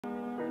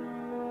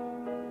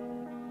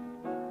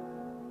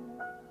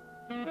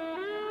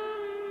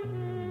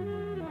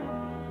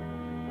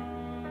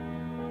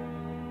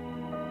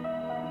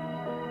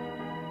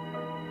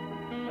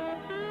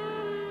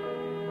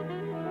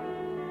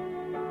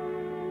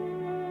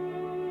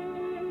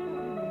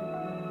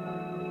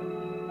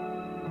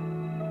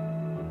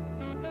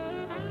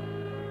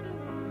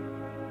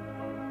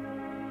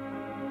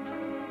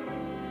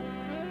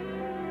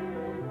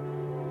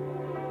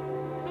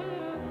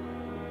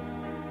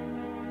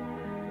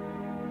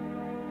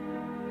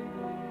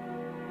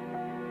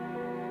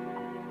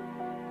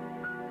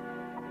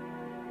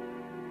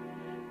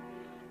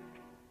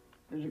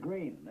there's a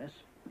grain in this.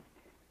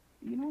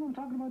 You know what I'm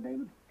talking about,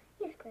 David?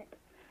 Yes, Clip.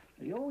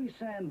 You always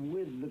sand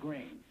with the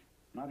grain,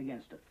 not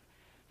against it.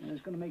 And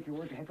it's going to make your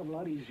work a heck of a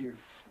lot easier.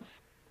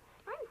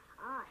 I'm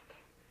hot.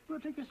 Well,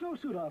 take your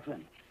snowsuit off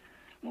then.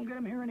 Won't get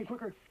him here any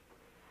quicker.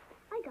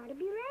 I gotta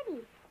be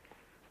ready.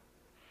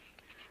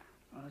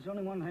 There's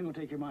only one thing will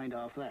take your mind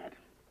off that.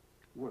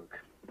 Work.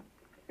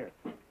 Here.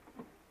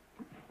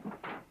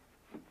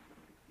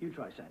 You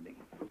try sanding.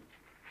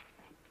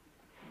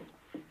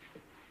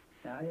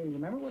 Now, you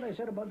remember what I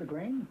said about the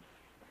grain?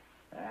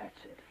 That's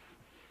it.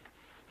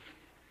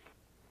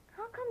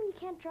 How come you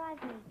can't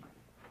drive me?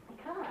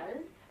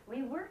 Because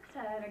we work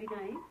Saturday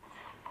nights.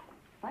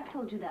 I've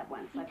told you that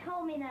once. You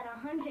told me that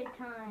 100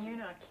 times. You're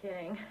not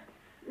kidding.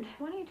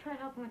 Why don't you try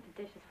helping with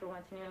the dishes for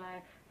once in your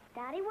life?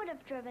 Daddy would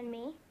have driven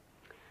me.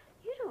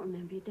 You don't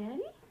remember your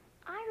daddy?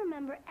 I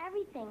remember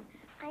everything.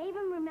 I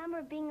even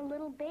remember being a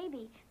little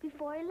baby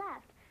before he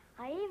left.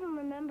 I even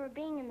remember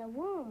being in the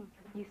womb.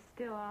 You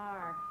still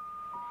are.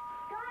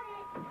 Got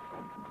it.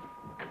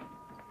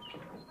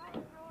 Hi,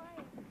 how are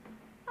you?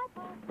 Hi,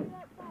 Paul. You're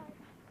outside.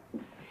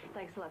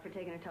 Thanks a lot for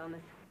taking her,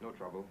 Thomas. No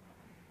trouble.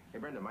 Hey,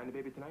 Brenda, mind the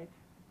baby tonight?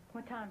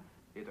 What time?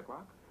 8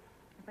 o'clock?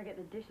 If I get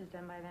the dishes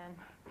done by then.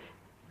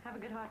 Have a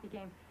good hockey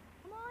game.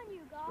 Come on,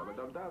 you guys.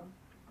 Scrub-a-dub-dub.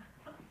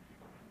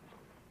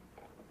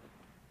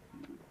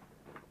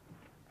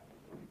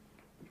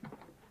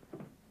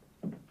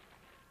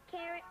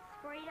 Carrots,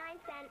 49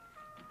 cents.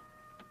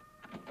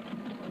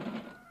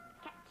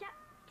 Ketchup,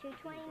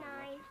 $2.29.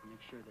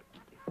 Make sure that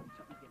if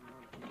something's getting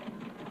wrong, put it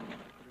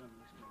on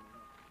the list.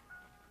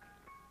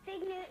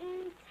 Fig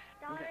Newtons,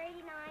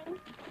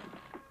 $1.89.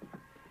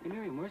 Hey,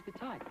 Miriam, where's the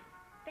tie?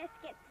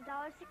 Biscuits,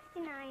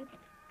 $1.69.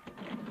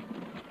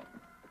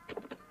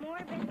 More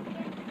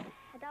biscuits,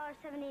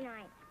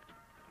 $1.79.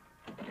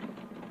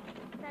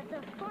 That's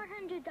a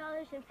 $400.55.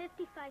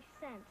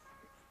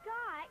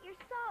 Scott,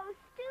 you're so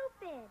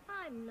stupid.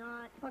 I'm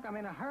not. Look, I'm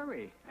in a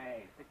hurry.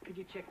 Hey, could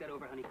you check that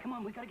over, honey? Come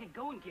on, we gotta get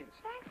going, kids.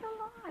 Thanks a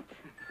lot.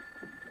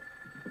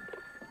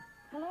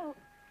 Hello.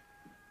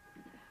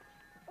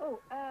 Oh,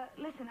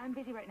 listen, I'm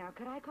busy right now.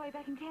 Could I call you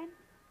back in 10?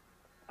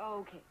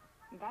 Okay.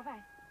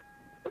 Bye-bye.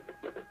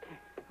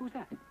 Who's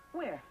that?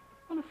 Where?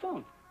 On the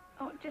phone.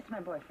 Oh, just my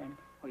boyfriend.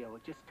 Oh, yeah,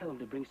 well, just tell him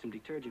to bring some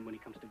detergent when he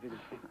comes to visit.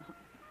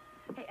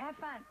 Hey, have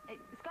fun. Hey,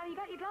 Scotty, you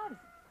got your gloves?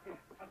 Here,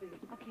 I'll do this.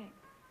 Okay.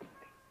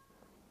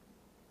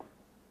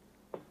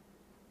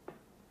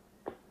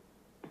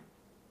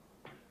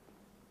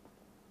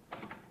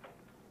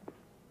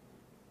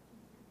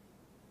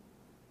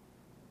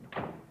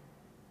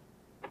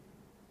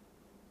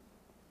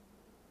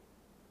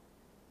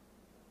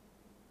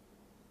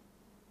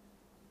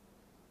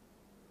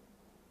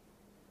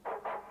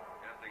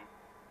 Testing.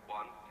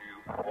 1,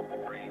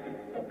 2, 3.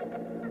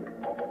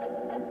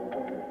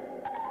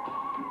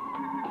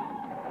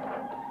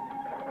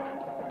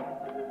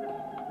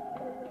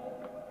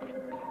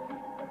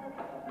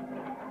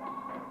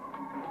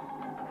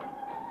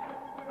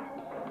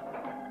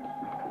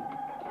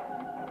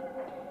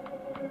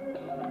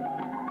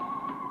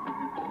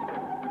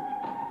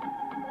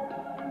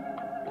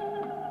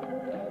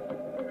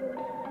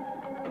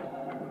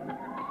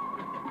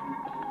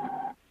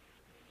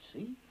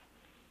 See?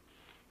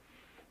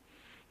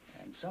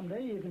 And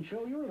someday you can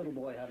show your little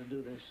boy how to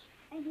do this.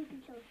 And he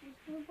can show his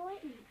little boy,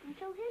 and he can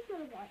show his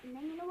little boy. And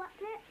then you know what,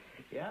 Clip?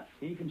 Yeah,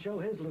 he can show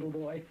his little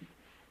boy.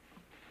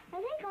 Are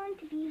they going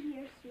to be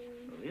here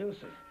soon? Well, you'll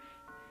see.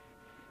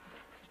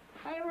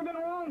 I ever been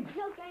wrong?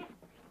 Okay.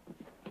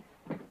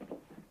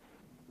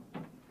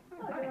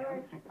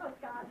 Oh,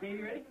 Scott.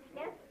 Baby, ready?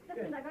 Yes?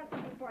 Listen, I got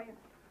something for you.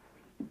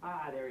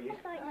 Ah, there he is.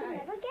 I thought you'd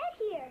never get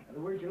here. The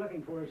word you're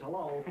looking for is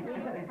hello.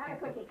 Have a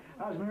quickie.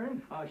 How's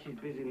Miriam? Oh, she's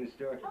busy in the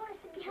store. I want to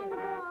sit behind the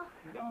wall.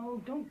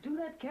 Oh, don't do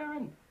that,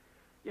 Karen.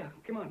 Yeah,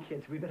 come on,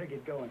 kids. We better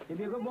get going. If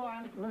you're a good boy,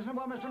 listen to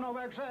what Mr.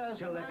 Novak says.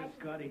 Tell that to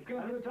Scotty. Give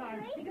him a good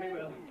time. We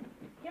will.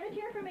 Get a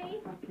cheer for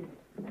me.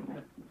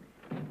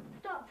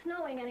 Stopped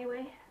snowing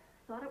anyway.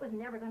 Thought it was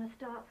never going to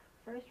stop.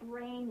 First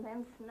rain,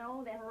 then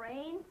snow, then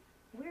rain.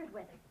 Weird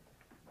weather.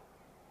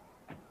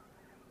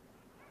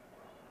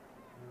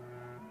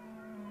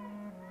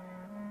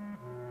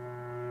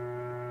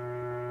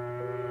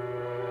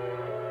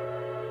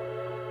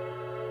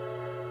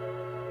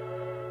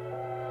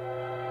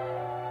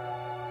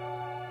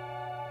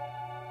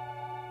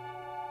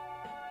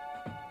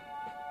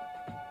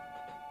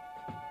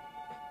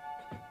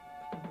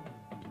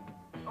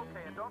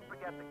 Okay, and don't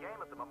forget the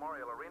game at the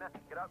Memorial Arena.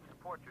 Get out and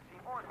support your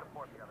team or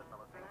support the other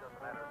fellow team.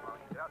 Doesn't matter as long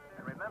as you get out.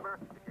 And remember,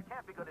 if you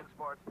can't be good in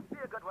sports, be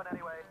a good one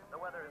anyway. The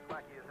weather is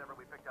wacky as ever.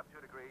 We picked up 2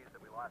 degrees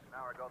that we lost an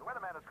hour ago. The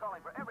weatherman is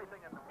calling for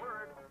everything in the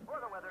word, or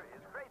the weather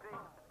is crazy.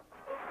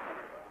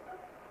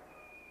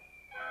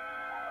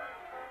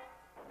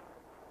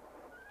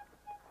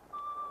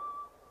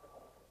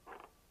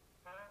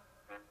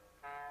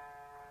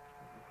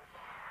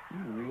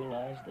 You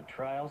realize the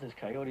trials this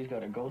coyote's got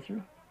to go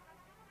through?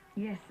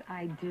 Yes,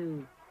 I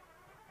do.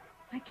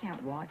 I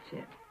can't watch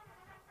it.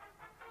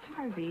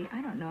 Harvey,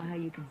 I don't know how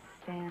you can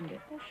stand it.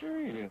 Oh, sure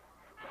you do.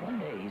 One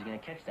day he's gonna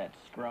catch that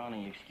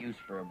scrawny excuse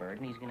for a bird,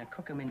 and he's gonna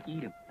cook him and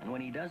eat him. And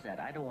when he does that,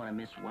 I don't want to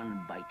miss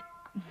one bite.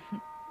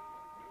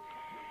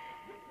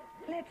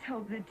 Let's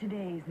hope that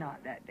today's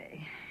not that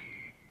day.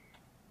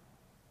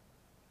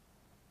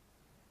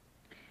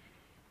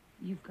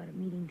 You've got a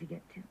meeting to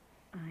get to.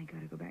 I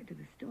gotta go back to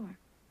the store.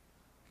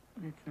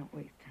 Let's not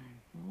waste time.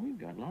 Well, we've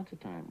got lots of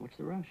time. What's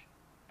the rush?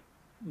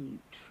 You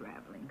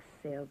traveling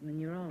salesman,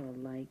 you're all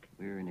alike.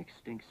 We're an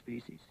extinct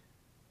species.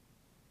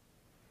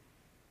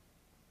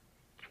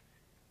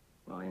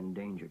 Well,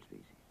 endangered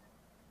species.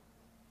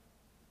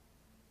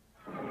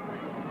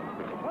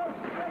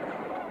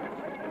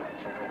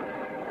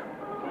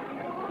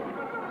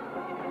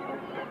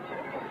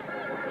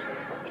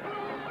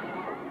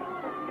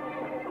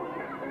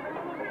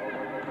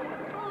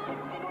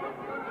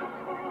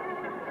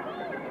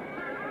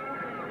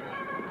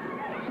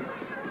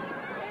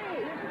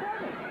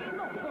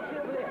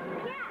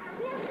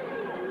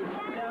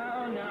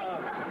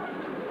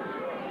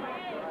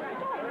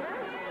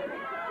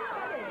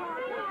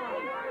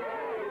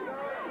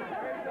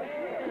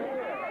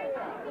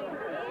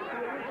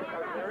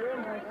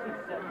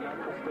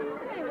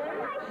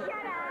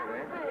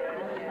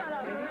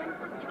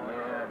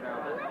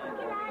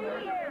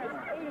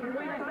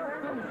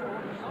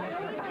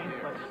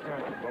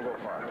 Don't go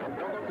far. Don't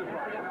go too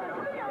far.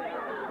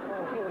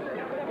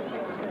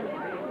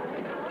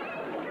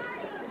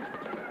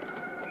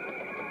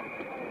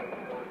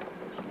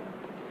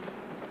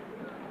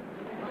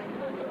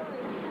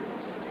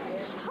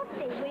 Hope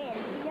they win.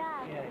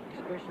 Yeah. Yeah,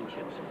 dispersion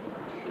chips.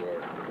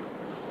 Sure.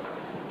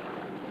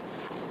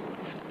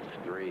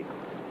 3.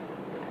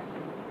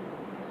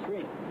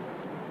 3.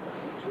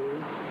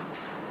 2.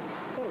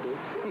 That'll do.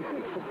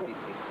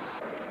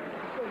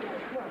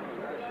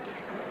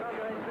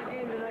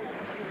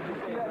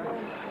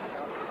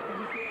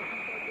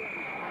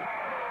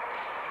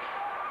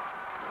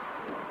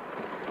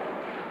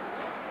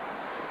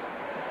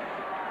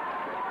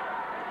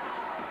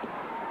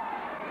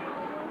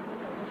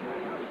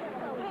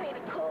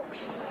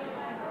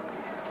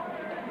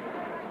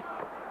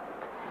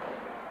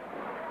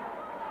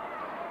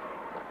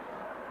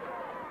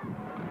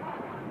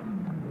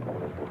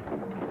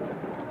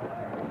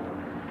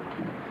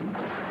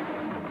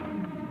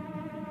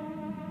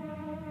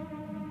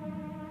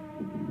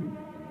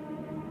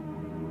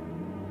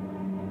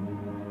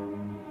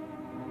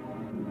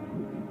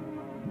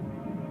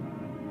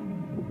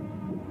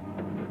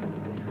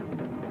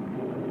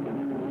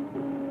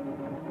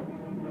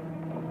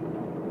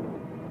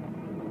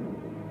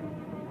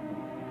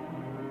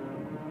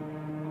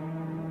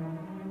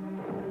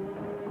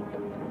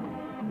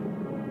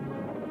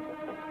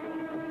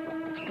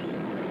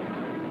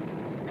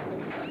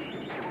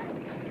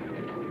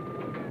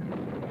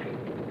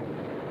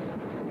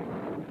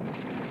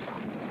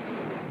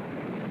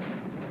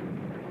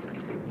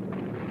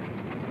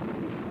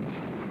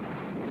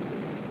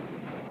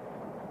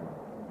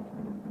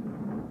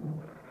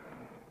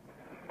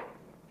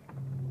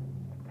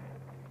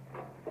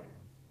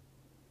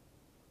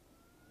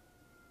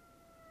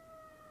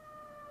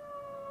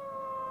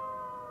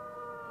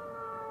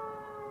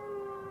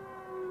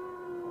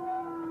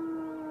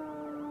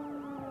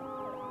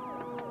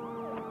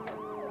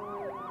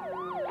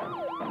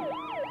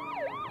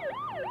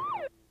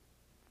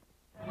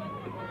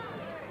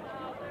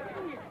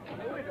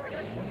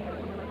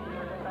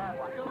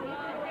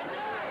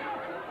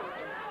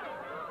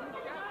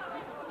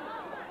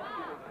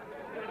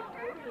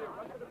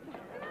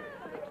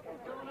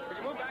 Could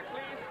you move back,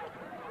 please?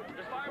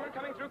 There's firemen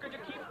coming through. Could you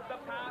keep the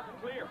path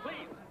clear,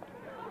 please?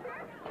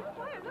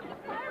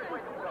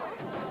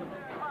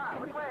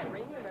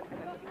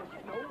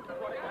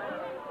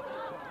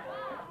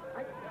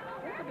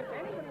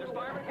 There's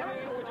firemen coming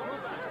in. Could you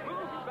move back?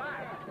 Move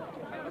back.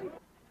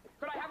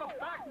 Could I have a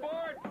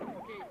backboard?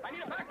 I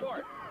need a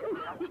backboard.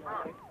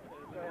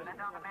 Send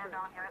down the man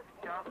down here.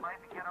 Charles,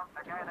 might get him.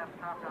 The guy that's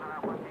stopped on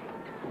our 1D.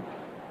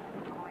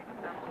 The police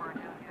is up for a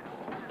new unit.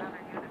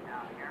 Another unit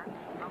down here.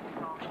 Something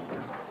called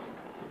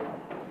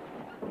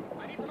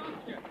I need some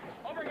oxygen.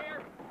 Over here.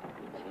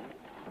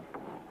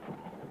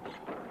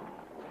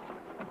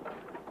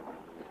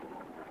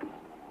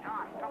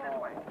 John, come this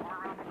way. We're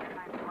around the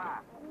midnight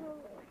class.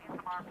 Keep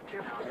the mark.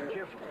 Careful.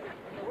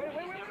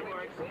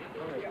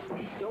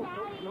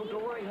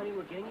 Don't worry, honey.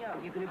 We're getting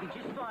out. You're going to be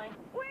just fine.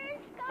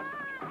 Where's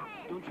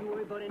Sky? Don't you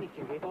worry about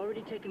anything. They've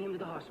already taken him to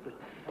the hospital.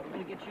 We're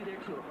going to get you there,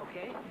 too,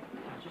 okay?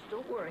 Just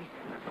don't worry.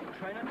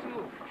 Try not to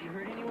move. You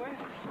hurt anywhere?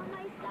 On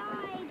my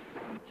side.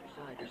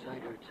 Your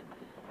side hurts.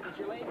 Does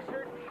your legs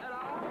hurt at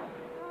all?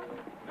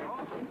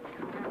 No?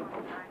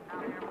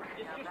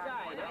 Just your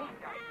side, eh?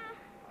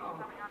 Oh,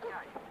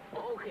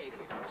 okay.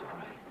 It's all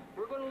right.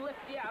 We're going to lift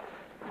you up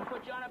and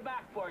put you on a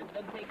backboard,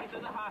 then take you to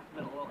the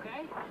hospital,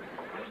 okay?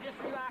 You just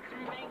relax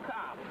and remain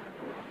calm.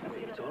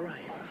 It's all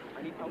right.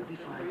 You'll be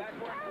fine. That's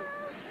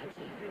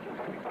it.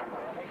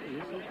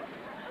 Easy.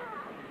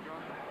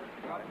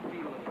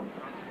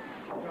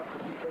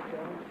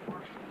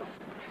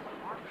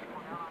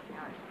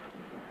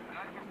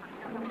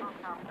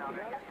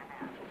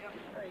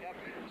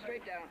 Straight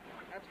Straight down.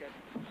 That's good.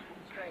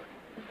 Straight.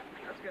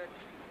 That's good.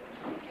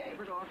 Okay,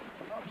 we're going.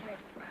 Okay.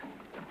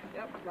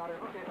 Yep, got her.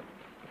 Okay. Okay.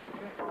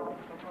 No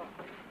problem.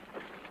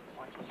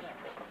 Watch your step.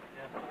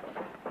 Yeah.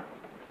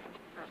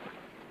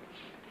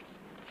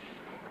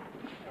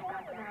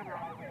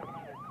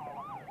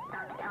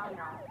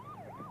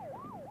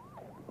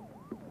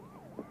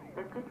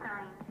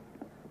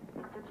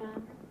 Mr.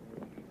 James.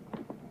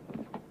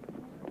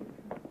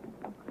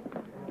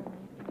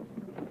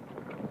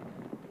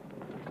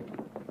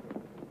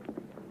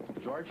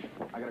 George,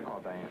 I gotta call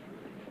Diane.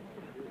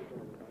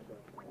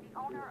 With the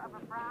owner of a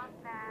brown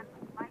van,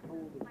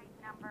 license plate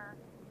number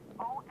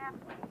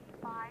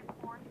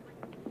OFC543,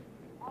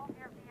 move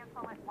your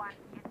vehicle at once.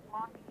 It's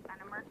blocking an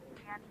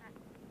emergency exit.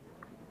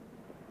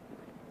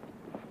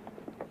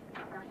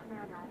 Dr.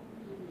 Mano.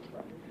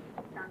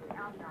 Dr.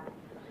 Alno.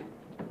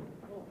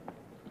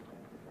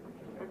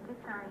 Mr.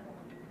 Stein.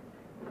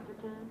 Mr.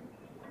 James.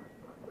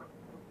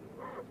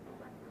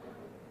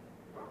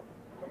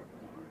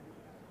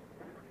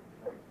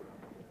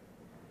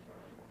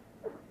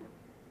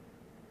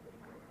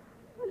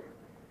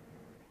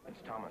 It's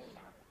Thomas.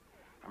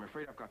 I'm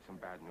afraid I've got some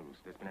bad news.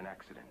 There's been an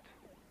accident.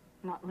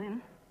 Not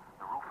Lynn?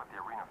 The roof at the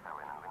arena fell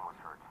in and Lynn was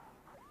hurt.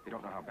 They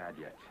don't know how bad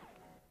yet.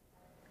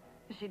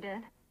 Is she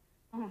dead?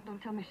 Oh,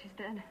 don't tell me she's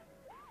dead.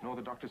 No,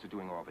 the doctors are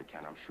doing all they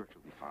can. I'm sure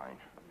she'll be fine.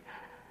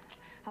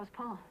 How's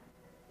Paul?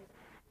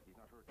 He's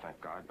not hurt, thank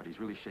God, but he's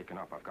really shaken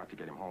up. I've got to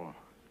get him home.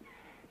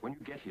 When you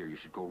get here, you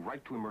should go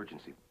right to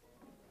emergency.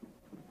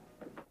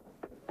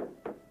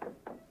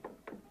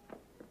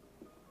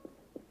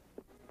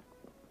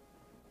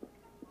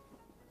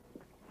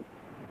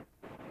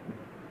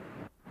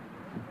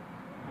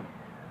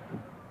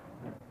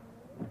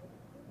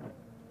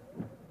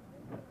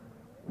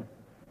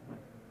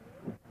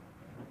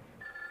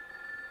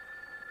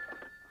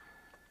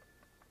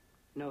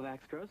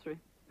 Novak's grocery.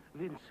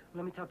 Vince,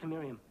 let me talk to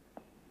Miriam.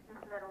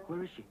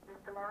 Where is she?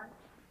 Mr. Lawrence?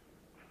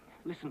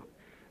 Listen,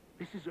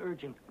 this is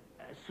urgent.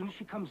 As soon as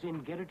she comes in,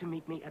 get her to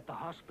meet me at the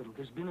hospital.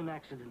 There's been an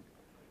accident.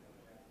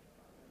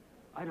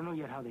 I don't know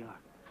yet how they are.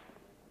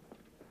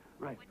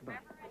 Right, Would bye.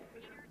 Reverend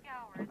Peter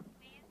Gowers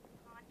please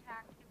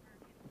contact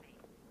emergency?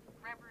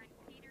 Reverend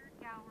Peter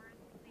Gowers,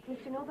 please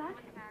Mr. Novak?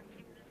 contact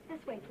emergency.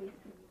 This way, please.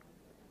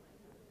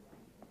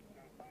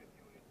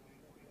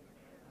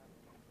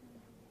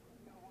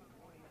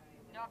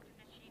 Dr.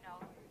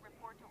 Machino,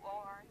 report to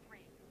OR3.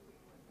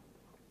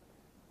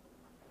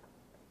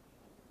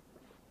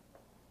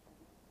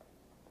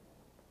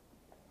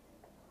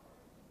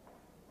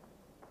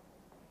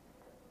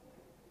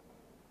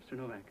 Mr.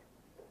 Novak,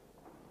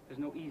 there's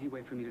no easy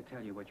way for me to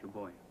tell you about your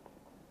boy.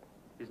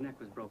 His neck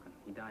was broken.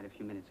 He died a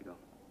few minutes ago.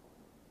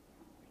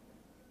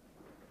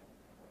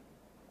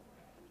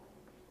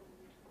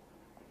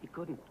 He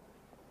couldn't.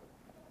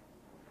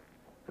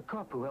 The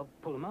cop who helped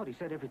pull him out, he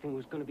said everything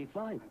was going to be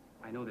fine.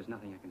 I know there's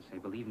nothing I can say.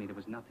 Believe me, there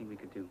was nothing we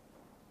could do.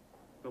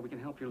 But we can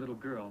help your little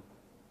girl,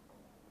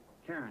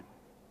 Karen,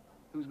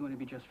 who's going to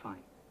be just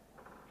fine.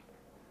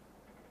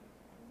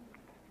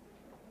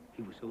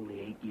 He was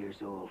only 8 years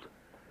old.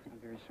 I'm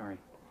very sorry.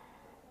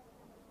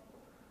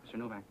 Mr.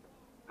 Novak,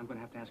 I'm going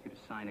to have to ask you to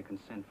sign a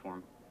consent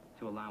form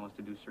to allow us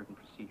to do certain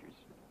procedures.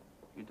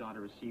 Your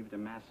daughter received a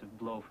massive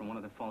blow from one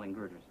of the falling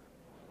girders.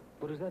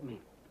 What does that mean?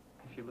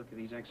 If you look at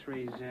these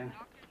x-rays,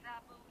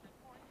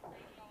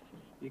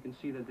 you can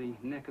see that the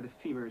neck of the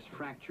femur is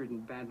fractured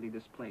and badly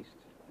displaced.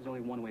 There's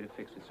only one way to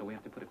fix it, so we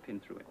have to put a pin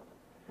through it.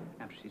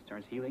 After she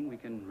starts healing, we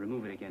can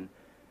remove it again.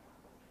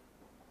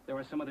 There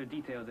are some other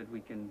details that we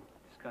can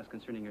discuss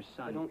concerning your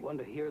son. I don't want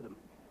to hear them.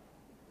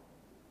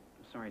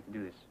 I'm sorry to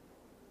do this,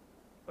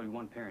 but we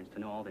want parents to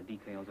know all the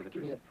details of the treatment.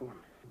 Give me that form.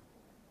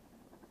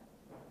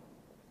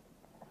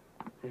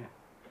 There.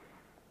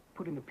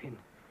 Put in the pin.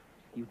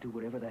 You do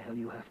whatever the hell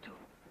you have to.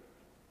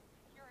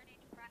 Security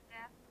to front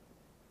desk.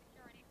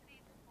 Security, please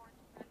report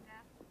to front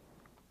desk.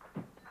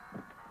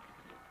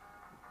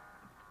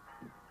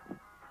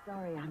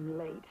 Sorry I'm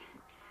late.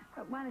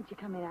 But why don't you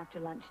come in after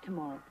lunch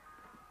tomorrow?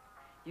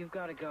 You've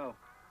got to go.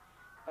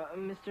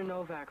 Mr.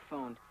 Novak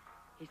phoned.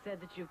 He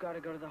said that you've got to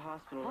go to the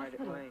hospital right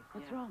away.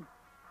 What's wrong?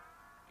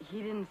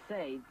 He didn't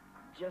say,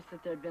 just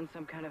that there'd been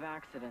some kind of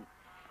accident.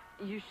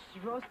 You're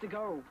supposed to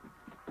go.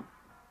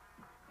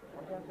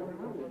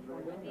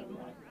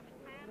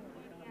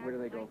 Where do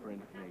they go for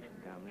information,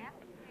 down there?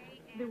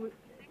 There was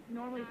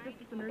normally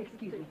assistance emergency.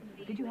 Excuse me.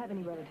 Did you have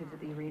any relatives at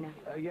the arena?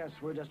 Yes,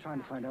 we're just trying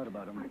to find out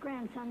about him. Our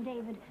grandson,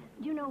 David.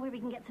 Do you know where we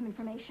can get some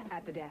information?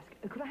 At the desk.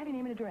 Could I have your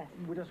name and address?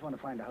 We just want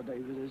to find out how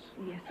David is.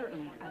 Yes,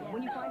 certainly.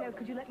 When you find out,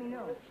 could you let me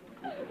know?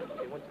 Get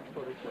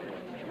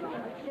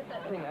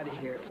that thing out of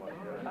here.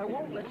 I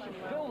won't let you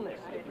film this.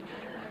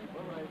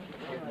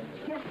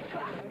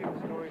 Give a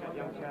story that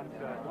young chap's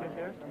kid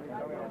there.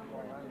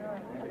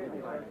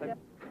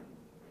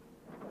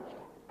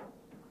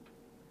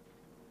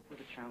 Who are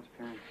the child's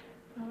parents?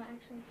 Well,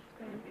 actually, it's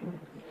great.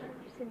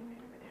 You're sitting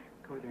right over there.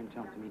 Go there and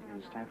tell him to meet me in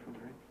the staff room,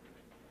 right?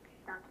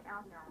 Dr.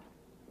 Alno.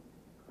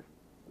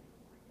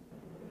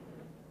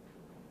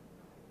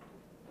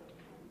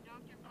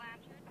 Dr.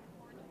 Blanchard,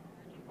 report to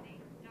emergency.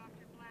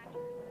 Dr. Blanchard.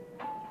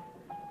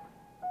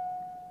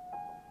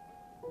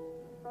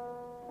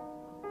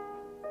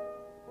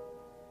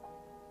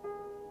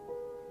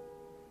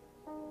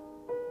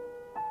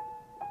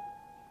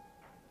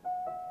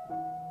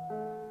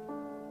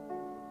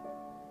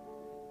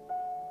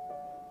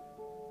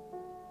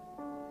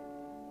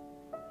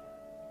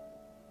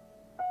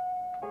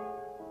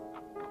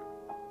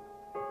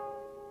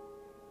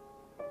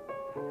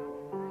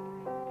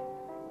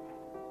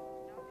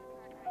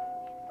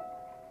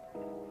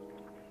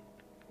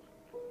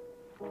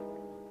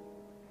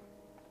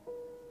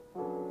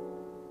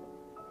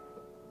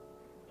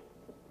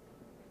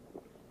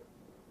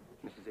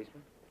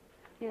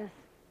 Yes.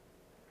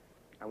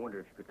 I wonder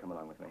if you could come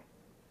along with me.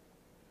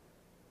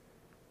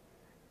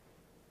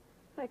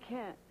 I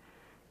can't.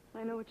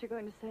 I know what you're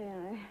going to say,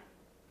 and I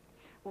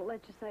won't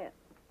let you say it.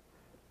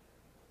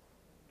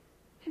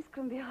 She's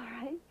going to be all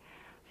right.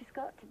 She's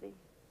got to be.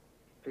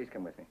 Please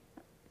come with me.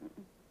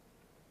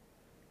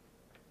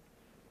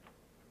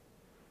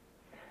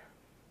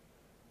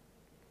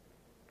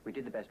 We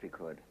did the best we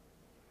could.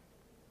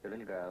 The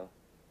little girl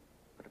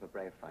put up a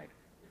brave fight.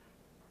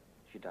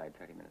 She died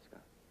 30 minutes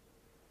ago.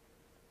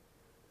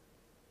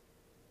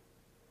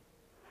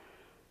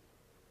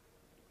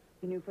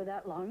 You knew for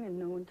that long and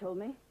no one told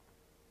me?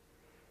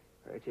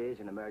 It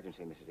is an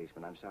emergency, Mrs.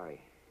 Eastman. I'm sorry.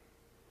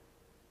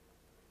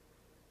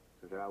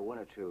 So there are one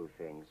or two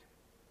things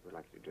we'd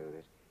like you to do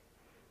this.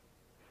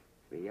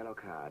 The yellow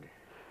card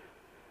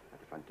at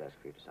the front desk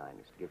for you to sign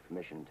is to give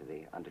permission to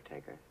the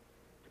undertaker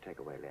to take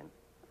away Lynn.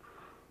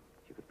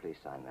 If you could please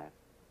sign that.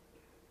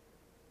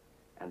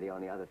 And the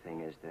only other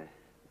thing is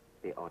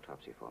the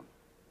autopsy form.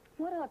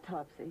 What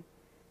autopsy?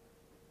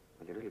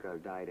 Well, your little girl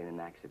died in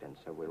an accident,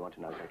 so we want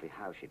to know exactly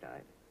how she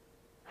died.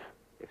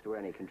 If there were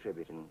any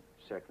contributing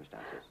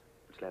circumstances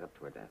which led up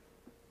to her death.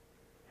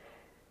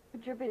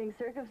 Contributing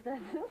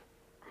circumstances?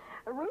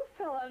 A roof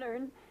fell on her,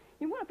 and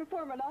you want to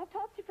perform an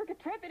autopsy for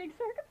contributing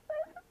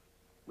circumstances?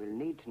 We'll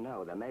need to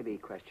know. There may be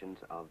questions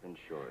of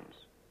insurance.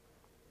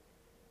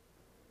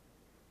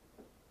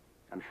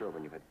 I'm sure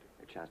when you've had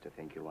a chance to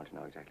think, you'll want to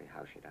know exactly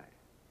how she died.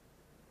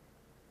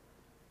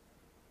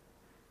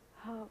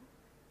 How?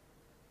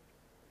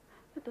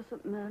 It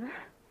doesn't matter.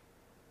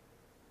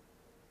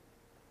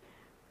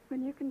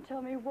 When you can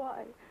tell me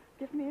why,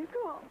 give me a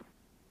call.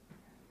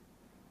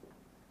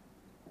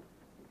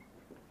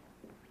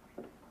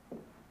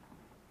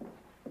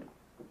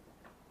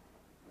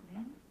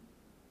 Lynn?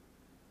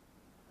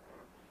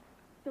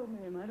 Don't,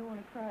 ma'am. I don't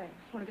want to cry. I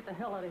just want to get the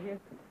hell out of here.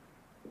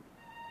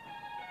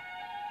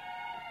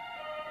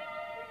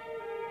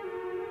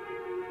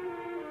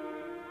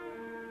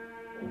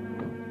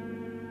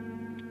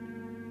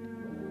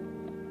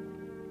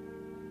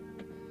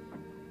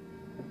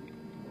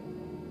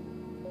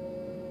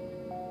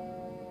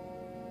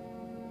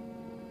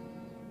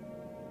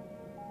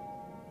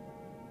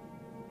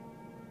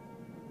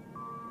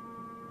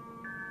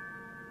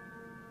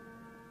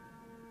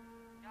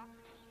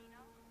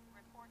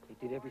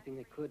 They did everything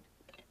they could.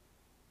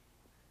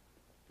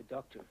 The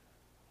doctor,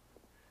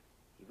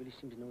 he really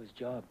seemed to know his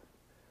job.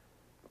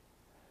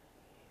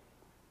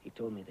 He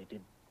told me they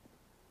did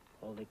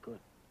all they could.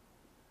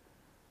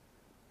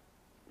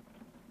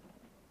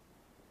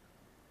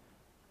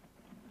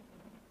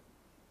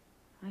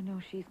 I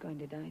know she's going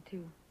to die,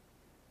 too.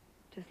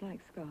 Just like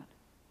Scott.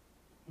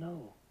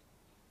 No.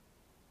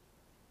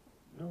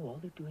 No, all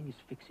they're doing is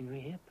fixing her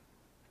hip.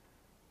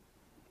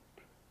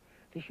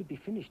 They should be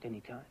finished any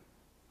time.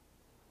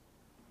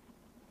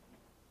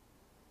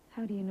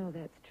 How do you know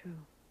that's true?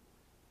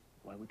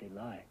 Why would they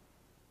lie?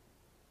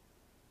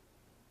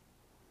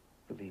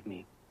 Believe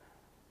me,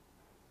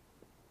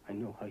 I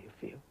know how you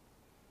feel.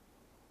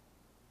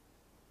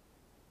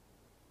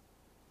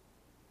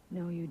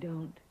 No, you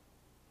don't.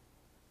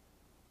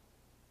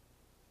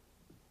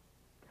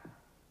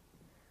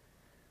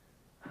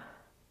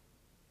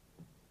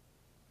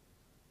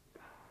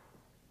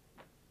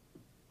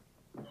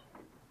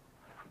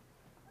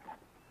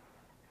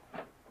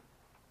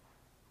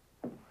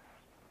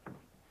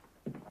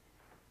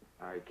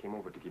 I came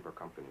over to keep her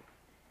company.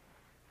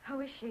 How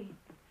is she?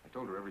 I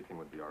told her everything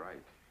would be all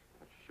right,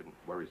 that she shouldn't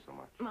worry so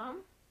much.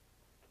 Mom?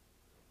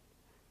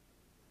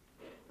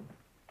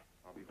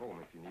 I'll be home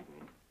if you need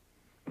me.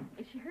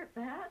 Is she hurt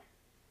bad?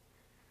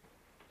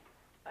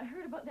 I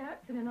heard about the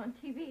accident on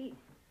TV.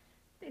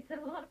 They said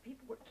a lot of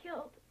people were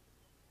killed.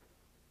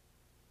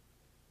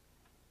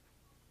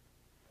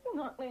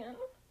 Not Lynn.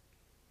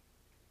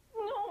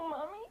 No,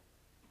 Mommy.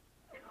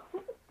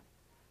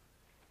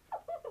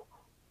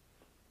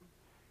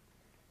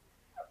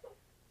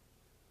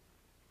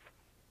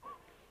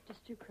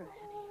 Just you cry,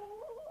 honey.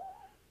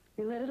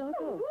 You let it all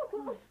go.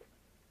 Come on.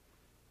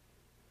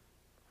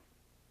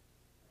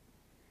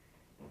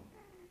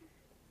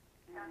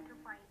 Dr.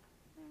 White.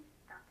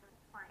 Dr.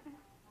 White.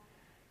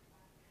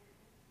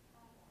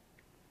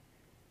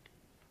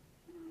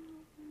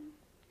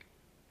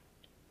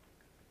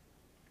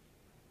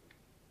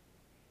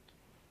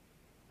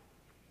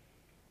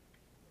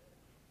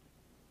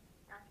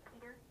 Dr.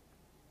 Peter.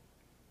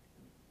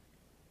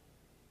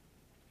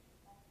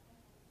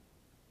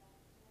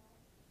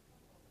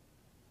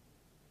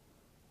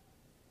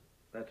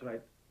 That's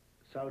right.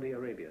 Saudi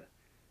Arabia.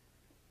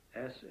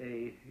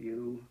 SAUDIARABIA.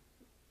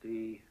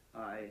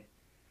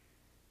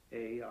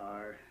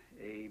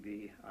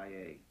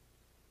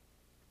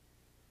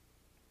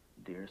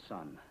 Dear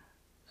son,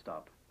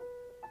 stop.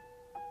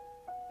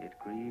 It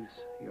grieves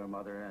your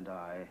mother and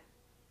I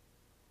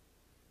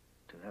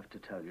to have to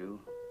tell you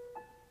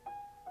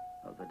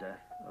of the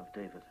death of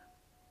David.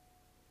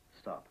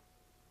 Stop.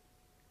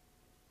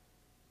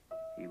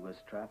 He was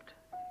trapped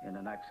in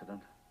an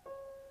accident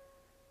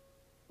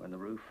when the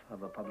roof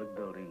of a public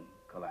building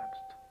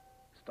collapsed.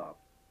 Stop.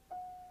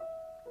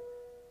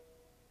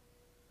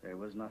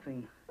 was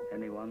nothing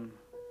anyone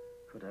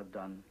could have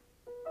done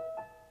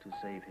to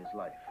save his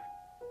life.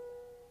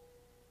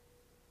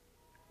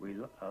 We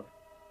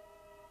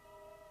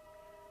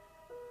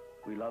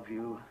love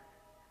you,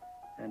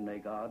 and may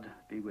God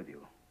be with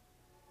you.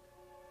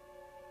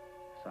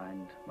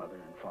 Signed, Mother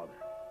and Father.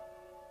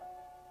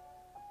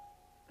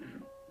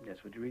 Yes,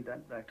 would you read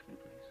that back to me,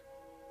 please?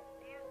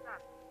 Dear son,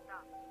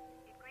 love,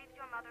 it grieves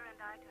your mother and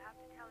I to have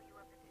to tell you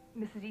of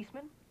the... Mrs.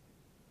 Eastman,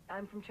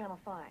 I'm from Channel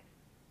 5.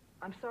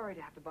 I'm sorry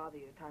to have to bother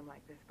you at a time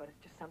like this, but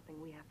it's just something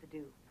we have to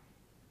do.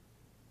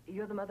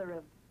 You're the mother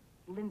of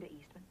Linda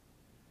Eastman?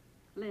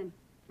 Lynn.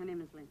 Her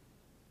name is Lynn.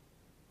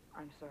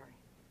 I'm sorry.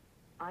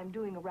 I'm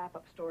doing a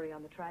wrap-up story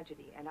on the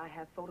tragedy, and I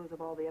have photos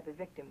of all the other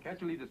victims. Can't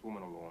you leave this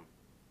woman alone?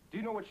 Do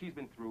you know what she's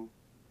been through?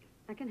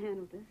 I can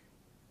handle this.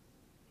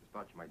 Just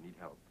thought you might need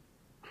help.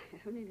 I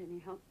don't need any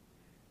help.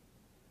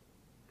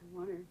 I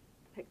want her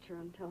picture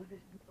on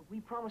television.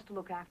 We promised to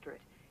look after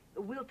it.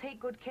 We'll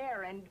take good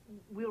care, and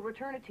we'll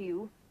return it to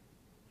you.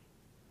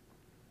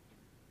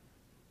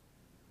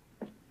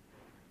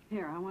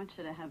 Here, I want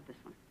you to have this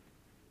one.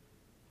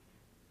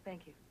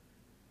 Thank you.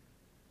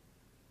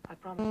 I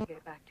promise to get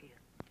it back to you.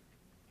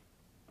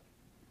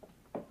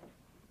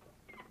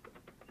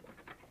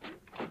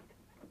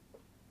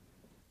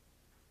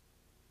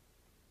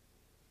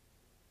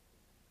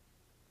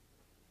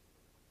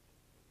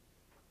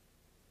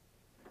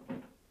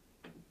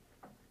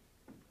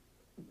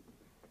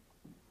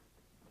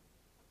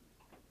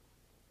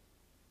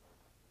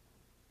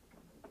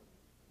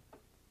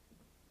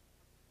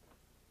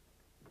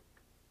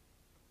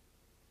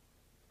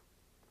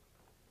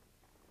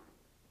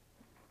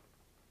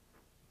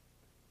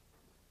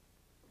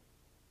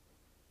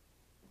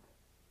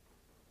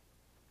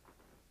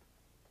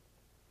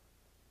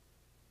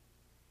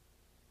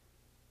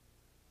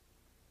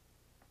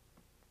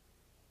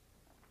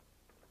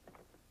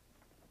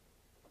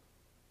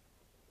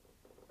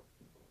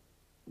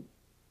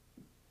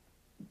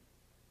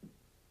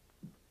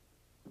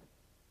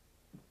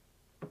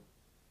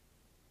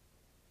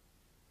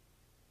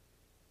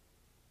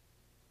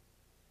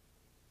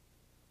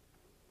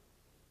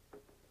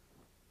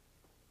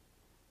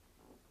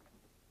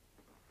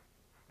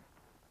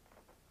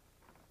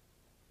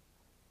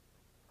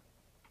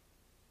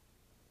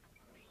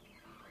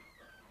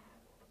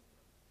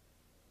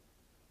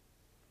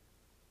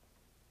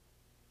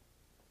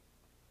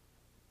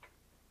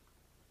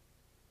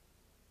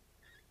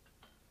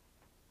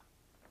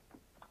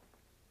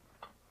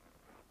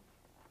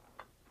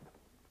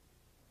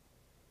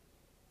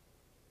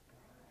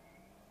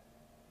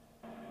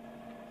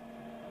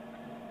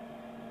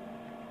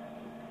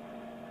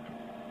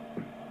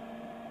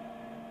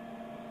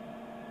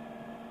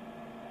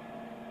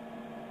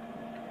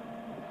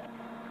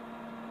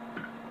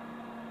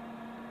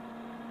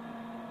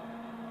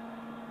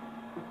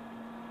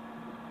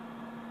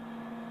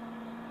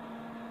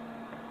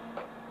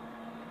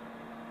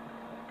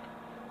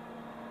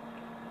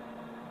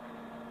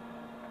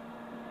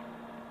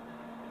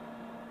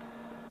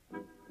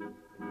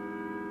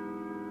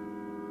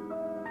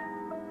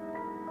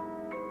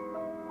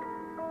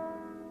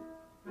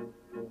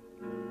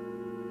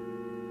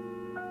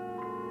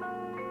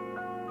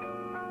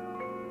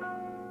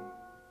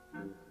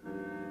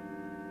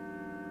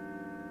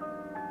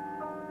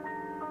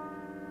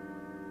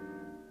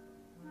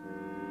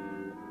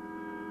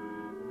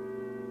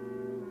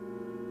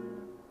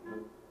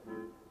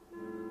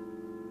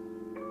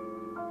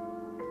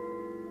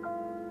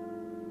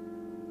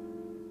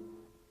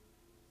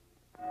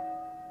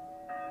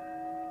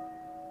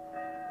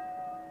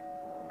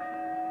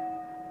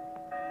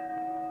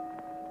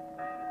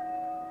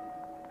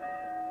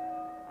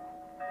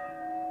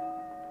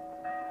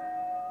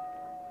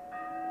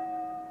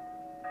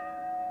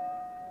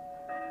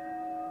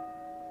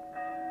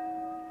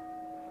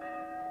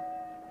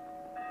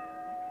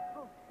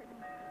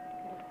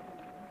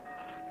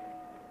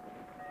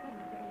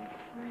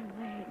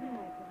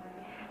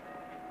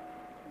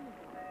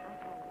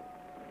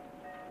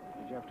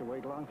 Did you have to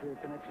wait long for your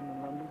connection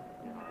in London?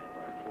 Yeah,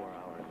 about a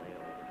 4-hour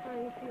layover. How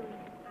are you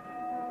feeling?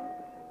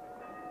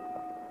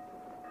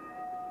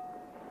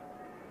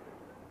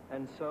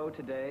 And so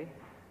today,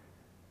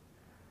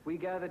 we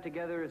gather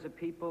together as a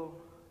people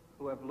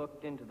who have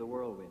looked into the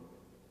whirlwind.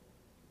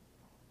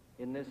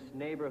 In this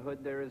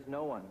neighborhood, there is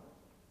no one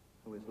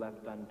who is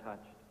left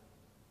untouched.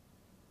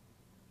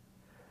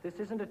 This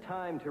isn't a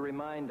time to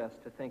remind us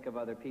to think of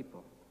other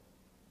people.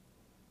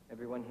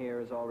 Everyone here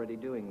is already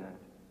doing that.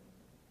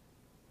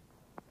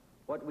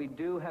 What we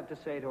do have to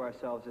say to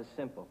ourselves is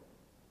simple,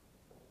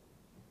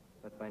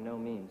 but by no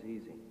means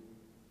easy.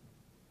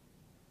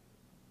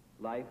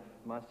 Life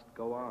must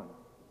go on.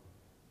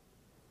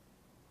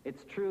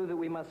 It's true that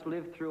we must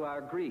live through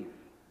our grief,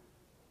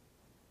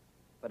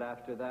 but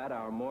after that,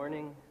 our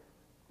mourning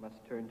must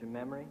turn to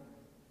memory,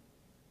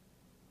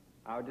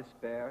 our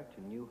despair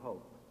to new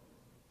hope.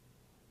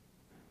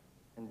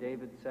 And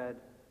David said,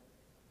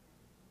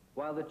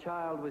 "While the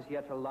child was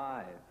yet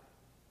alive,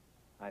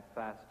 I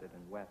fasted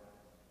and wept.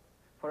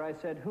 For I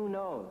said, who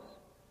knows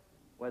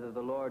whether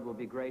the Lord will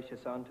be gracious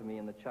unto me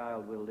and the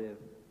child will live.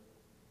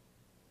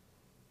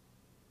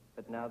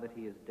 But now that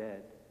he is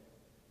dead,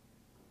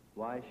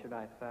 why should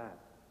I fast?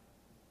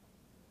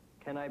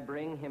 Can I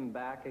bring him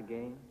back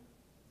again?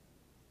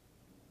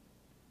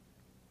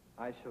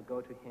 I shall go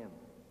to him,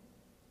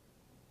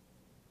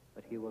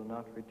 but he will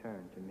not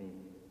return to me.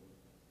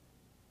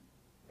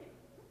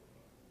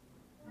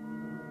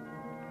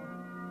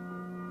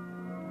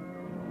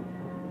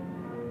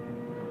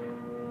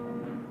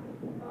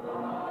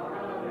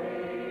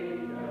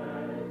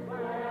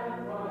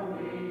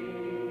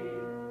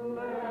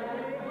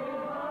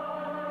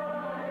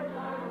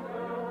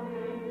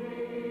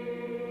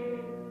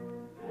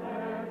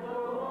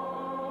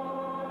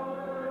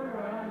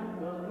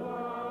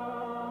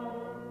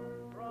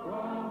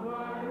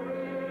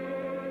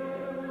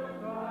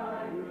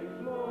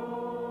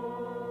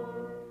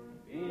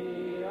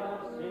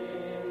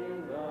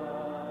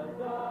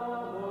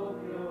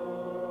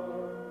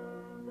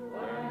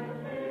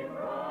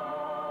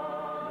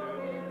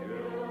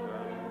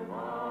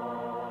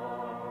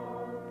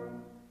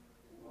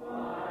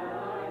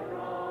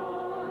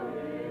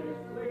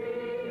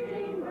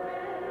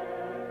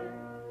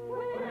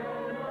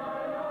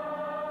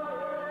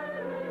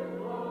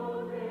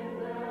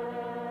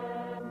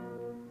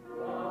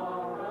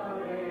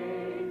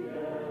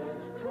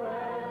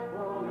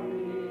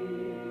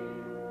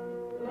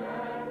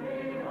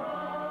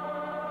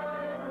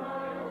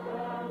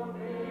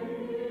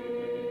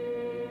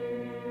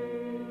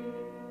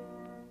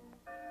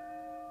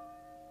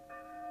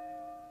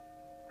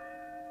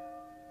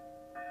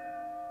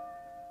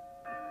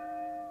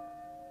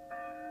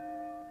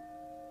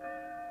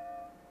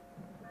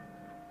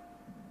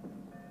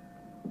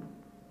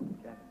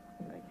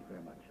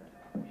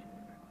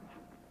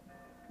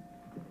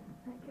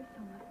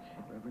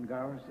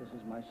 Gowers, this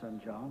is my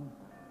son John,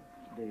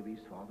 Davy's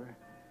father.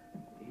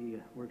 He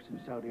works in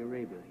Saudi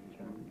Arabia.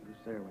 He was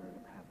there when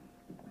it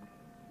happened.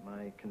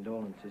 My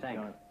condolences,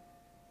 Thanks. John.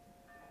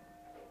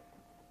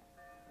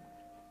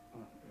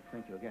 Oh,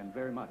 thank you again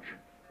very much.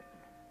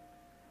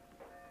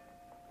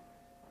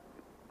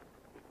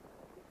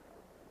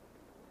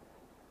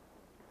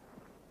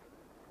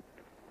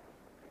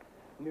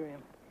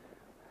 Miriam,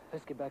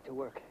 let's get back to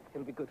work.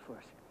 It'll be good for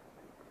us.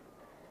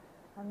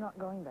 I'm not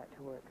going back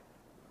to work.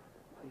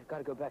 You've got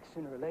to go back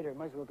sooner or later. It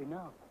might as well be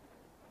now.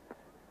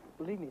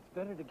 Believe me, it's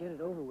better to get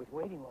it over with.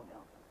 Waiting won't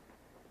help.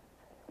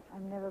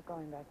 I'm never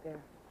going back there.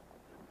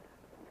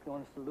 You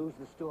want us to lose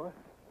the store?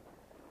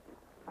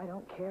 I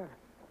don't care.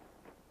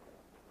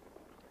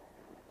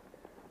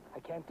 I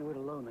can't do it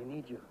alone. I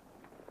need you.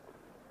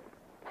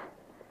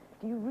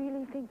 Do you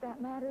really think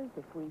that matters?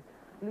 If we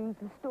lose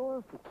the store,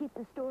 if we keep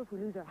the store, if we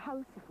lose our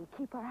house, if we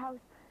keep our house?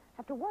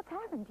 After what's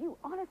happened, do you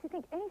honestly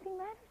think anything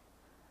matters?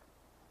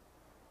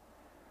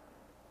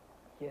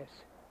 Yes.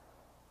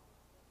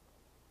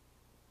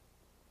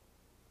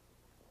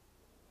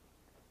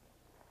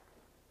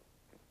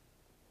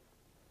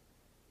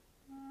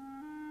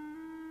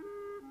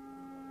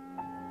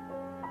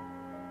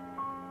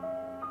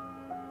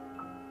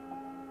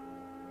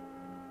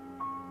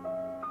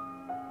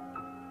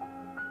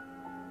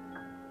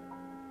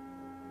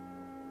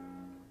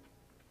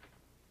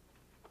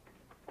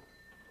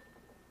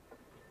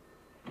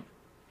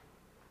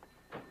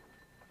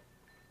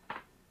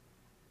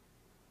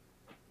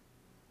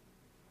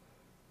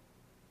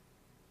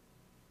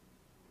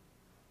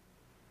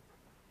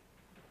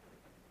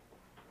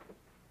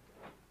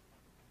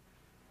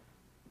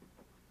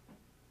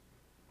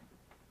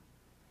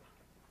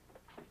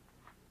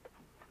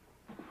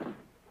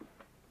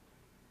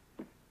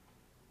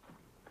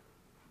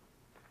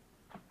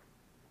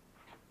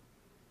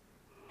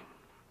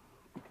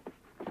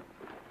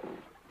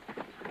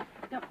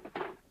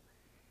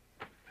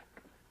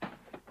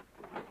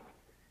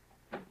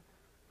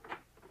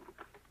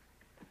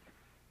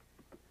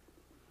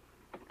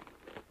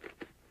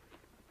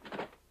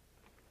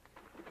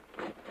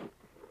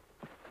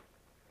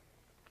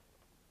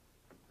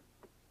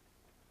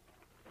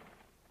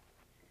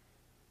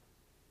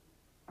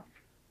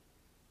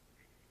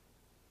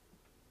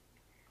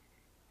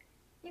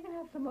 You can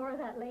have some more of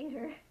that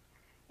later.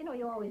 You know,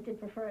 you always did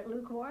prefer it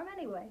lukewarm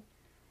anyway.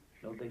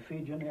 Don't they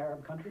feed you in the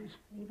Arab countries?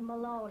 Leave them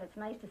alone. It's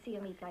nice to see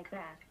them eat like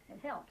that. It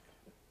helps.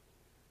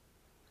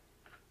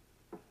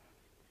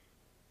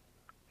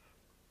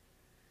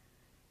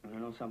 You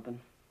know something?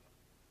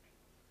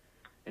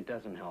 It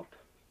doesn't help.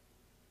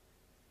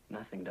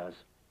 Nothing does.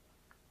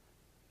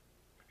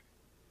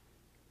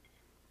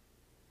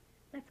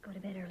 Let's go to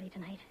bed early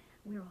tonight.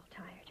 We're all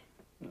tired.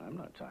 No, I'm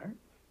not tired.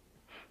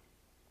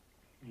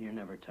 You're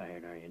never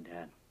tired, are you,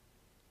 Dad?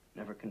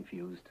 Never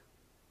confused.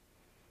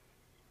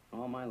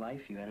 All my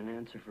life, you had an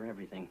answer for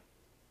everything.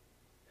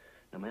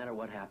 No matter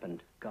what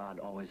happened, God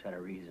always had a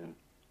reason.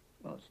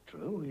 Well, it's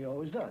true. He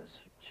always does.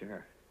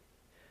 Sure.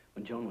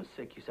 When Joan was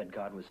sick, you said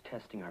God was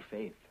testing our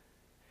faith.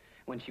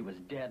 When she was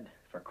dead,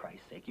 for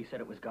Christ's sake, you said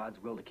it was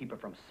God's will to keep her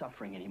from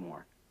suffering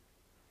anymore.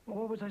 Well,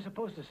 what was I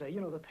supposed to say?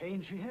 You know, the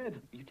pain she had.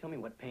 You tell me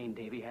what pain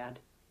Davy had.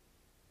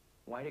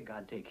 Why did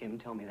God take him?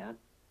 Tell me that.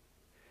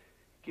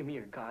 Give me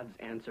your God's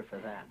answer for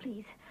that.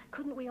 Please,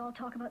 couldn't we all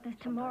talk about this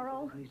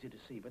tomorrow? Sometimes it's easy to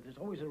see, but there's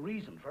always a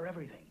reason for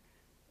everything.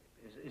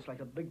 It's like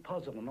a big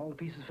puzzle and all the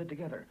pieces fit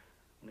together.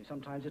 Only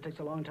sometimes it takes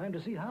a long time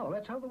to see how.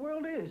 That's how the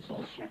world is.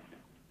 Bullshit.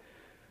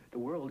 The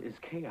world is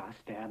chaos,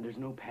 Dad. There's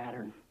no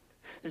pattern.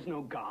 There's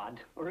no God.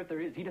 Or if there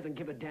is, he doesn't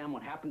give a damn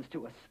what happens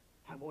to us.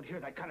 I won't hear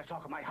that kind of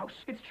talk in my house.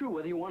 It's true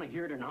whether you want to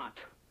hear it or not.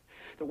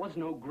 There was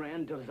no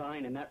grand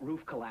design in that roof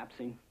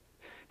collapsing.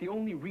 The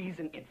only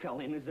reason it fell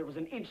in is there was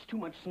an inch too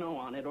much snow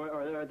on it,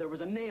 or there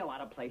was a nail out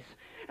of place.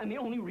 And the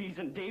only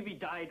reason Davy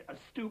died a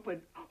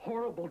stupid,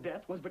 horrible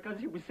death was because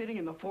he was sitting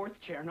in the 4th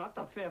chair, not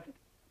the 5th.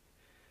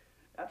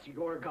 That's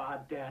your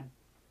God, Dad.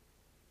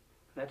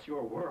 That's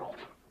your world.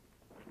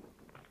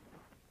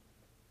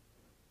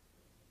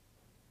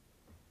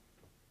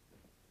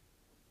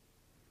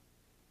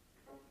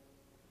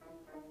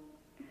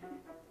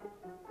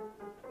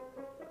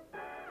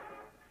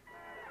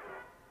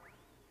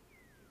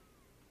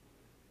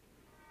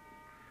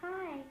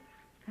 Hi.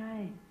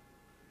 Hi.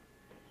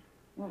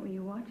 What were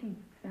you watching?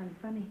 Sounded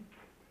funny.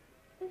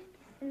 It's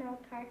just an old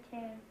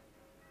cartoon.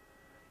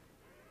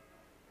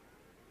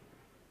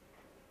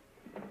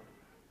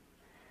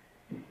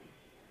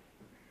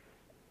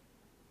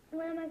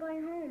 When am I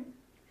going home?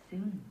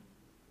 Soon.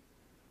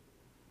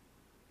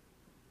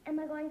 Am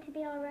I going to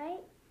be all right?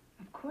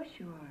 Of course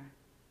you are.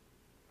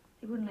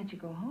 They wouldn't let you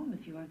go home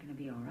if you weren't going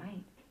to be all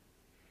right.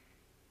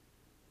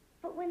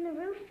 But when the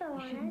roof fell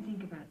on You shouldn't us,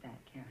 think about that,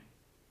 Karen.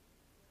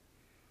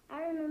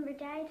 I remember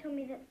Daddy told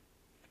me that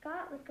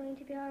Scott was going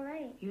to be all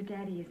right. Your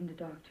daddy isn't a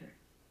doctor.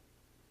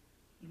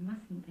 You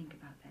mustn't think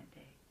about that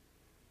day.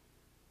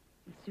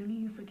 The sooner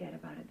you forget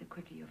about it, the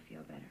quicker you'll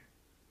feel better.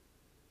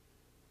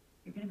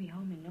 You're going to be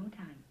home in no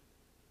time.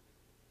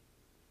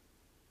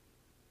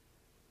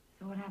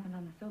 So what happened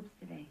on the soaps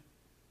today?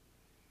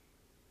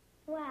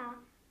 Well,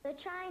 they're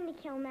trying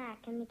to kill Mac,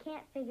 and they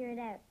can't figure it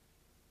out.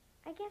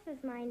 I guess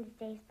his mind is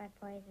dazed by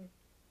poison.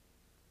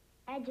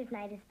 Edge of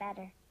night is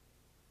better.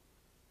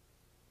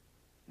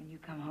 When you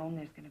come home,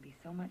 there's going to be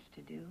so much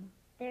to do.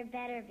 There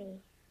better be.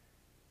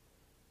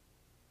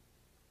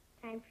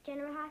 Time for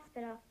General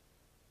Hospital.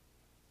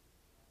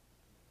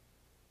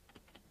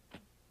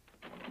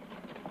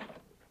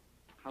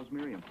 How's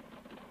Miriam?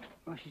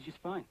 Oh, she's just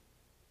fine.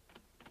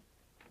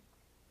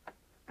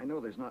 I know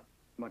there's not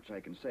much I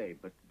can say,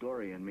 but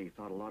Gloria and me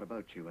thought a lot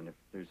about you, and if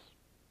there's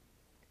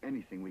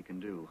anything we can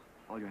do,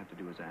 all you have to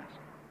do is ask.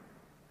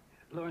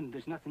 Lauren,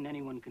 there's nothing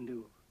anyone can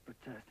do. But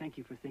thank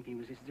you for thinking.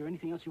 Is there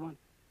anything else you want?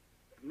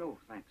 No,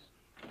 thanks.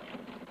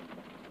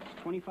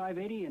 It's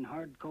 $25.80 in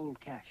hard, cold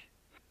cash.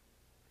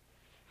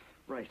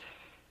 Right.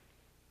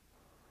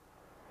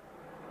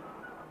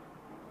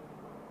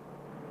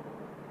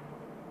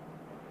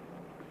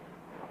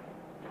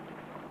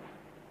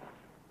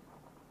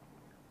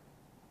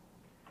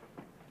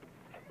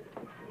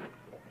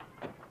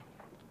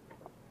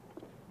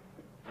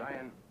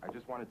 Diane, I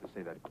just wanted to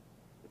say that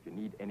if you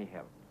need any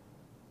help.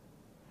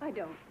 I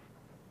don't.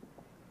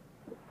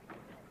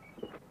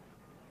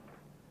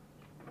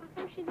 How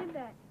come she did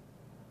that?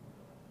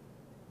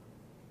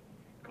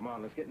 Come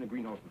on, let's get in the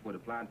greenhouse before the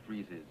plant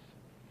freezes.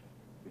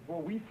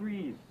 Before we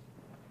freeze.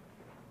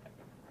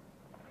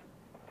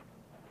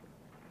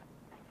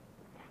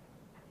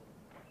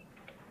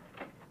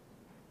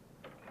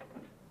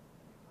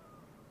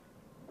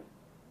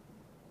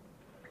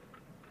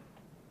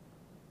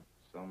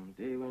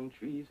 Someday when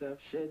trees have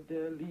shed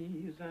their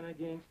leaves and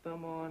against the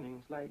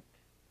morning's light,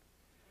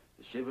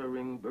 the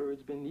shivering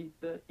birds beneath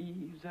the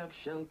eaves have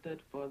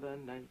sheltered for the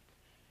night.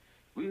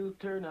 We'll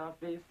turn our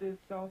faces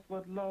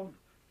southward, love,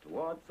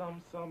 towards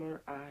some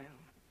summer isle,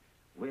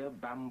 where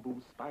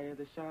bamboo spire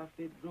the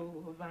shafted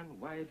grove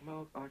and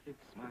wide-mouthed orchids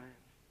smile.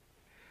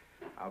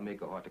 I'll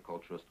make a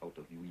horticulturist out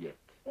of you yet.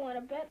 Want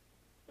to bet?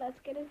 Let's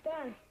get it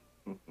done.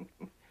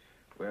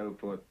 Well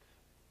put.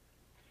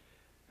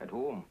 At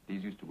home,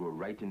 these used to grow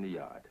right in the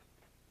yard.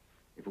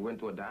 If we went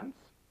to a dance,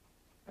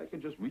 I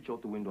could just reach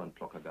out the window and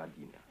pluck a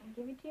gardenia. And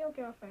give it to your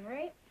girlfriend,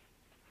 right?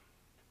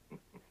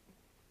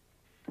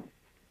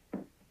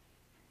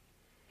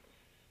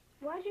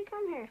 Why'd you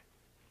come here?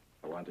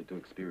 I wanted to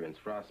experience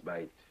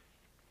frostbite.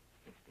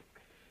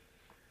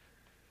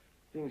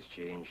 Things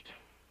changed.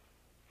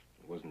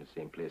 It wasn't the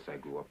same place I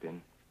grew up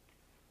in.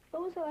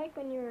 What was it like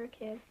when you were a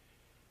kid?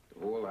 The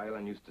whole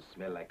island used to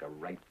smell like a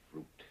ripe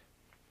fruit.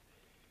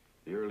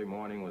 The early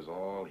morning was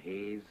all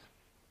haze,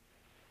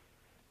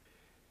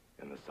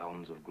 and the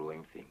sounds of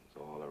growing things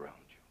all around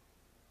you.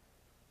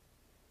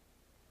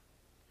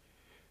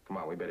 Come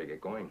on, we better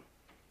get going.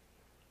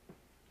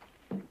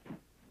 I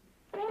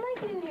don't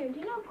like it in here. Do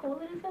you know how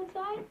cold it is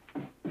outside?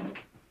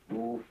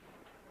 Move.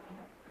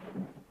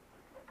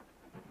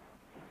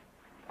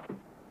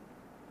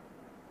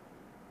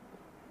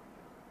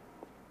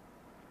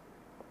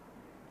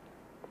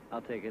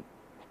 I'll take it.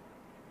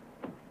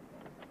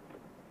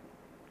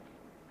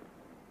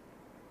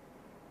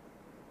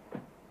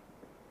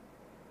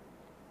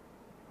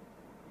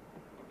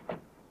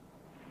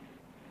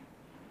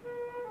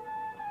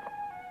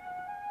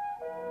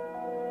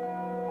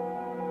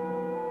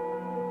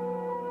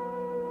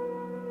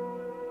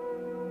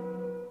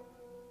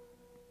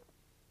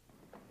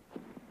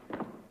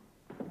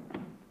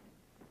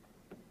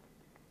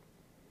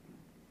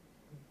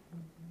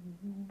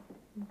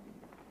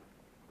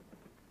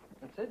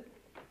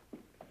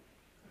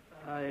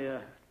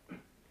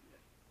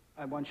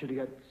 I want you to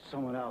get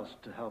someone else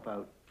to help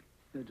out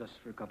just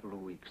for a couple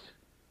of weeks.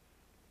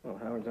 Well,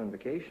 Howard's on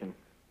vacation.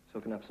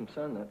 Soaking up some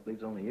sun. That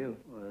leaves only you.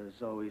 Well,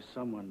 there's always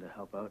someone to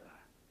help out.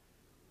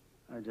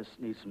 I just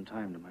need some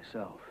time to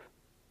myself.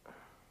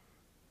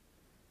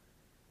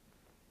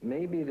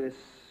 Maybe this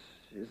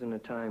isn't a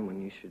time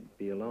when you should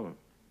be alone.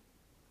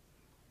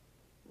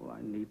 Well,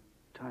 I need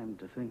time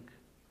to think.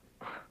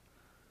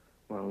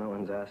 Well, no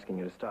one's asking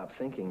you to stop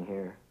thinking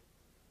here.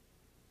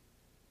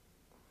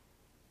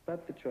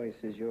 But the choice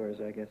is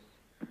yours, I guess.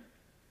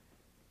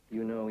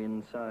 You know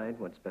inside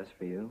what's best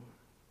for you.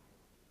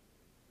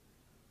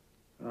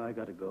 Well, I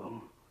gotta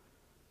go.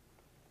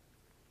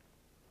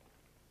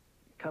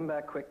 Come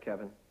back quick,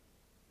 Kevin.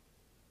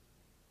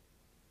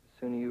 The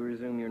sooner you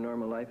resume your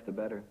normal life, the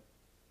better.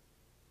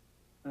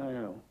 I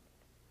know.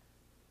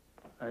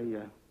 I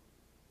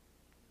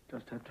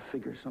just have to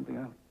figure something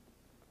out.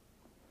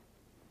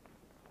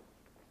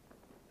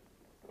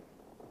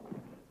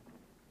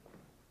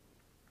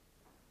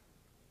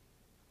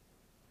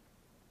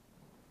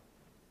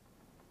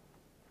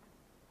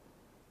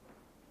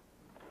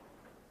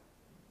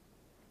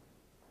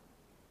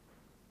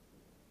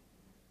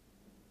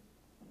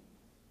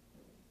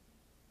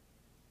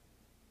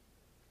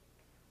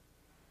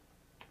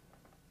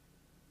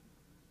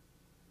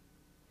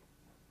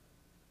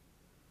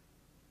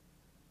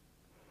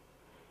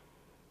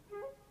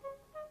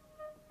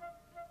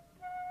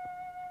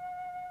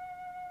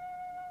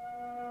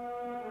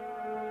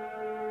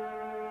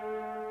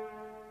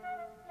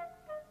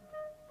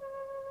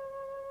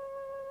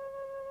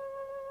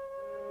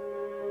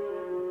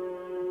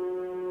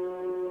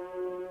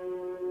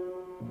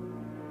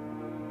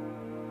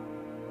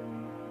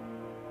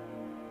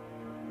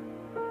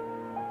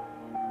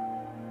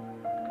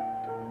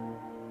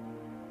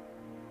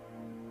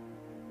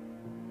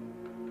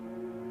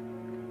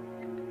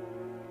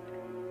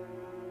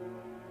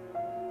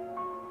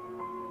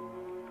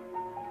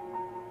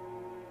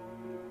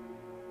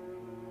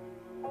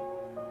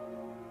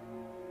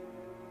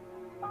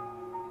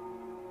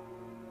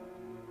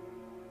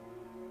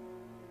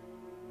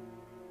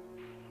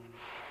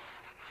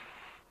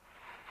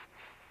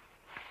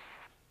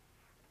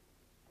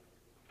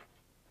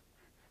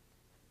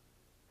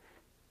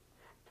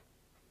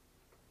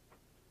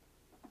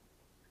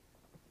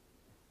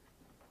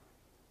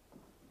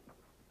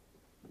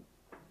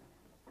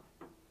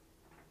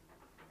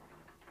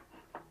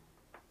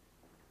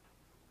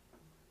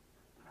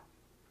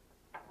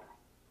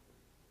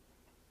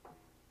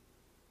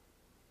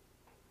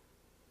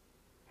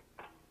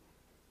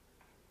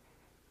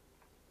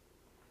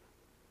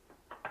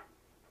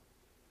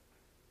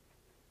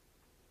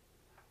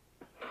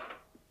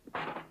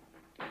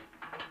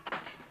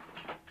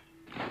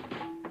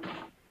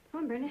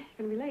 Come on, Brenda.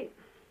 You're gonna be late.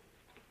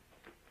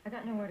 I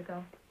got nowhere to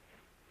go.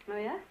 Oh,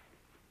 yeah?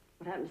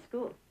 What happened to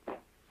school?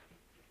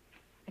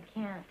 I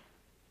can't.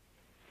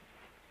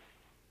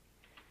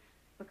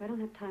 Look, I don't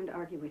have time to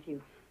argue with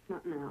you.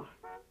 Not now.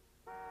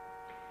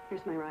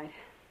 Here's my ride.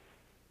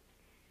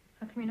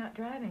 How come you're not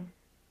driving?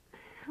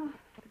 Oh,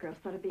 the girls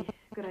thought it'd be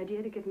a good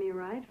idea to give me a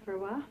ride for a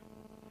while.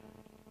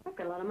 I've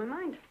got a lot on my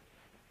mind.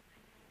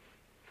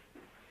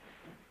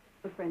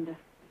 Look, Brenda,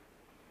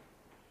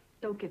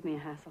 don't give me a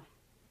hassle.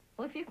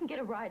 Well, if you can get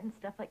a ride and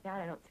stuff like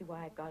that, I don't see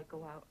why I've got to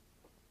go out.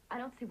 I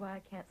don't see why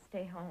I can't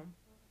stay home.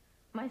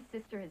 My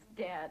sister is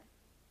dead.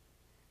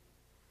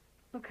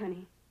 Look,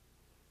 honey,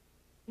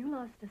 you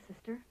lost a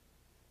sister.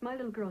 My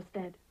little girl's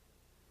dead.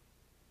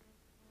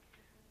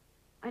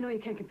 I know you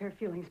can't compare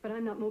feelings, but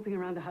I'm not moping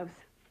around the house.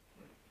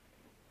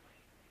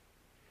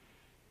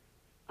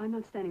 I'm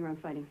not standing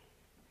around fighting.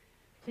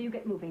 So you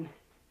get moving.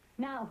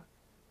 Now.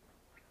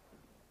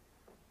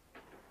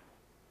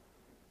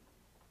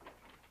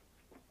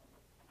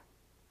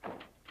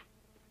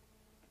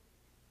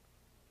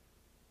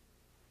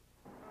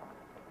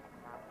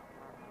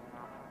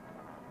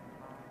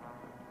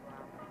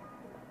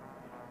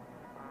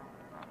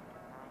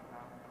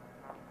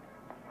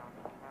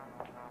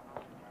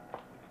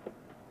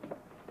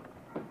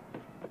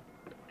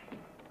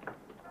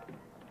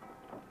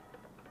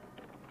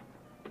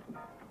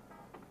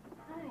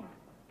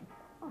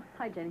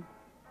 Hi, Jenny.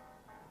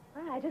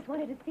 Hi, I just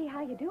wanted to see how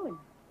you're doing.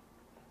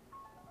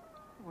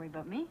 Don't worry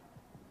about me.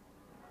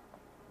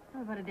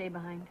 I'm about a day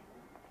behind.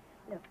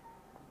 Look,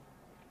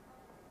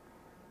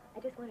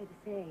 I just wanted to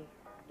say,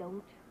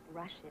 don't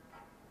rush it.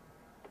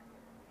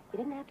 You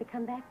didn't have to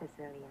come back this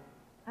early.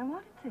 I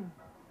wanted to.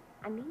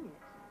 I mean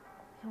it.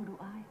 So do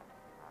I.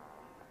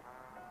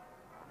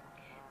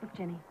 Look,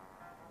 Jenny,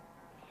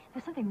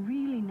 there's something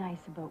really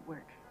nice about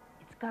work.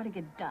 It's got to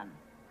get done.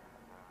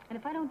 And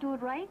if I don't do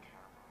it right,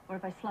 or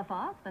if I slough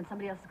off, then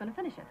somebody else is going to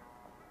finish it.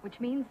 Which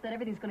means that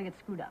everything's going to get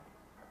screwed up.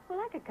 Well,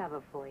 I could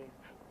cover for you.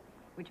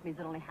 Which means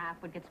that only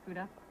half would get screwed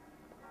up.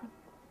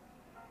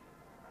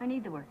 I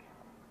need the work.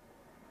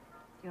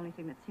 It's the only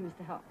thing that seems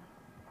to help.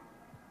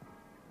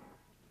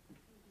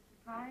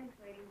 Surprise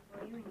waiting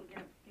for you when you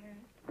get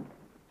upstairs.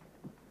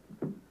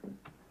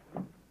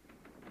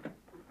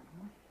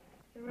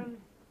 The room's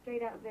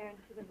straight out there and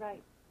to the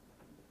right.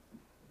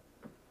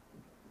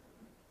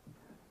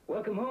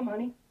 Welcome home,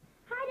 honey.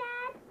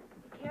 Hi, Dad.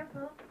 Be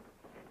careful.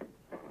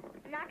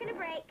 I'm not going to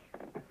break.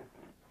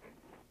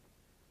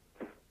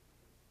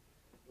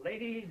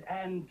 Ladies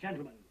and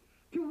gentlemen,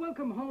 to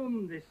welcome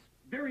home this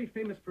very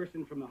famous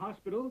person from the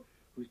hospital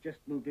who's just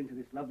moved into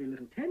this lovely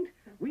little tent,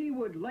 we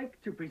would like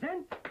to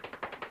present...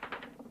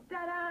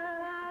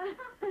 Ta-da!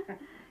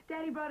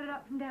 Daddy brought it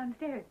up from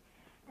downstairs.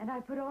 And I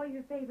put all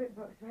your favorite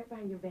books right by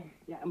your bed.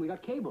 Yeah, and we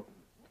got cable.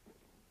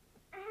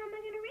 How am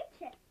I going to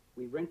reach it?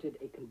 We rented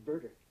a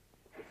converter.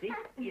 You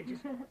see? You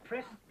just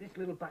press this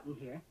little button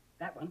here,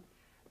 that one,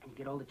 and you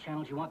get all the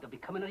channels you want. They'll be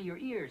coming out of your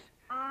ears.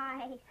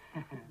 How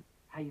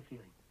you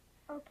feeling?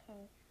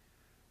 Okay.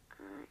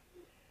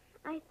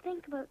 I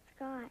think about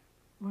Scott.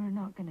 We're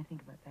not going to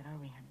think about that, are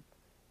we, honey?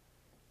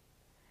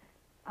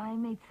 I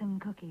made some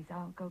cookies.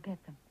 I'll go get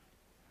them.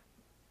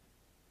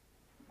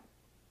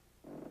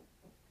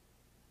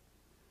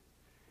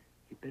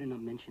 You better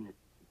not mention it.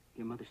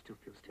 Your mother still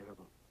feels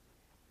terrible.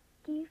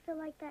 Do you feel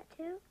like that,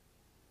 too?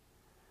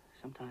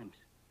 Sometimes.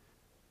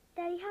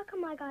 Daddy, how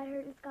come I got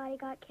hurt and Scotty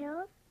got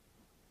killed?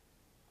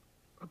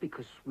 Well,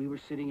 because we were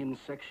sitting in the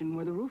section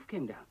where the roof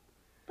came down.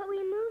 But we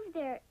moved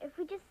there. If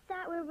we just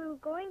sat where we were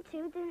going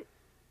to, then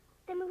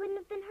we wouldn't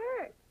have been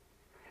hurt.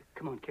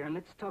 Come on, Karen,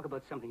 let's talk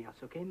about something else,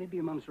 okay? Maybe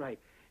your mom's right.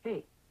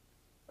 Hey,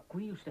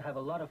 we used to have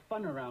a lot of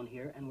fun around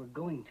here, and we're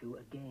going to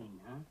again,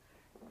 huh?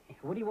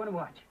 What do you want to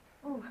watch?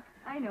 Oh,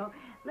 I know.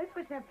 Let's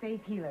watch that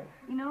Faith Healer.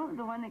 You know,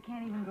 the one that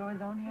can't even grow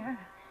his own hair?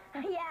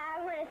 Yeah,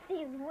 I want to see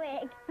his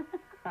wig.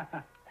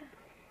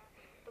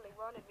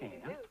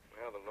 Hey,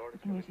 Well, the Lord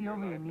is Can you see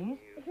over your knees?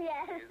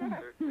 Yes.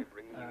 certainly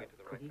bringing you into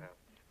the right path.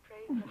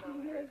 Praise the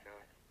Lord. Praise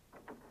God.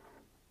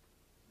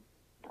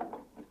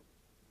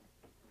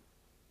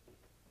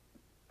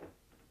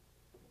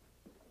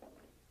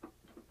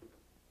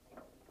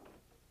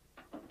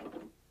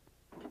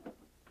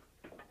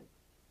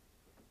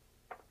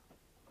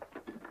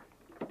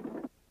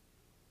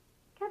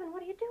 Kevin,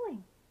 what are you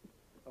doing?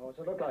 Oh, what's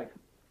it look like?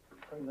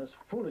 Putting this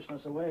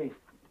foolishness away.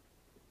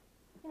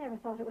 You never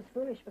thought it was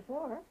foolish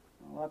before.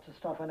 Well, lots of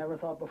stuff I never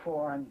thought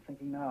before. I'm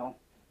thinking now.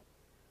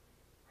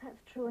 That's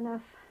true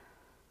enough.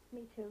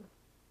 Me too.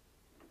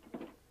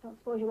 Don't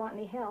suppose you want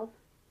any help.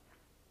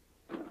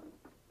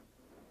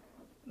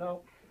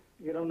 No,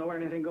 you don't know where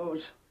anything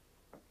goes.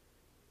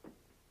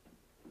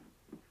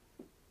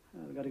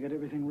 I've got to get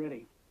everything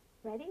ready.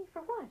 Ready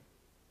for what?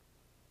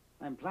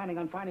 I'm planning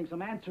on finding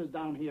some answers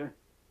down here.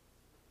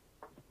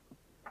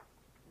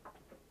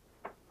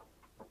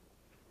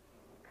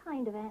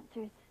 Kind of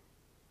answers.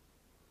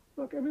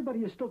 Look,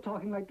 everybody is still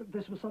talking like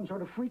this was some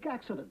sort of freak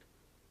accident.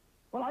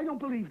 Well, I don't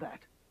believe that.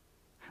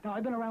 Now,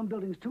 I've been around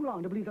buildings too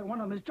long to believe that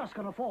one of them is just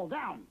going to fall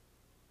down.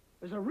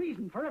 There's a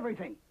reason for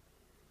everything.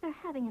 They're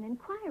having an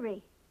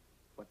inquiry.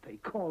 What they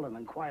call an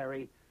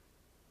inquiry.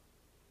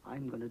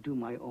 I'm going to do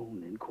my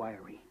own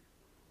inquiry.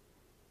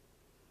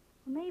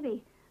 Well,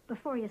 maybe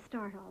before you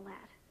start all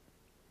that,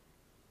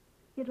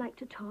 you'd like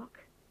to talk.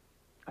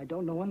 I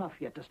don't know enough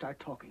yet to start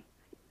talking.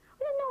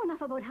 We don't know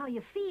enough about how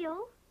you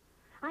feel.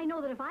 I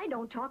know that if I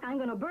don't talk, I'm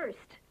going to burst.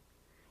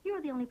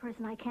 You're the only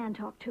person I can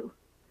talk to.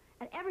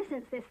 And ever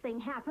since this thing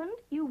happened,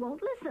 you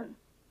won't listen.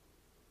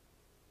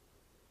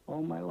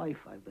 All my life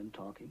I've been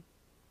talking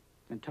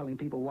and telling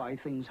people why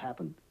things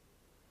happened.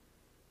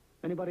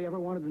 Anybody ever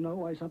wanted to know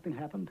why something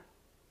happened?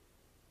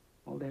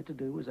 All they had to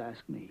do was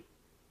ask me.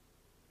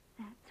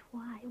 That's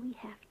why we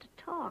have to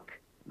talk.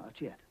 Not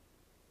yet.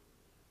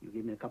 You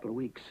give me a couple of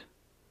weeks.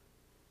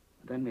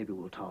 Then maybe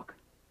we'll talk.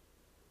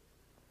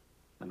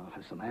 Then I'll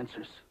have some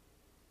answers.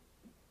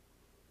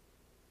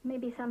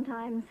 Maybe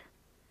sometimes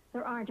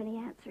there aren't any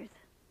answers.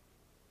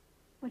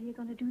 What are you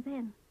going to do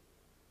then?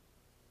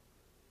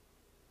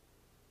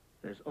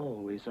 There's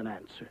always an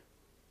answer.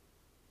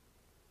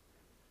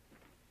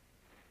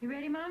 You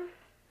ready, Mom?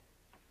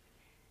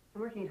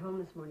 I'm working at home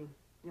this morning.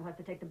 You'll have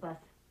to take the bus.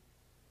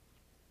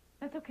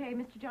 That's okay.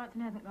 Mr.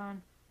 Johnson hasn't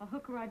gone. I'll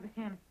hook a ride with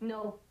him.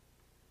 No.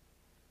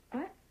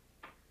 What?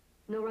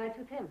 No rides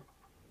with him.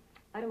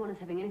 I don't want us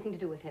having anything to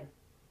do with him.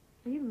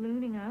 Are you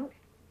looning out?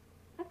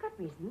 I've got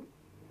reason.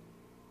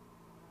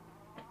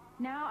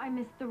 Now I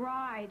missed the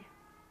ride.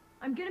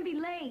 I'm gonna be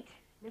late.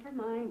 Never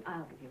mind.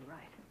 I'll give you a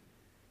ride.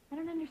 I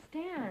don't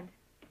understand.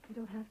 You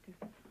don't have to.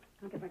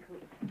 I'll get my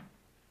coat.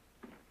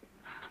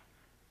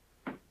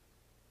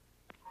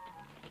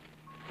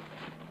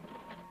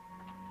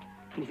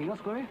 Anything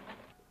else, Gloria?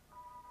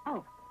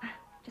 Oh,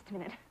 just a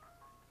minute.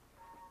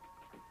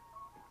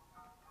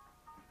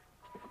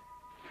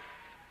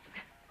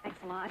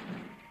 Thanks a lot.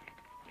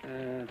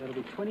 That'll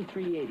be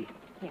 $23.80.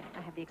 Here,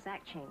 I have the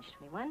exact change.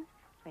 21,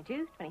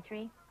 22,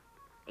 23,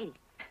 80.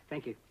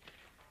 Thank you.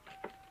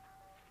 Say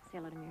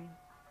hello to Miriam.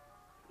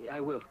 Yeah, I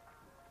will.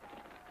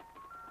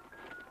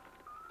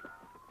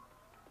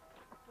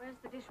 Where's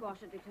the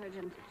dishwasher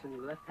detergent? It's in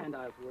the left-hand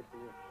aisle towards the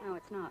rear. No,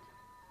 it's not.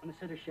 On the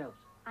center shelves.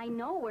 I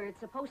know where it's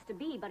supposed to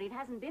be, but it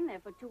hasn't been there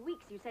for 2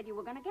 weeks. You said you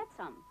were going to get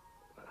some.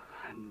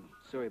 I'm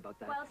sorry about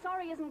that. Well,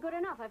 sorry isn't good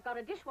enough. I've got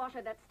a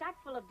dishwasher that's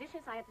stacked full of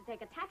dishes. I had to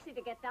take a taxi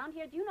to get down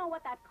here. Do you know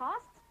what that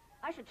costs?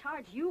 I should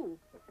charge you.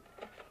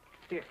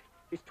 Here,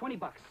 It's $20.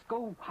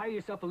 Go hire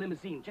yourself a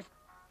limousine. Just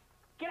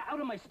get out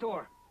of my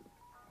store.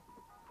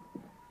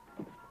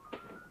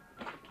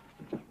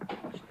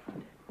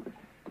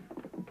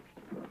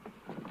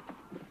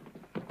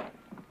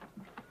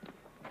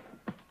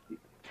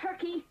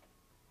 Turkey!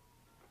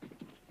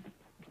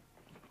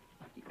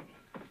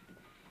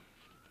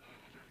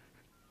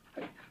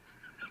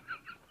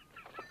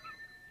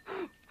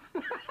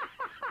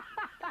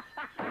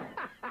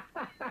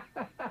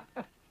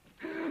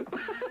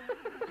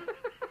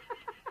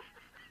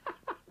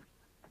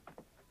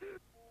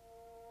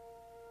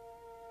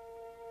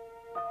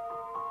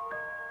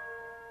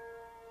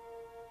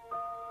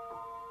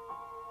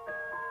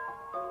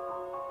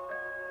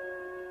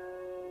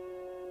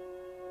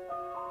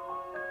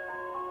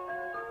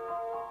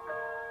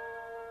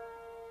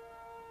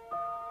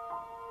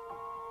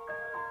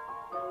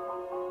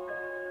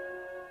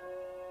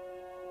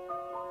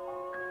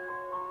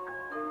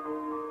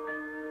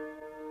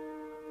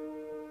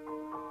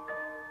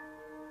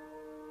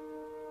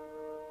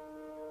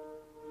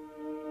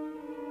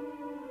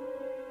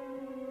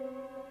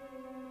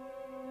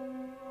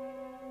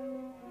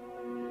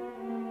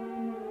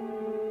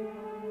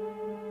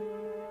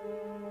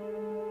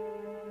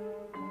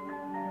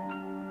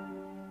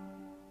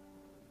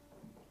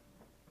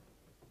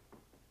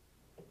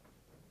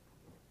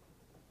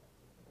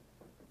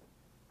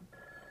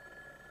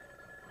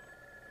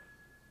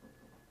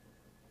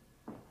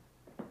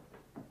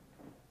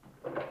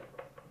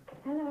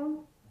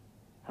 Hello.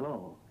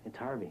 Hello, it's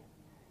Harvey.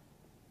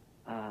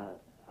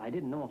 I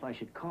didn't know if I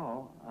should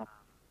call. Is it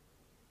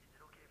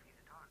okay for you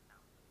to talk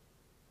now?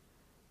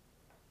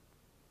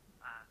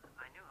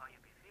 I knew how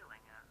you'd be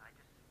feeling. I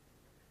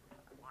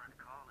wanted to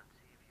call and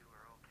see if you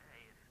were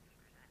okay, if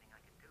there's anything I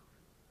could do.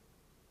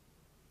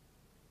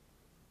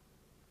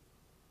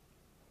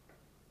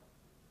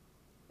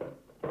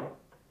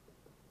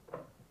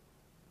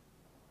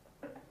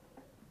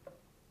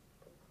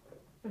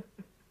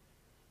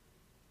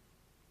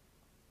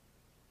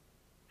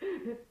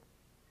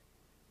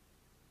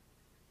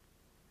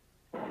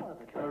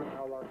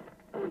 How long?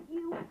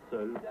 You. So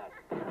that's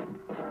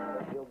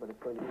but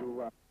it's going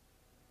to.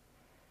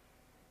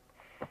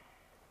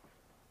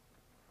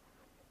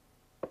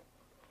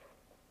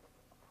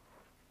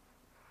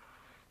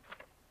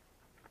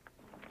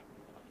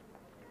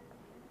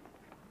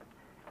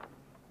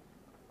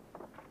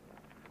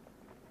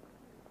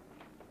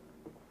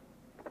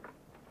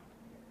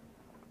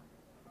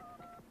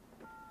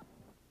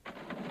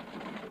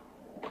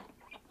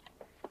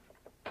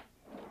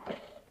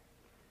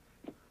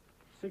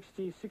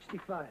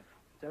 65. Is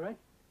that right?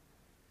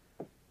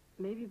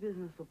 Maybe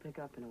business will pick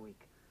up in a week.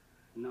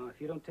 No,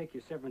 if you don't take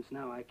your severance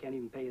now, I can't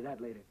even pay you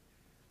that later.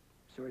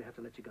 Sorry to have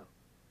to let you go.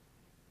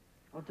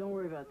 Oh, don't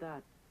worry about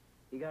that.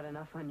 You got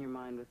enough on your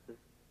mind with the...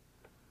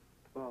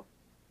 Well,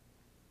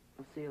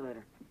 I'll see you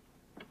later.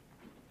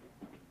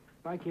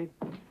 Bye, kid.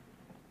 You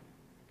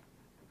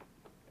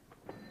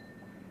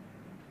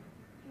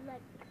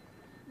like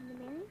the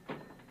Minnie?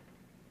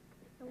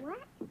 The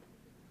what?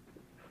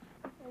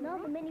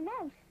 No, the Minnie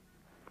Mouse.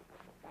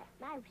 That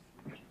mouse.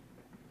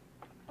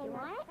 Hey,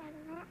 what?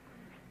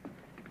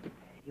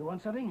 You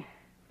want something?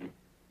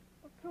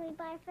 What can we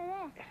buy for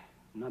this?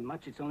 Not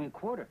much. It's only a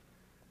quarter.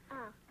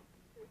 Oh.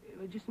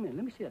 Just a minute.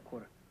 Let me see that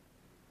quarter.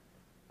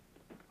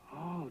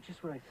 Oh,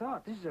 just what I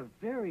thought. This is a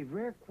very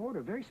rare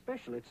quarter. Very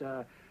special. It's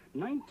a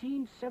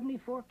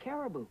 1974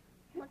 Caribou.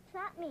 What's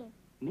that mean?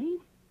 Mean?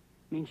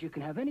 Means you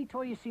can have any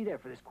toy you see there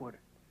for this quarter.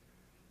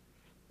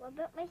 What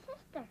about my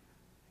sister?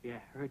 Yeah,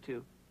 her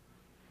too.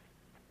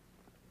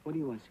 What do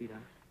you want,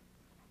 sweetheart?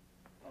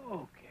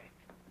 Okay.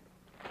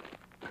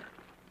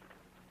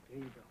 There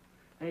you go.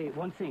 Hey,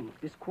 one thing.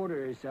 This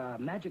quarter is a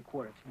magic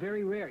quarter. It's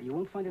very rare. You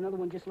won't find another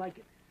one just like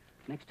it.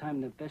 Next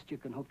time, the best you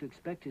can hope to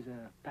expect is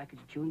a package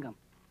of chewing gum.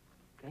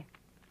 Okay?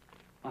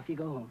 Off you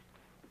go home.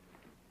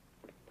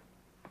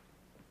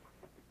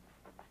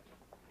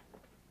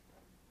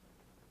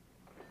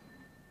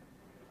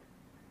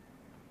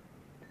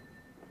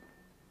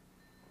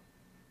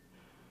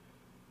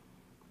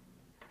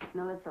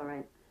 No, that's all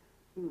right.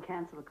 You can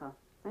cancel the call.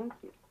 Thank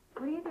you.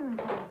 What are you doing,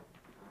 Paul?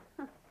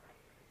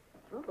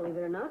 Well, believe it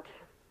or not,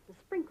 the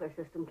sprinkler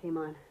system came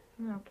on.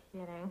 No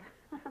kidding.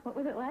 What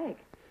was it like?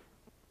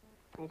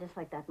 Hey, just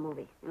like that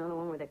movie. You know, the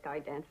one where the guy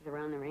dances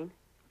around in the rain?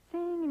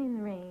 Singing in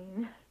the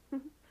rain.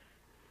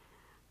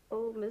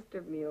 Old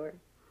Mr. Muir.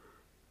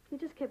 He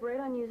just kept right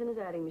on using his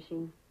adding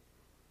machine.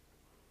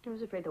 I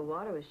was afraid the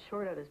water was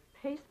short out his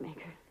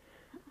pacemaker.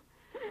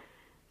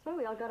 So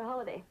we all got a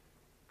holiday.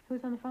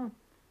 Who's on the phone?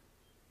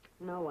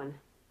 No one.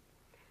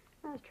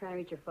 I was trying to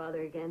reach your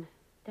father again.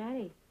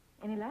 Daddy,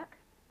 any luck?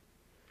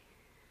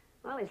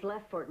 Well, he's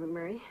left Fort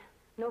McMurray.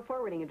 No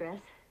forwarding address.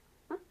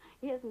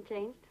 He hasn't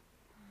changed.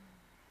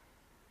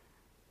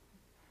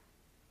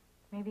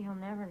 Maybe he'll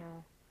never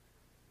know.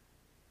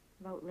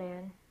 About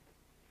Lynn.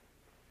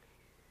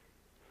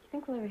 You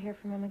think we'll ever hear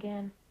from him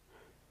again?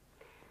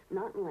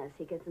 Not unless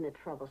he gets into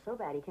trouble so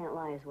bad he can't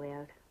lie his way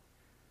out.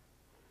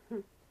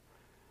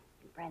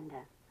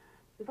 Brenda,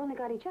 we've only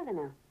got each other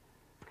now.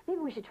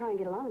 Maybe we should try and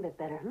get along a bit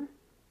better, huh?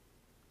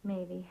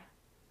 Maybe.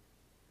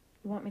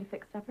 You want me to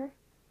fix supper?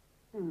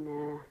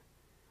 Nah.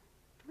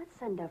 Let's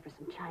send out for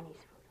some Chinese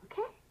food,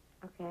 okay?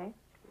 Okay.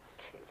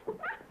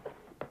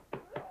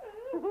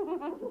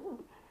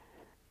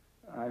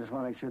 I just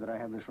want to make sure that I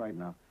have this right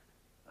now.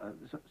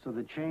 So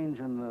the change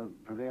in the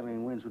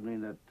prevailing winds would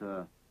mean that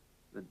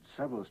that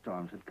several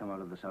storms had come out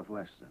of the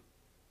southwest then?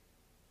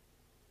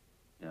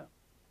 Yeah.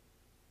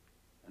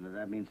 And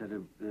that means that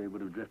they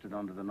would have drifted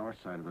onto the north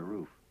side of the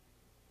roof.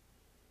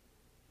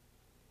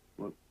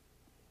 Well,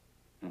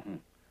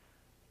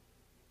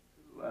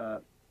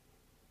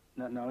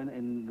 now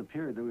in the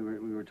period that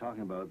we were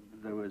talking about,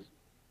 there was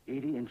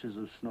 80 inches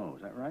of snow,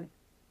 is that right?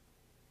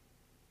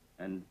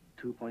 And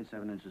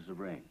 2.7 inches of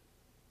rain.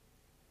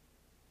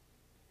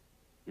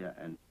 Yeah,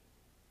 and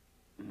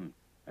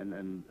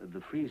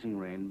the freezing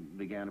rain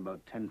began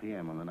about 10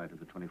 p.m. on the night of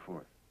the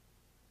 24th.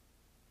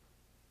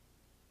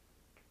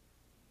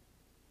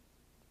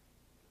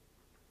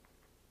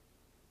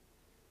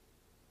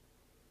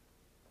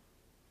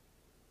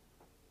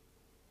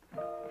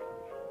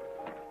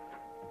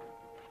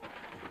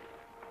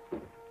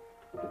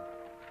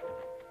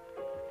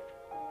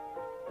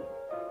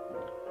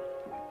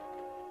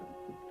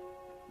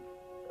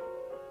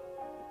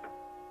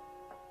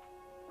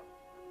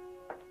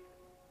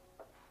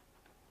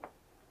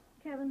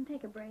 Kevin,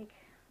 take a break.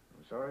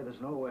 I'm sorry,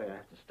 there's no way. I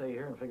have to stay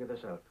here and figure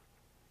this out.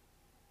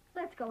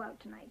 Let's go out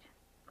tonight.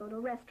 Go to a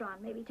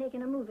restaurant, maybe take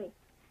in a movie.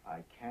 I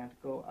can't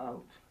go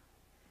out.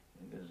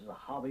 This is a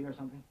hobby or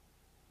something?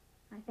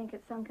 I think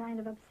it's some kind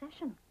of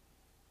obsession.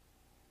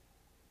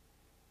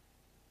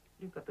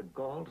 You've got the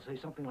gall to say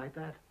something like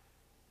that?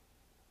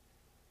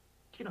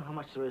 Do you know how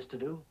much there is to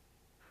do?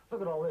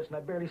 Look at all this, and I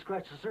barely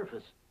scratched the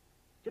surface.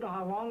 Do you know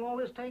how long all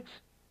this takes?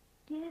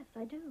 Yes,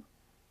 I do.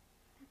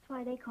 That's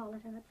why they call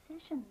it an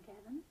obsession,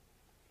 Kevin.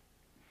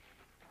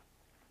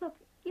 Look,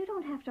 you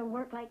don't have to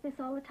work like this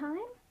all the time.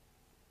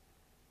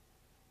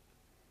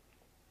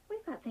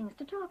 We've got things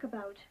to talk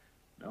about.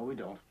 No, we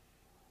don't.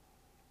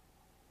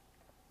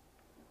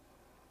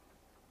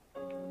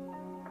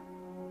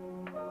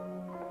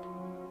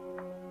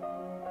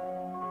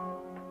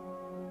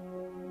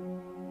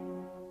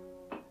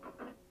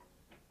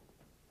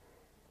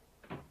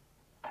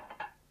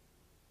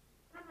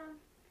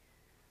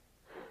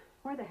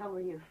 Where the hell were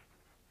you?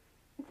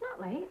 It's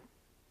not late.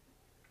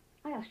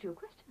 I asked you a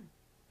question.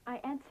 I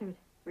answered.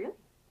 Really?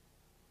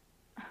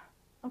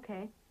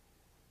 Okay.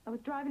 I was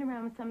driving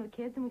around with some of the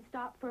kids, and we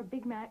stopped for a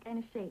Big Mac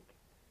and a shake.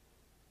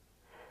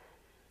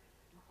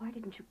 Why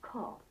didn't you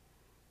call?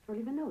 Or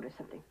leave a note or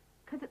something?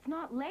 Because it's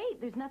not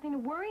late. There's nothing to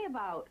worry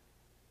about.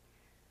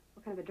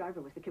 What kind of a driver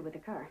was the kid with the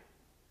car?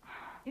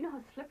 You know how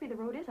slippery the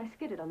road is? I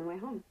skidded on the way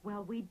home.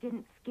 Well, we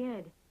didn't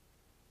skid.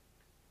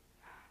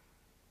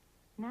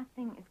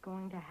 Nothing is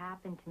going to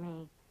happen to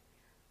me.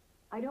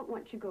 I don't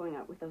want you going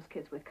out with those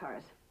kids with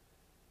cars.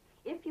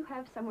 If you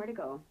have somewhere to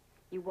go,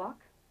 you walk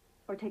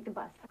or take the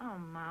bus. Oh,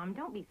 Mom,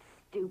 don't be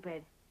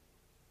stupid.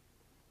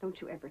 Don't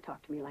you ever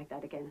talk to me like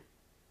that again.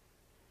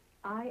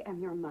 I am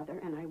your mother,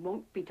 and I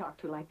won't be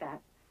talked to like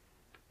that.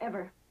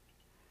 Ever.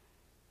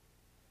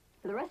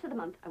 For the rest of the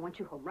month, I want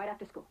you home right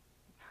after school.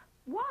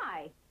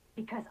 Why?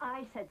 Because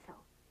I said so,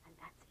 and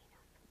that's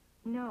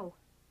enough. No.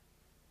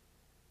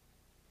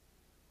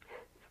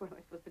 What am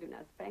I supposed to do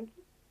now, spank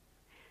you?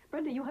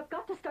 Brenda, you have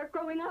got to start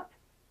growing up.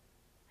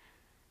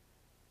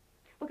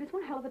 Look, it's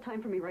one hell of a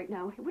time for me right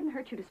now. It wouldn't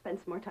hurt you to spend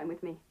some more time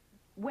with me.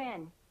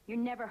 When? You're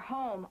never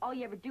home. All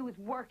you ever do is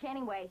work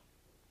anyway.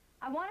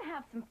 I want to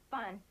have some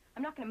fun.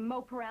 I'm not going to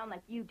mope around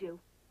like you do.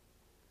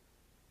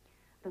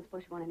 Don't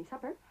suppose you want any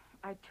supper?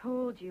 I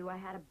told you I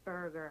had a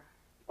burger.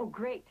 Oh,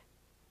 great.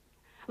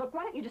 Look,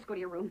 why don't you just go to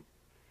your room?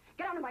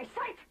 Get out of my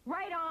sight!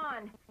 Right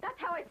on! That's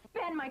how I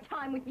spend my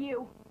time with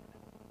you.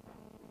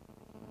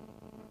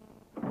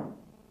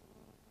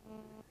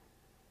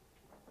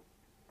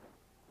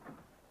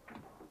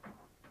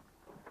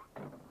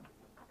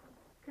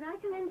 Could I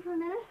come in for a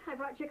minute? I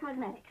brought your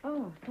cosmetics.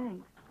 Oh,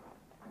 thanks.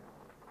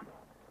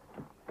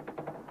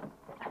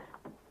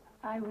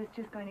 I was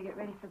just going to get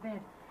ready for bed.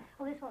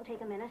 Well, this won't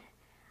take a minute.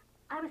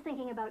 I was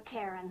thinking about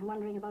Karen,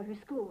 wondering about her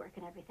schoolwork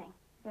and everything.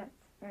 That's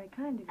very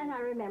kind of you. And I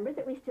remembered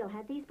that we still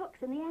had these books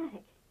in the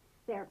attic.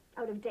 They're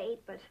out of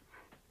date, but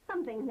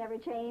some things never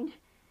change.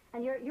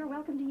 And you're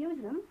welcome to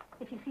use them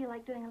if you feel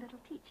like doing a little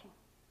teaching.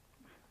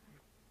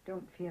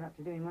 Don't feel up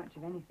to doing much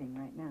of anything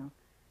right now.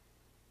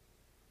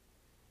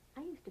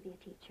 I used to be a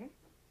teacher.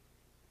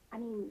 I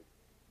mean,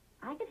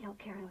 I could help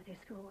Karen with her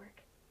schoolwork.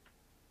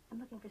 I'm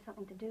looking for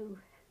something to do.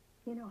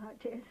 You know how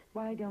it is.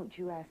 Why don't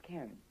you ask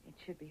Karen? It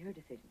should be her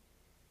decision.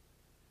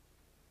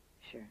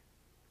 Sure.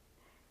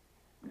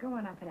 Go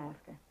on up and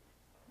ask her.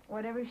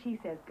 Whatever she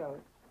says goes.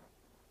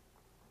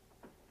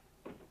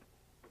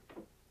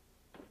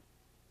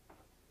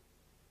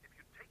 If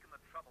you'd taken the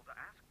trouble to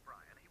ask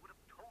Brian, he would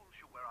have told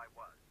you where I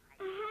was.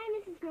 Hi,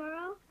 Mrs.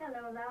 Morrow.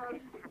 Hello,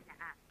 love.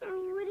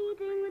 What are you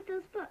doing with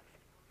those books?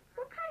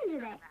 What kind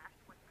are they?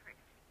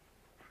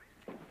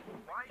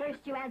 First,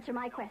 you answer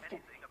my question.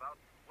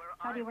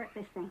 How do you work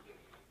this thing?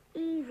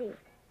 Easy.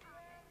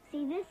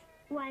 See, this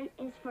one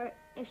is for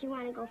if you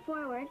want to go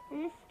forward,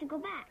 and this is to go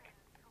back.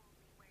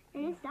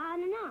 And it's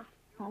on and off.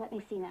 Now, let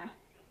me see now.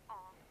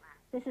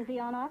 This is the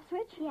on-off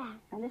switch? Yeah.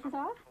 And this is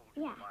off?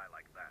 Yeah.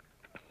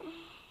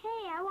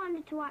 Hey, I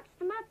wanted to watch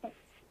the Muppets.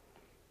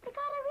 They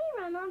got a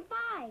rerun on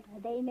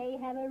 5. They may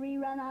have a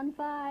rerun on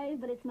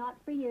 5, but it's not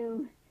for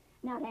you.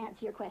 Now, to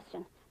answer your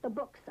question, the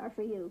books are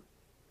for you.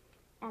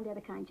 And they're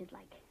the kind you'd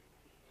like.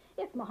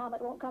 If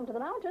Muhammad won't come to the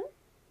mountain.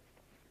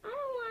 I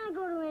don't want to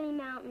go to any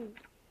mountain.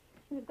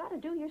 You've got to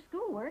do your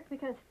schoolwork,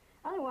 because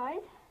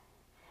otherwise,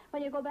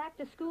 when you go back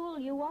to school,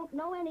 you won't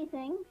know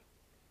anything.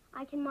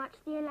 I can watch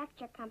the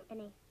electric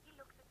company.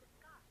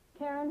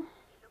 Karen,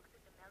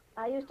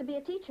 I used to be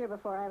a teacher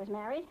before I was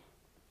married.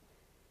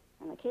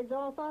 And the kids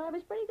all thought I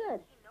was pretty good.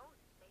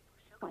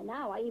 Why,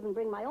 now I even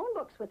bring my own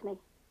books with me.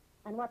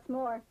 And what's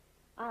more,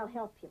 I'll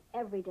help you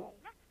every day.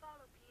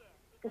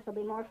 This will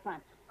be more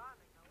fun.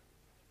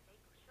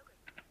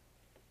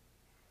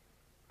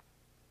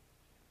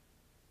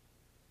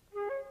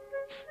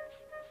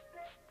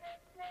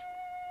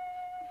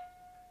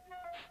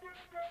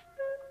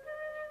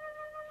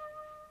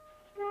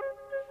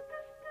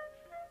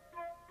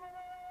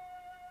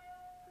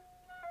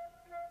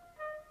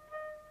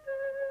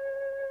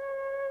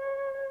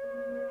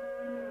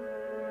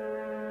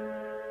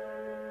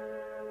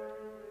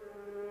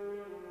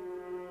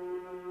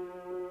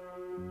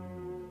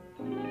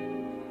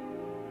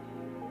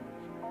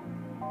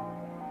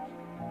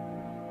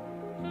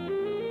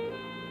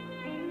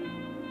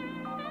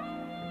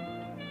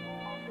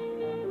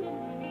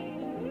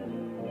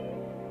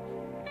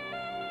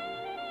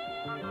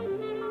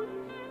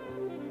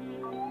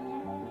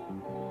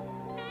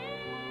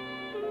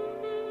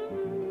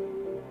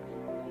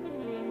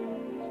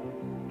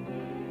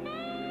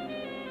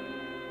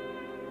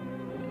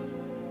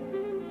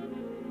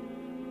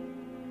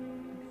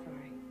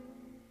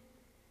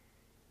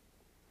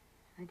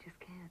 I just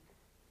can't.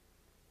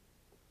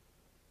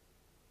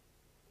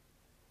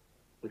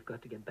 We've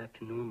got to get back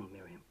to normal,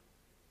 Miriam.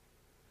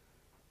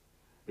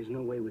 There's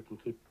no way we can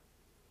keep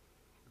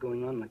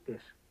going on like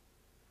this.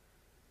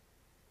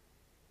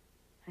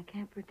 I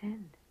can't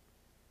pretend.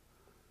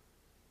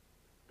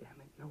 Damn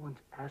it, no one's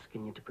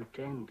asking you to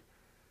pretend.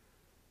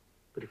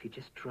 But if you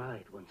just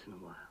tried once in a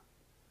while.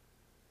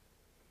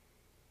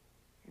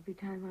 Every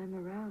time I'm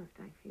aroused,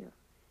 I feel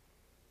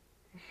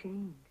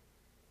ashamed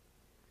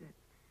that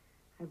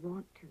I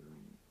want to,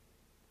 and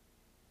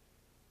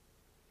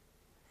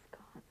it's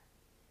gone.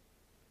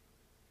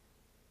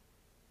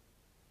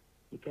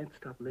 You can't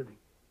stop living.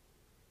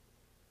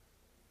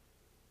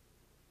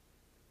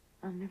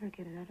 I'll never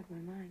get it out of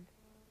my mind.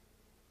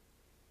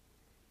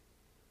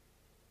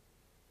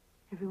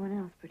 Everyone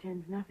else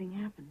pretends nothing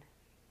happened.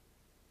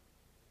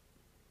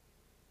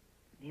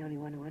 The only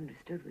one who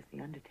understood was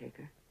the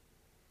undertaker.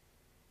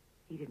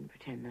 He didn't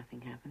pretend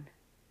nothing happened.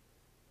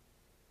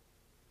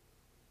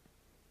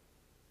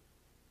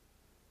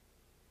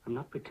 I'm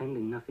not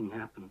pretending nothing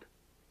happened.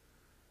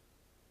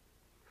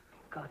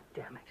 God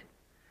damn it.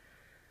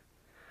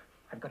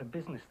 I've got a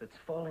business that's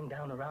falling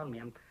down around me.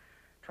 I'm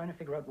trying to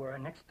figure out where our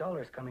next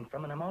dollar's coming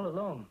from, and I'm all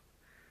alone.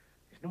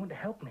 There's no one to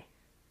help me.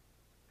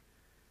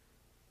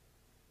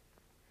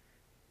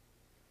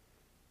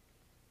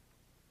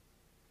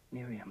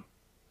 Miriam.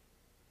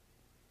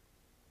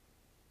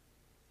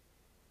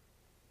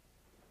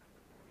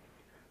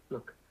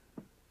 Look,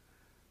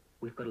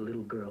 we've got a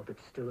little girl that's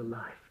still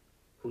alive,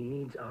 who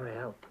needs our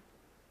help.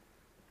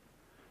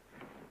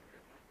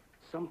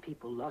 Some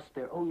people lost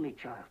their only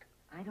child.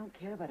 I don't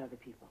care about other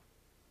people.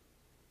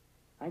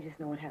 I just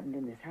know what happened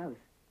in this house.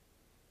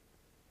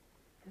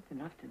 That's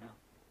enough to know.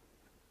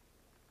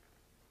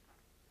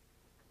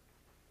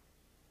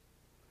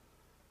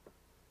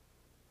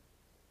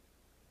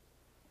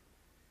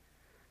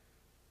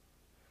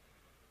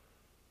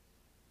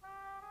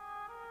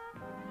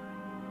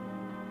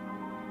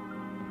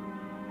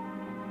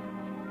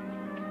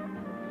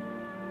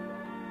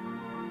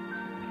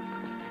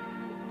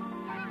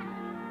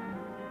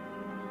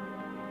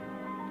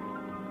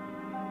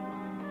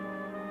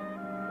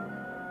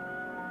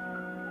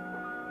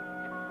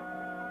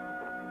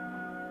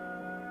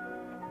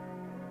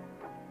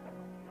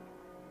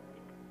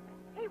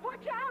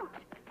 Watch out!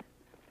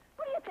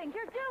 What do you think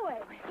you're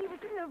doing? He was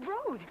in the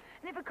road.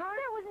 And if a car...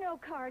 There was no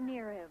car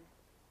near him.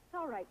 It's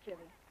all right,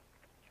 Jimmy.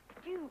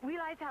 Do you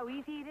realize how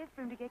easy it is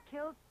for him to get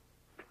killed?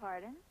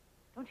 Pardon?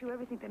 Don't you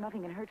ever think that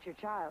nothing can hurt your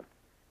child.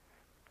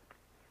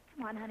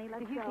 Come on, honey,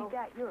 let's go. If you go. think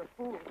that, you're a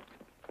fool.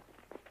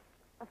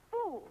 A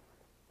fool?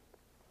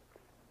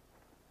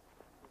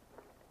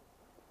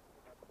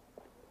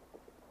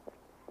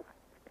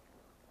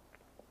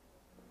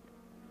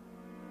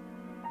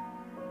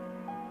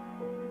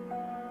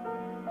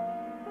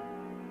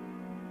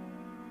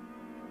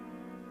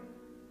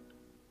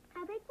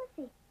 How big was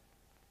he?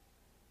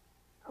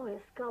 Oh, his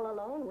skull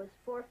alone was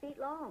 4 feet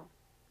long.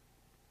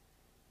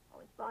 Oh,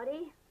 his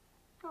body?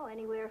 Oh,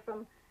 anywhere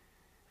from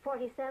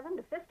 47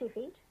 to 50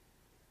 feet.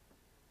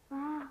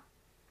 Wow.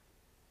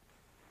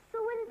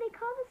 So what did they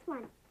call this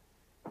one?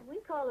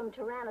 We call him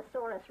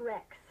Tyrannosaurus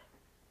Rex.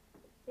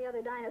 The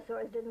other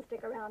dinosaurs didn't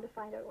stick around to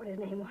find out what his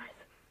name was.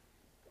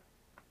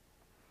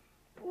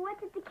 What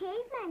did the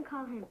caveman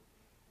call him?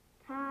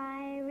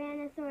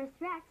 Tyrannosaurus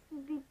Rex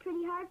would be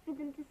pretty hard for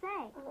them to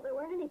say. Well, there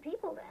weren't any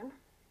people then.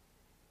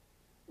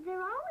 There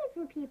always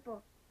were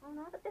people. Well,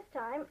 not at this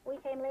time. We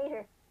came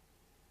later.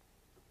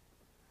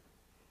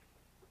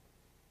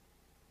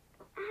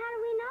 How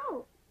do we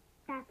know?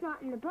 That's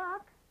not in the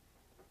book.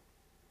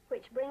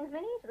 Which brings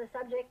me to the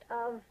subject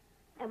of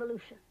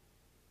evolution.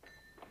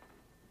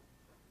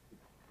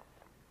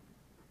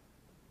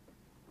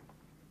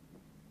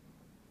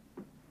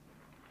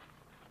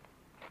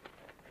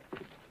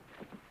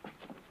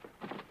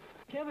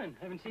 Kevin,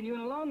 haven't seen you in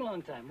a long,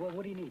 long time. Well,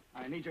 what do you need?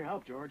 I need your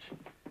help, George.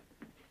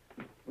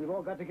 We've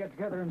all got to get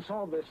together and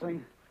solve this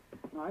thing.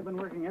 Now, I've been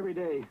working every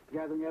day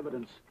gathering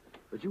evidence,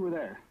 but you were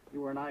there.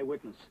 You were an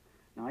eyewitness.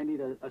 Now, I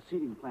need a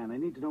seating plan. I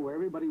need to know where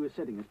everybody was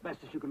sitting as best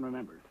as you can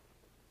remember.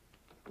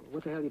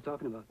 What the hell are you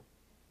talking about?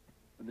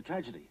 The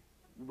tragedy.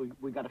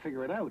 We got to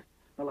figure it out.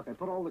 Now, look, I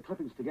put all the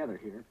clippings together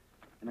here,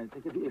 and I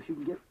think if you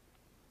can get...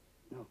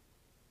 No.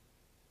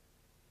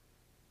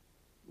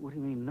 What do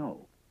you mean,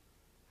 no?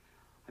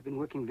 I've been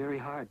working very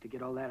hard to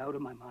get all that out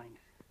of my mind.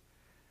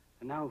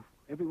 And now,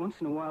 every once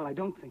in a while, I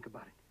don't think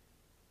about it.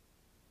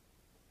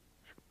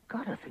 You've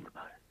got to think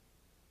about it.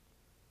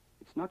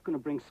 It's not going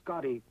to bring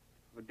Scotty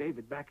or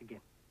David back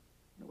again.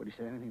 Nobody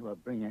said anything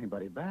about bringing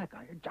anybody back.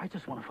 I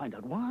just want to find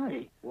out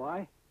why.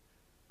 Why?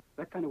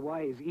 That kind of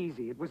why is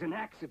easy. It was an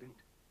accident.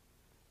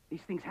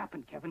 These things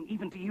happened, Kevin,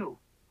 even to you.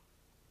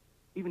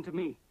 Even to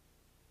me.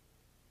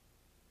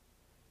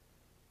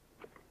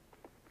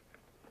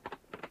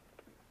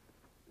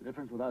 The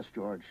difference with us,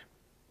 George,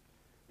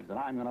 is that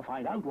I'm going to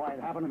find out why it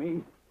happened to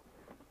me.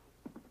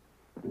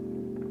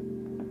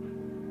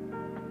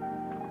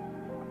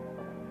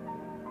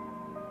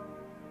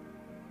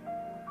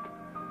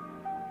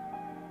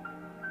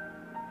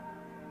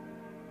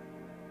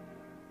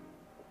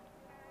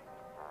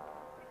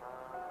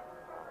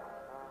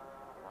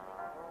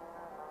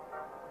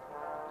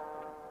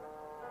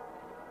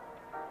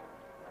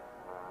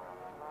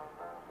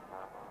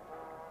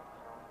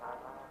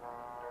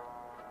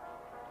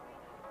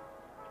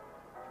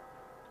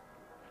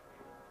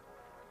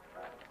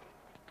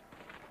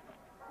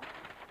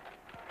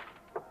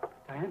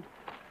 Diane?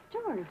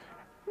 George.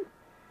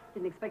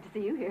 Didn't expect to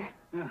see you here.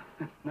 No,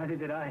 neither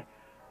did I.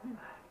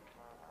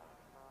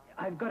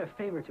 I've got a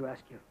favor to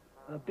ask you.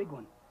 A big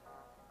one.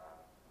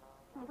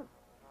 Move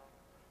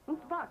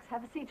the box.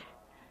 Have a seat.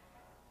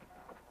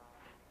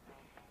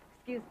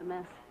 Excuse the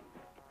mess.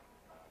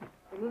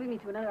 They're moving me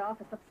to another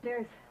office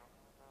upstairs.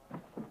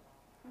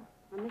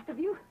 I missed the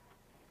view.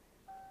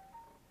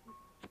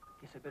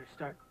 Guess I better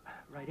start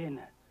right in.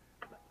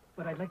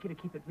 But I'd like you to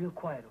keep it real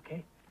quiet,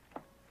 okay?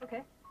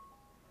 Okay.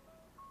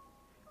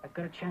 I've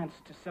got a chance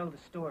to sell the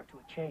store to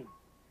a chain.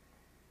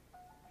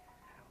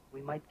 We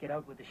might get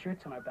out with the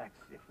shirts on our backs.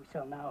 If we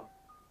sell now,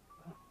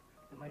 well,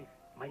 we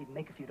might even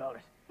make a few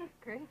dollars.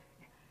 Great.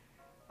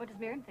 What does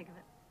Miriam think of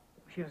it?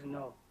 She doesn't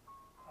know.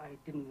 I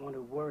didn't want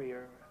to worry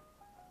her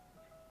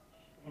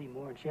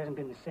anymore, and she hasn't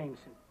been the same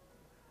since...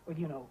 Well,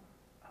 you know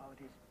how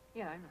it is.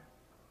 Yeah, I know.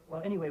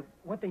 Well, anyway,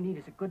 what they need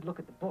is a good look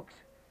at the books.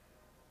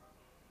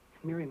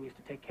 Miriam used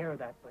to take care of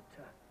that, but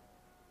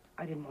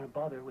I didn't want to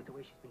bother her with the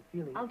way she's been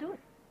feeling. I'll do it.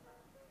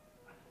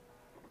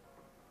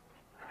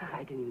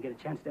 I didn't even get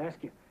a chance to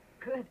ask you.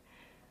 Good.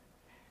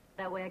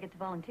 That way I get to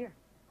volunteer.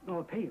 No,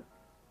 I'll pay you.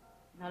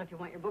 Not if you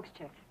want your books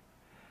checked.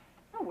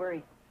 Don't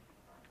worry.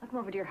 I'll come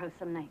over to your house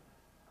some night.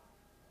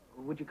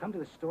 Would you come to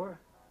the store?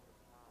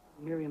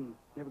 Miriam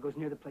never goes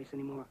near the place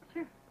anymore.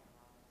 Sure.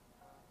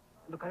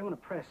 Look, I don't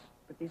want to press,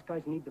 but these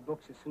guys need the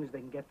books as soon as they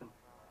can get them.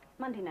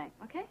 Monday night,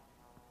 okay?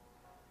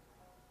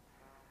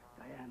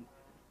 Diane.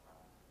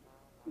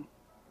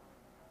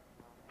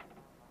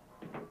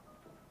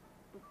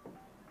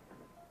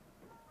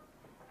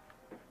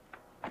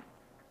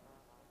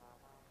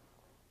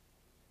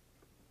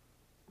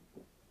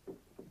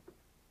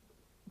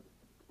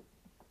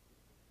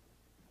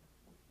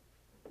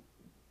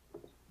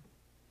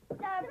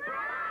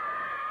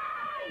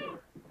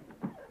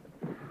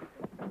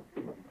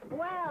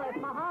 Well, if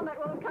Muhammad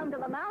won't come to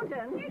the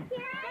mountain... You're Karen. Do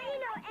you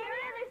know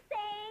any other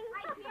saying?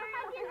 How's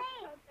your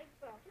leg?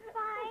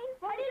 Fine.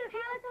 How did it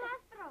feel at the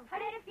hospital? How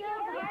did it feel at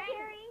the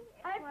hospital?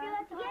 How did it feel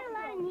at the hospital? Did you get a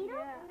lot of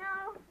needles? Yeah.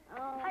 No.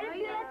 How did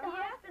it feel at the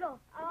hospital?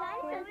 The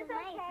dinosaur was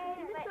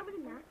okay. But,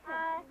 somebody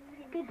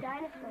good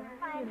dinosaur.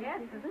 Yes,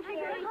 isn't she?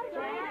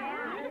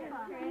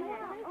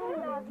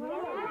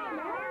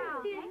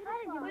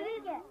 What did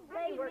you get?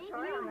 They were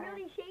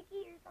really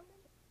shaky or something?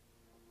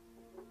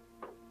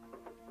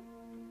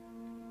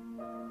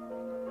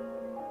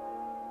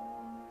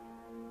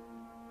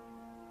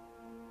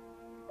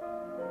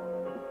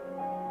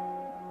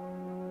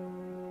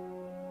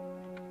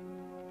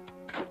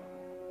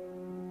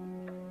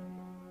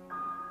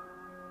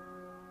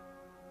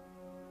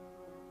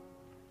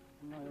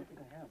 No, I don't think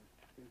I have.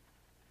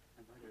 I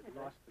might have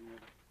lost them.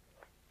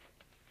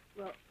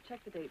 Well, check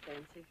the date there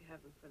and see if you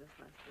have them for this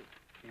last week.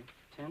 Okay.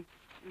 10?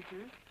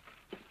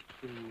 Mm-hmm.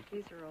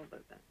 These are all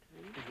about that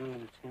time. There's one on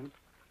the 10th.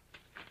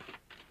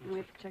 And we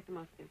have to check them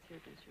off against here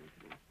against your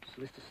information.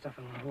 So list of stuff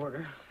in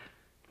order.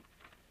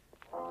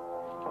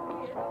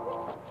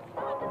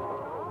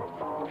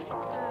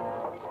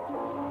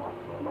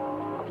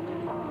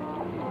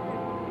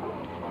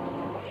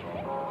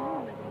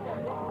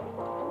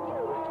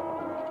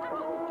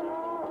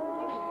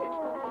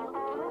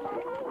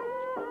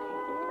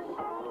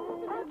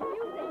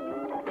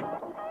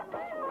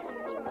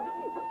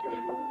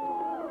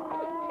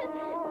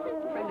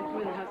 Brenda,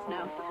 come in the house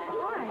now.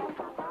 Why?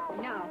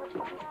 Now.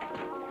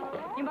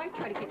 You might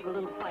try to keep them a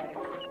little quieter.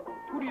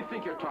 Who do you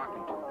think you're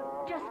talking to?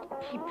 Just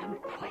keep them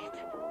quiet.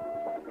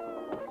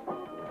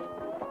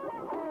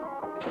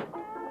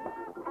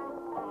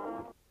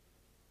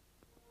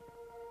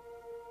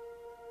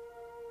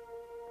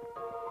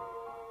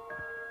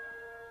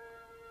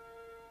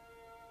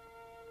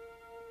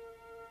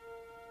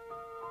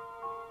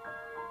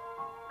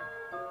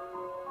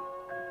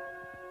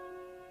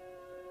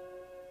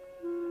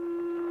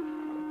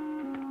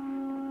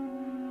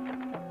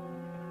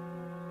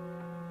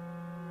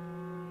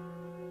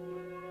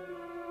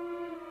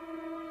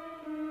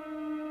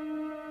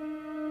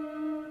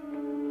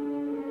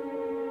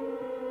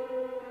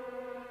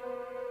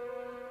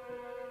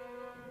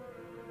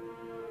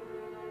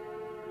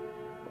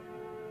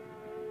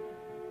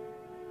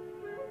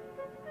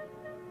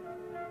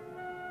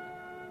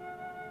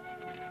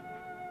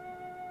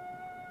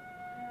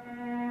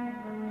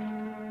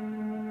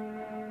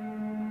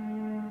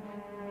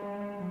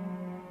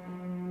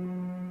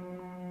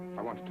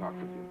 I want to talk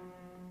with you.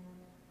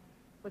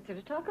 What's there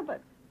to talk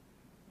about?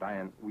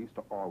 Diane, we used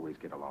to always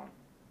get along.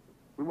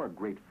 We weren't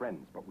great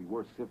friends, but we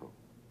were civil.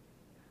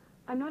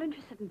 I'm not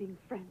interested in being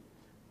friends.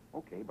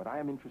 Okay, but I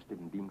am interested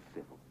in being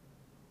civil.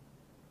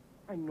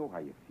 I know how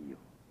you feel.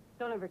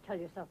 Don't ever tell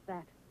yourself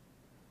that.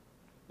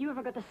 You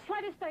haven't got the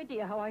slightest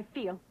idea how I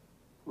feel.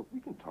 Look, we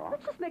can talk.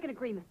 Let's just make an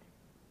agreement.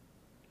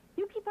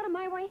 You keep out of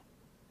my way,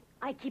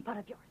 I keep out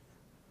of yours.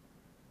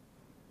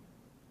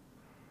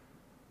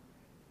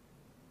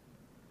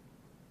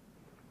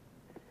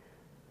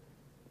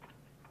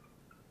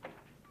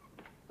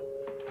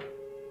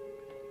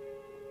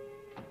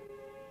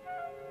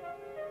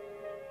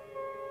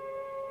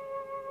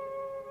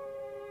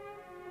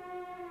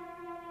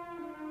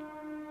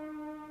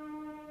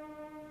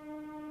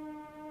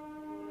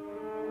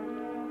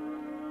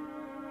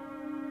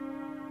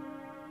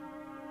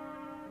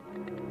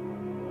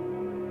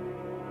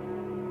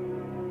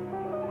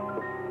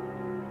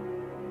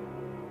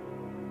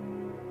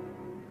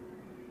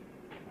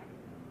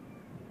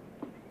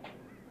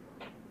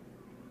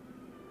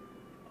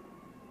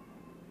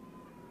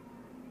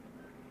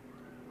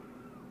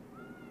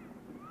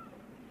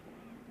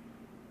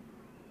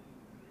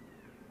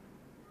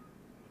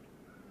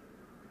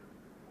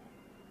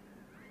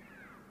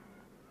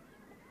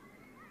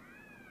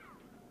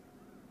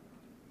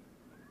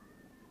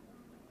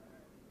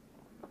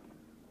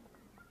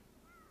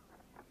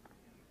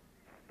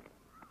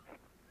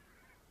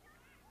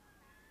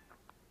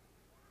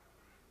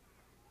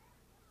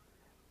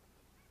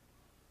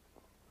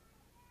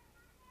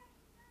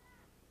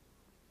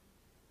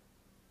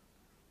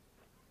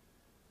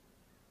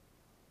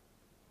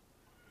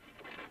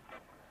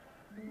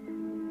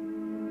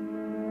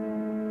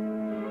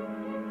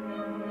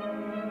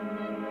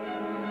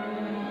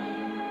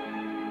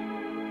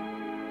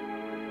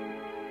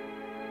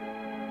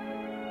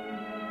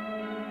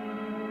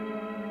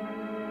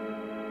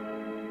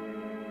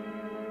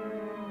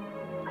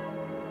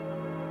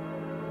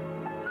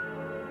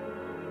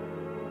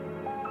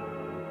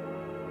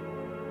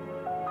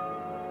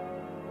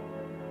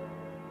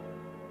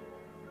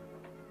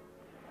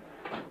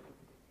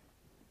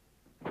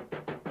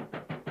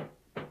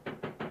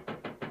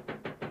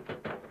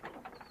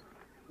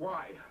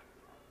 Why?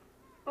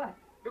 What?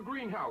 The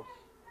greenhouse.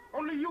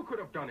 Only you could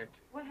have done it.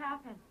 What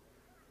happened?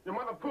 Your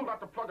mother pulled out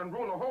the plug and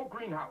ruined the whole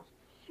greenhouse.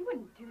 She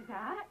wouldn't do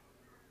that.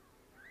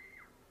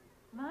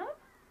 Mom?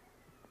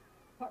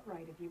 What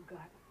right have you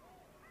got?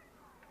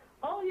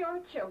 All your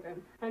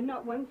children, and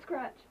not one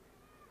scratch.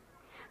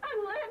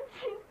 And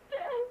Lindsay's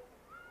dead.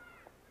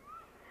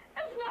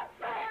 It's not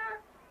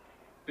fair.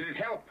 Did it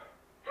help?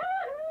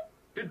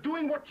 Did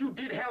doing what you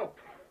did help?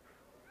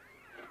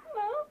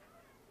 No.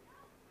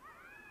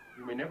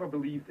 You may never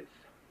believe this,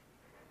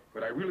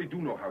 but I really do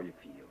know how you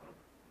feel.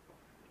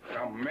 And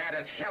I'm mad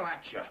as hell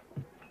at you.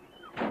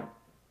 Oh,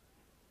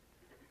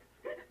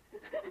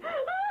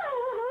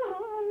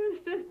 I was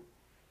just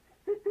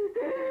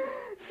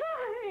so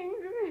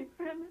angry,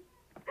 Brenda.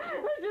 I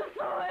was just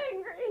so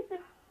angry.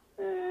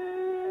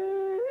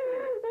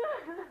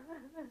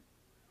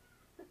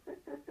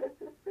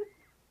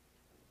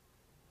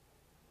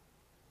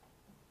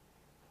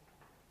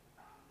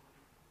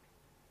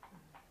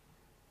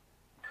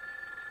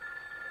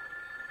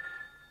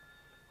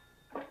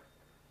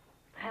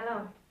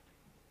 Hello.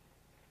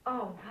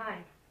 Oh,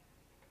 hi.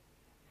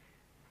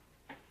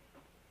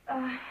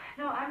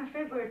 No, I'm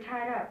afraid we're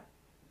tied up.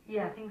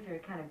 Yeah, things are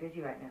kind of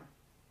busy right now.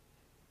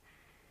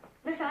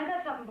 Listen, I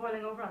got something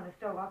boiling over on the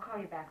stove. I'll call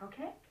you back,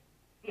 okay?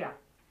 Yeah.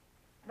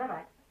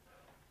 Bye-bye.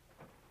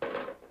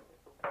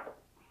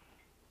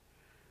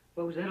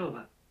 What was that all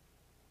about?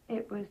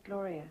 It was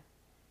Gloria.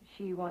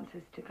 She wants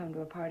us to come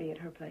to a party at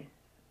her place.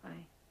 I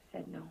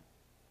said no.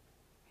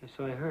 Yes,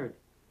 so I heard.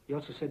 You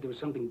also said there was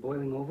something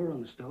boiling over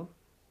on the stove?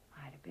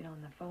 I'd have been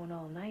on the phone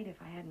all night if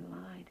I hadn't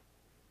lied.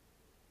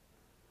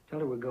 Tell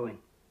her we're going.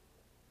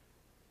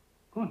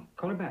 Go on,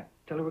 call her back.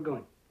 Tell her we're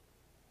going.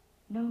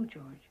 No,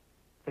 George.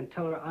 Then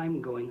tell her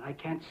I'm going. I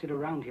can't sit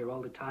around here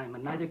all the time,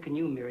 and neither can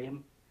you,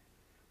 Miriam.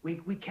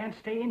 We can't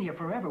stay in here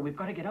forever. We've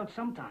got to get out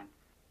sometime.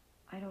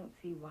 I don't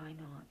see why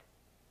not.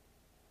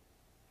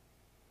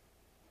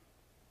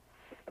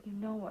 You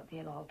know what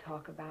they'll all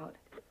talk about.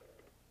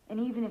 And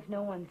even if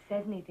no one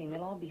says anything,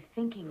 they'll all be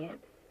thinking it.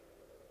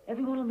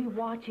 Everyone will be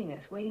watching us,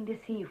 waiting to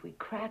see if we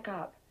crack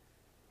up.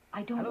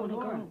 I don't want to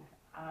go.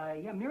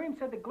 Yeah, Miriam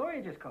said that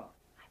Gloria just called.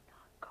 I'm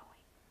not going.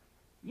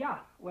 Yeah,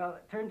 well,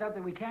 it turns out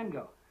that we can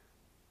go.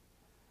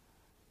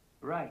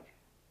 Right.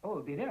 Oh,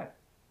 we'll be there.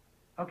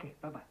 Okay,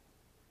 bye-bye.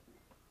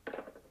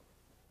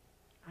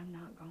 I'm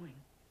not going.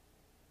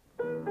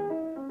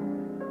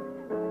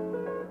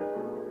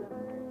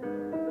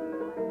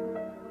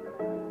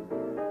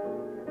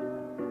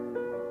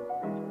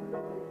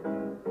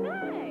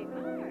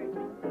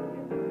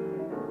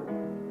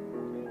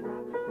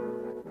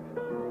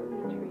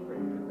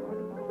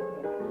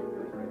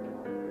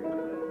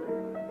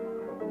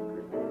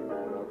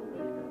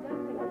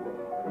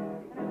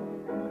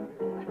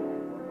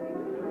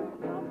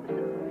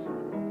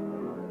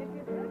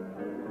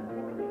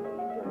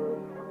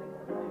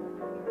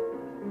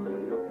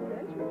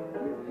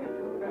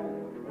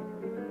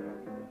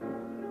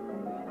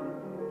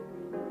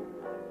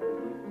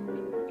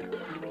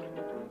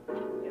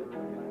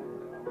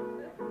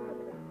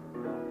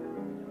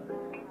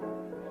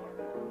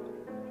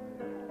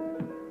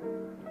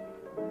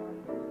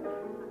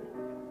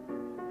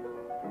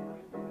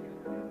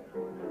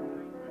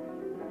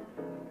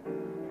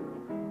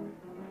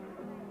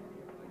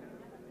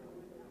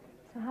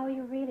 So how are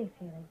you really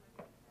feeling?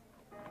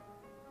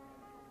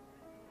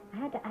 I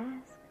had to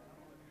ask.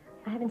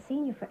 I haven't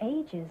seen you for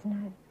ages,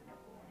 and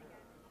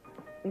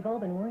we've all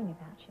been worrying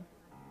about you.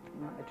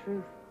 Not the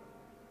truth.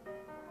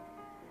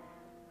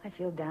 I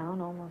feel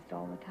down almost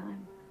all the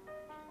time.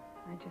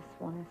 I just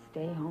want to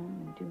stay home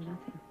and do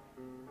nothing.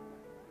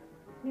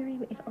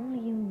 Miriam, if only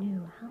you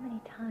knew how many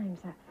times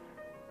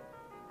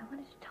I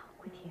wanted to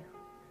talk with you.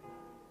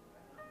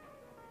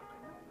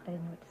 But I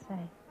didn't know what to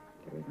say.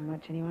 There isn't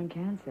much anyone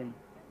can say.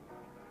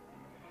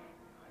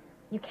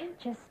 You can't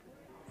just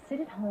sit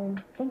at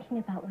home thinking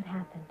about what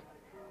happened.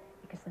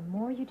 Because the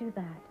more you do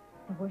that,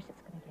 the worse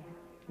it's going to get.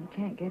 It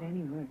can't get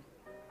any worse.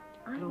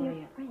 I'm Gloria.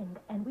 your friend,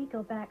 and we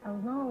go back a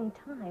long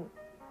time.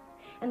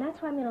 And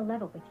that's why I'm going to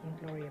level with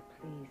you. Gloria,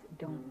 please,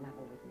 don't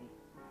level with me.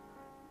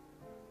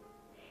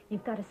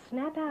 You've got to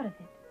snap out of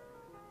it.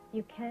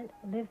 You can't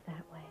live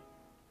that way.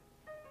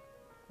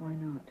 Why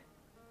not?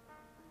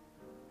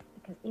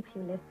 Because if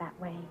you live that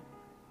way,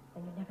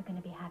 then you're never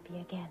going to be happy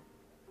again.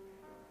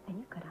 And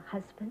you've got a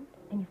husband,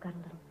 and you've got a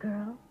little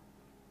girl,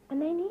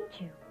 and they need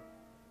you.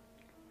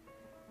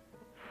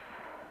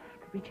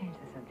 Could we change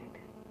the subject?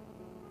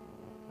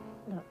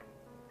 Look,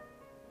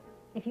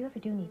 if you ever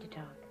do need to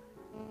talk,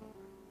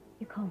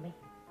 you call me.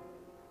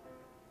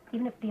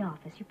 Even if at the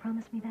office, you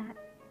promise me that?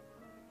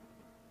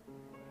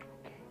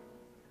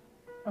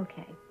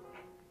 Okay.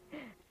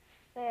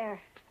 There.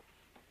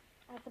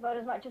 That's about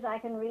as much as I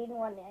can read in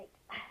one night.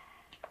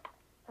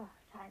 Oh,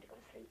 time to go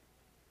to sleep.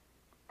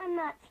 I'm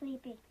not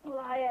sleepy. Well,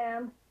 I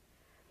am.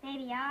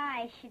 Maybe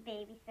I should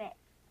babysit.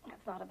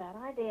 That's not a bad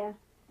idea.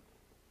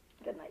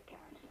 Good night,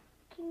 Karen.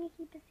 Can you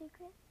keep a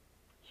secret?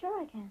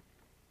 Sure I can.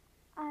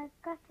 I've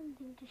got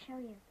something to show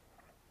you.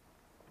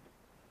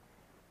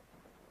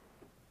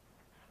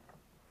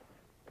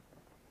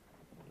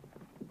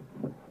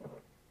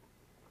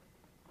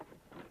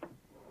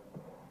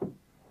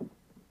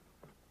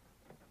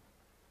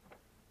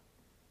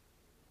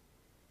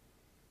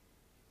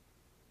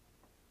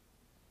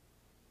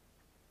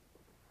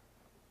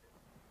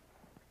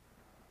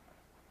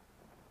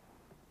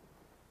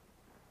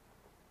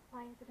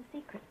 Why is it a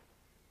secret?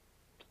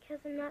 Because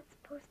I'm not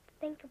supposed to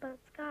think about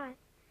Scott.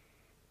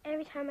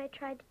 Every time I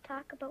tried to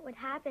talk about what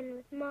happened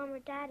with Mom or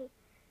Daddy,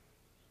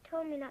 he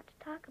told me not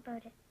to talk about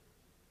it.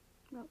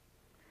 Well,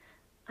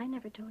 I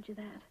never told you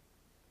that.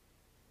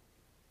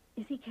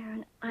 You see,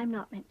 Karen, I'm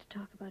not meant to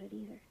talk about it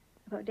either,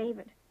 about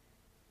David.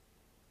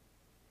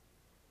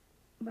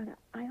 But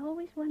I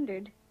always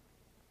wondered,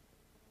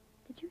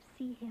 did you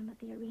see him at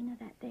the arena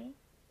that day?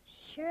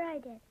 Sure I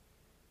did.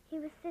 He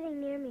was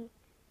sitting near me.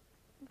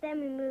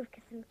 Then we moved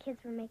because some kids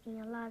were making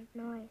a lot of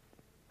noise.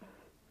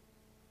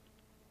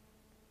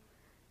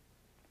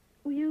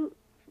 Were you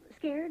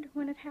scared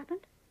when it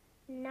happened?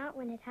 Not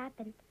when it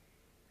happened.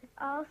 It was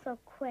all so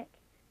quick.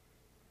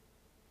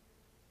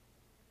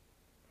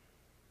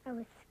 I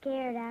was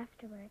scared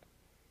afterward.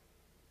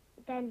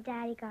 Then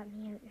Daddy got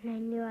me out, and I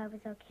knew I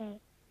was okay.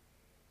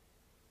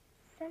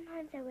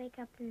 Sometimes I wake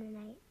up in the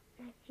night,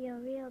 and I feel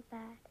real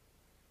bad.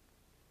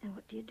 And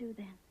what do you do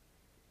then?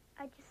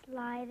 I just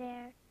lie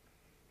there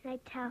and I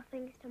tell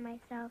things to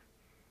myself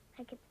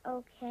like it's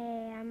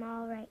okay, I'm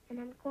all right, and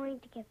I'm going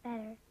to get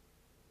better.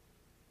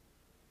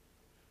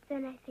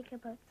 Then I think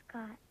about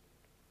Scott,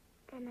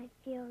 and I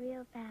feel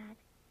real bad.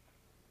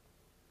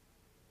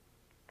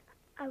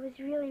 I was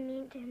really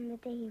mean to him the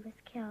day he was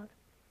killed.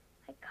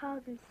 I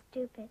called him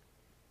stupid.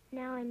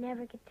 Now I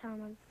never could tell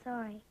him I'm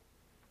sorry.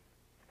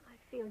 I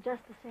feel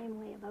just the same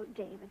way about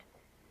David.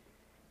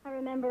 I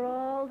remember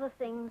all the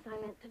things I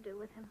meant to do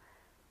with him.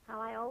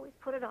 How I always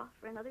put it off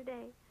for another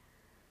day.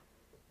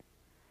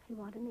 He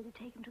wanted me to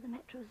take him to the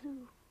Metro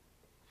Zoo.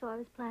 So I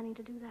was planning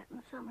to do that in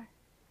the summer.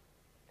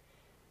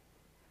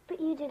 But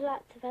you did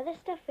lots of other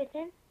stuff with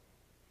him.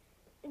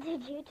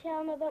 Did you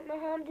tell him about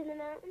Muhammad in the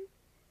mountain?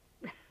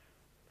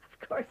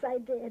 Of course I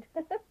did.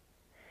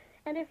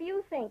 And if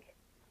you think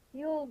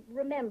you'll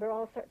remember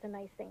all sorts of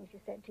nice things you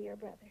said to your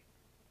brother.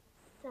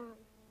 Some.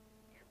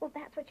 Well,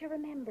 that's what you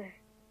remember.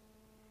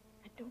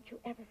 And don't you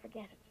ever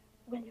forget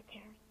it, will you,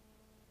 Karen?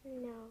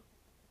 No.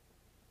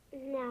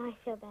 Now I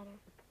feel better.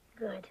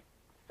 Good.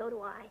 So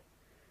do I.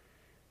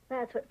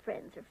 That's what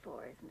friends are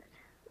for, isn't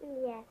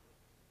it? Yes.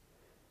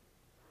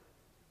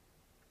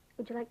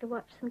 Would you like to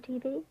watch some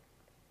TV?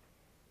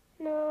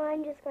 No,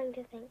 I'm just going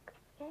to think,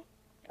 okay?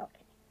 Okay.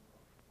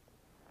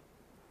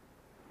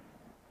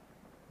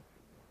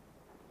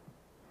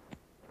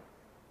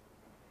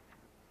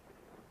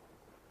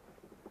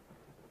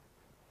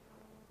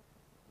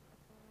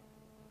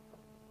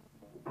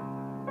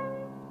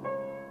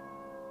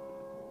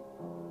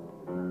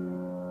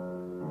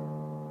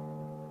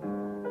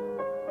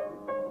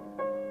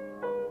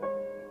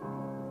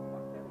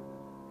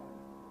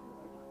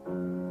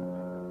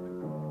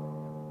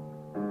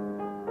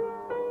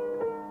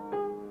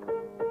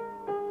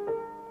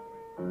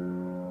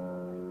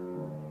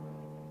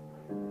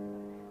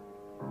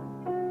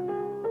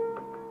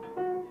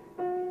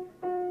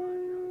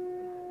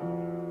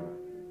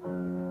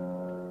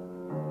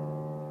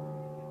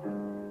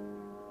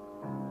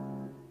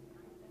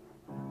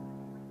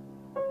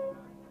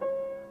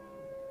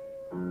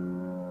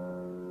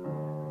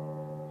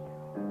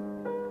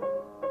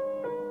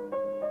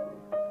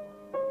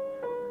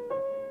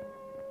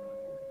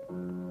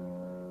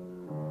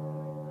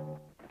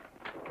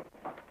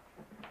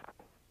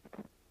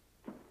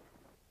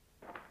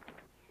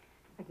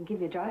 I can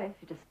give you a drive if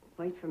you just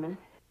wait for a minute.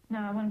 No,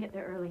 I want to get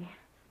there early. You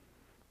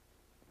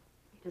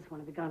just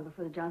want to be gone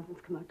before the Johnsons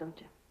come out, don't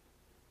you?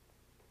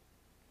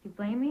 You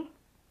blame me?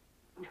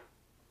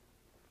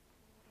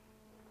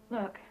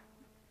 Look,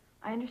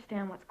 I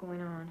understand what's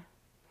going on.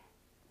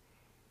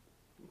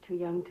 You're too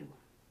young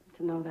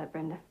to know that,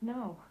 Brenda.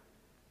 No.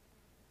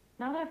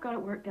 Now that I've got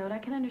it worked out, I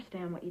can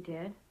understand what you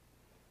did.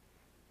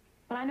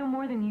 But I know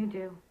more than you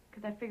do,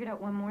 because I figured out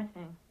one more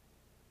thing.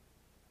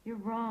 You're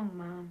wrong,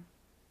 Mom.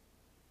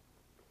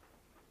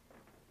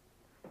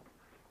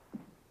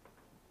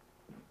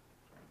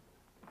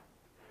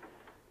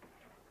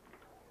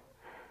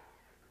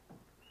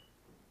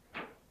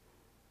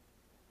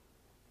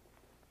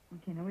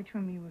 Okay, now which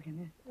one are you working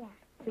with?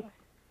 Yeah. 6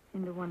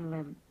 into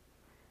 111.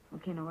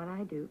 Okay, now what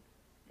I do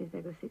is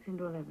I go 6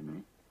 into 11,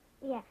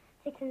 right? Yeah,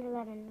 6 and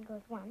 11 goes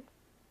 1.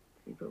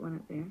 So you put 1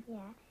 up there. Yeah.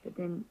 But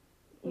then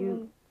And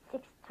you...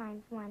 6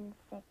 times 1 is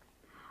 6.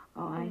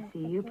 Oh, I see.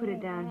 You put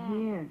it down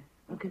here.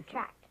 Okay.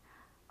 Subtract.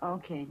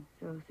 Okay,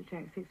 so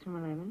subtract 6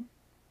 from 11.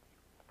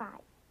 5.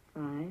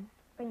 5.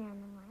 Bring down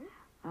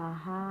the 1.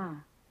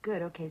 Aha.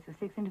 Good, okay, so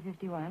 6 into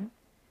 51.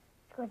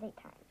 It goes 8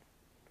 times.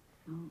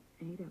 So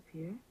 8 up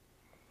here.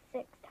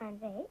 6 times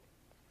 8 is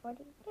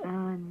 48.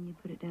 And then you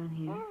put it down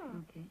here. Yeah.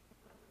 Okay.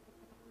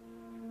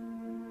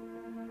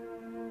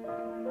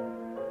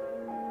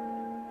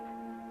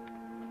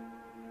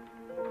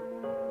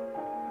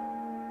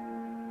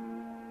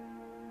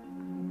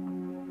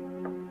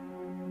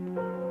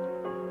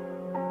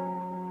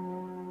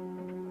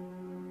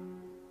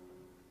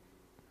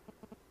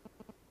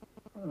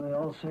 Well, they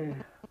all say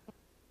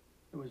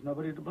there was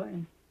nobody to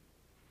blame.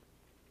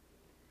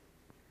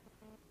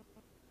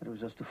 That it was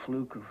just a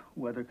fluke of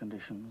weather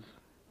conditions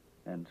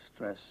and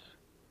stress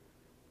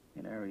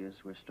in areas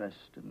where stress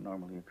didn't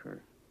normally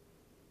occur.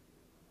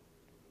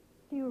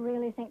 Do you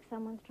really think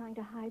someone's trying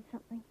to hide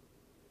something?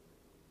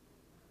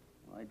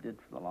 Well, I did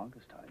for the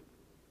longest time.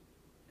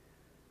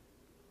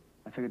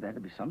 I figured there had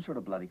to be some sort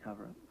of bloody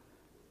cover-up.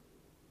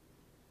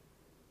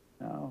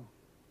 No.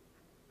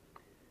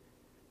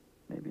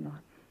 Maybe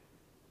not.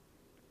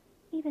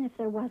 Even if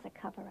there was a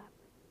cover-up,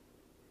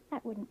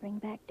 that wouldn't bring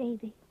back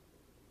Davy.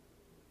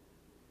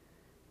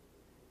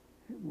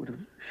 It would have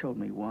showed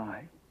me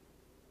why.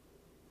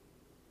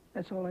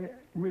 That's all I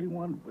really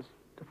wanted, was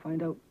to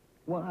find out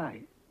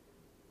why.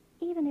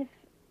 Even if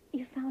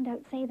you found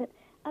out, say, that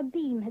a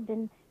beam had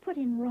been put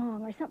in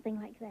wrong or something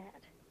like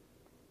that,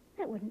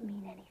 that wouldn't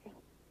mean anything.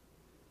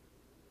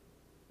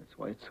 That's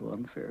why it's so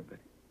unfair,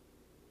 Betty.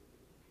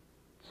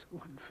 It's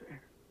so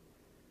unfair.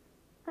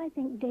 I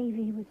think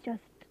Davy was just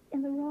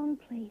in the wrong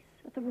place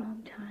at the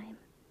wrong time.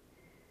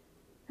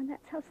 And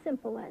that's how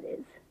simple that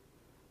is.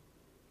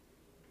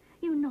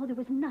 You know there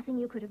was nothing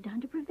you could have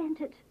done to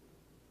prevent it.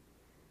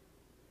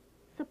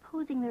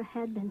 supposing there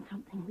had been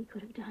something we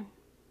could have done.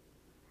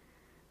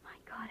 My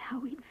God,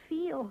 how we'd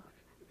feel.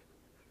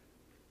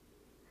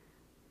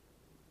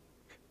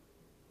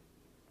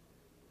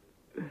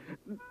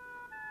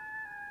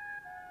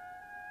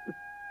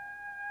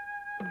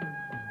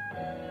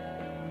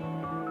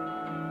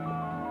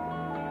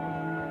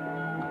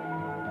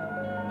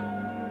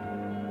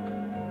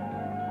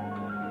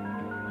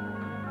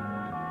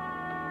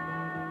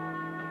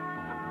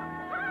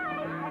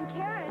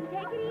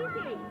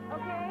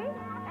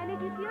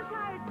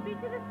 Speak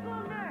to the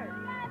school nurse.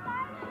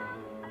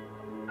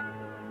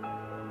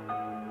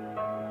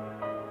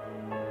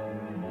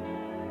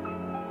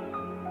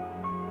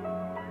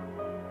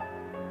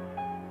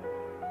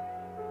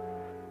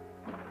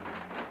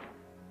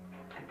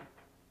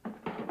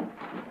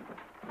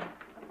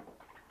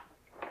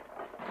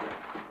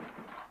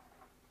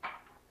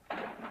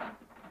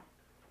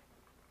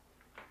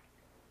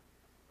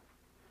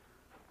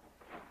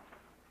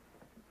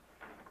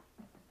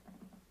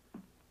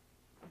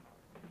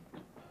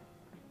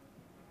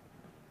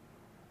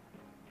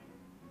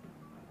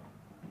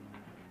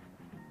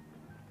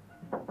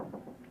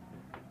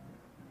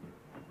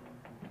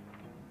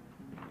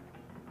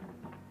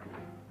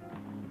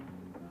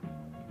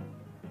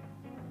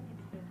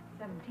 It's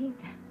the 17th.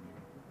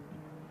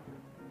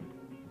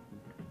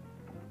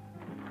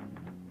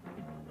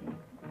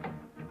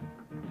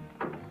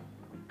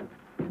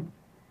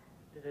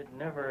 Did it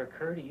never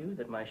occur to you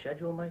that my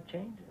schedule might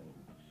change? I mean,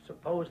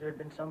 suppose there'd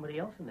been somebody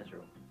else in this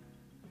room.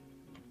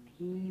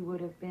 He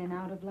would have been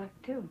out of luck,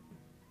 too.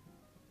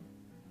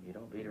 You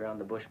don't beat around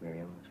the bush,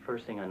 Miriam. It's the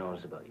first thing I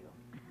noticed about you.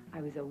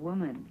 I was a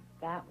woman.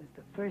 That was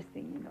the first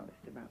thing you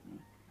noticed about me.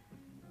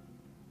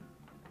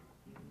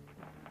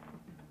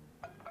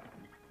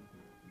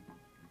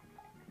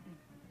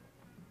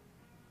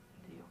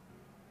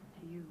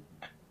 To you.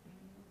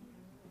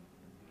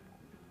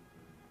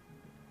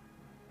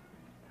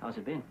 How's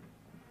it been?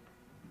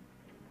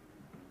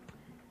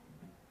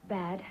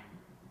 Bad.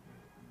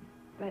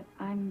 But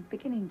I'm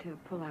beginning to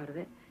pull out of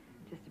it,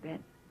 just a bit.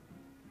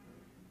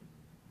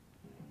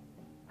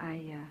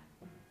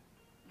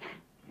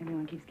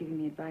 Everyone keeps giving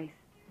me advice.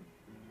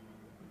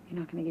 You're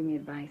not going to give me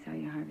advice, are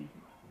you, Harvey?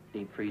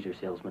 Deep freezer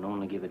salesmen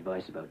only give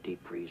advice about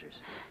deep freezers.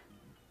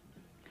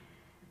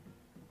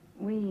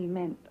 We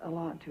meant a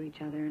lot to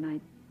each other, and I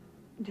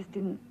just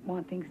didn't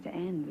want things to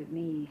end with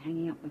me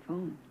hanging up the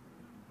phone.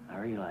 I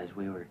realized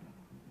we were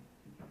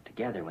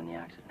together when the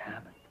accident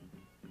happened.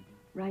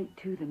 Right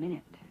to the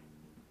minute.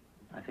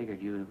 I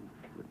figured you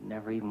would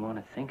never even want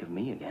to think of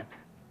me again.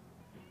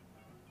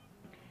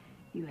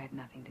 You had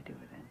nothing to do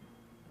with it.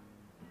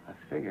 I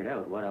figured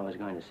out what I was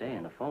going to say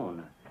on the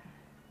phone.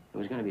 It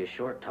was going to be a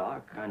short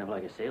talk, kind of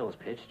like a sales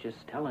pitch, just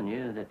telling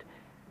you that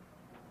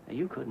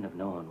you couldn't have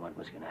known what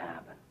was going to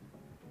happen.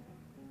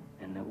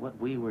 And that what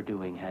we were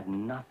doing had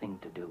nothing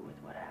to do with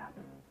what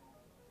happened.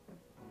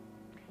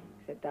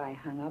 Except I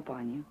hung up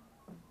on you.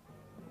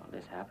 Well,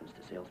 this happens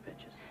to sales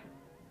pitches.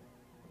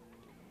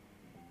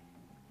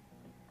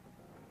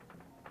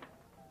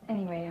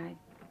 Anyway, I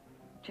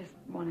just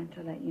wanted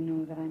to let you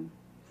know that I'm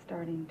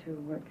starting to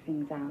work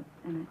things out,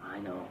 and I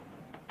know.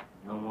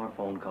 No more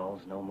phone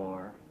calls, no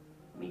more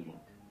meetings.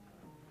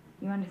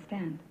 You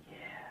understand?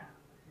 Yeah,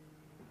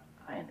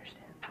 I understand.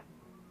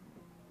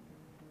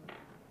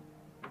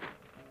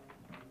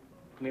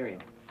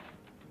 Miriam,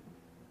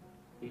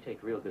 you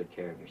take real good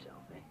care of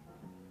yourself, eh?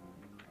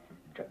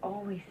 After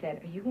all we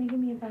said, are you going to give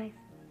me advice?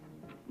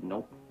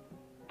 Nope.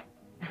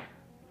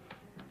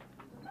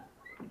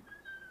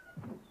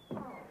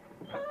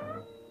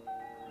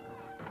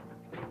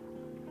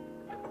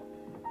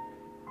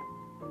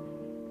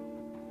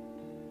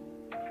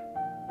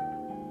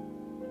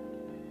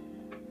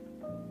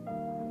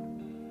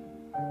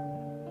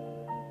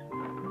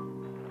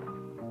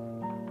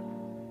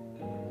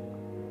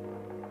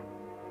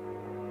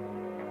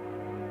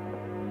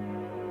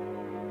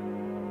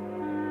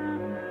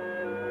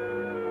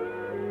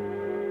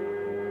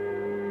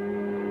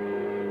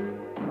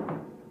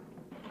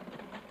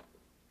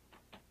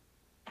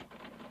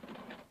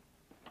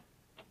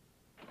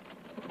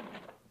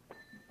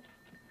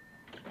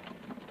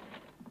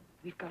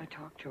 We've got to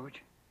talk,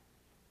 George.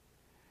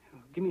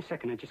 Give me a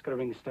second. I just got to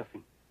ring the stuff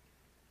in.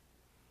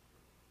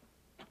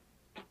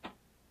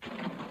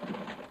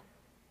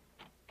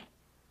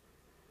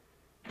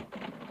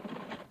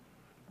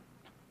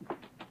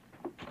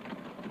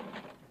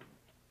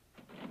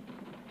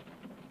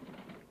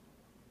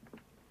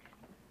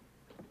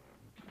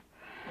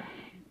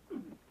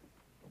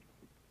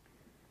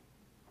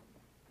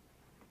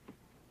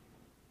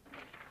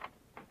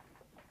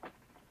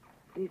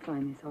 We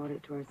find this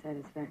audit to our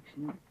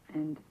satisfaction,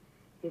 and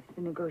if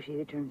the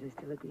negotiated terms are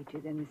still agreed to,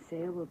 then the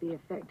sale will be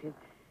effective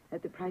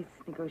at the price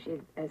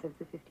negotiated as of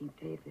the 15th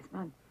day of this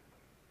month.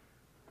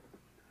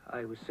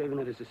 I was saving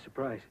that as a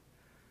surprise.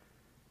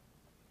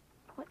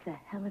 What the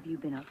hell have you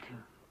been up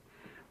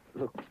to?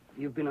 Look,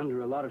 you've been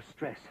under a lot of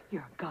stress.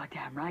 You're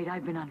goddamn right.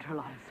 I've been under a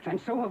lot of stress.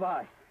 And so have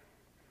I.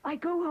 I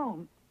go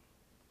home,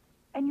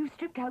 and you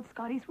stripped out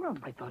Scotty's room.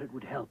 I thought it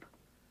would help.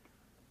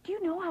 Do Do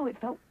you know how it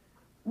felt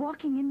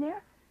walking in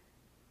there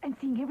and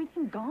seeing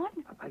everything gone?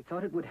 I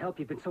thought it would help.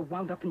 You've been so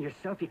wound up in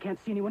yourself, you can't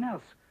see anyone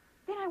else.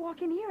 Then I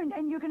walk in here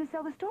and you're going to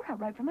sell the store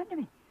outright from under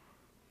me.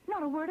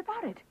 Not a word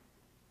about it.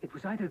 It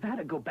was either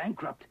that or go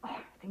bankrupt. Oh,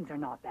 things are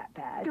not that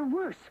bad. They're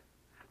worse.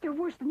 They're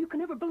worse than you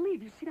can ever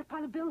believe. You see that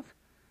pile of bills?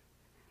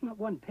 Not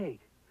one paid.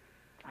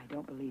 I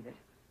don't believe it.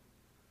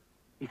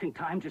 You think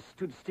time just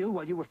stood still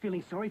while you were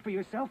feeling sorry for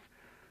yourself?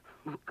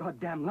 Not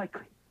goddamn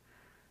likely.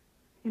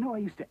 You know, I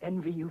used to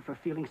envy you for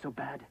feeling so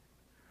bad.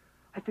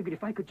 I figured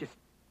if I could just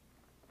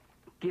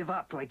give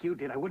up like you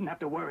did, I wouldn't have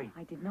to worry.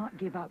 I did not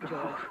give up,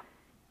 George.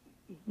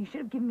 You should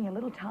have given me a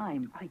little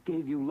time. I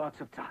gave you lots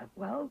of time.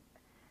 Well,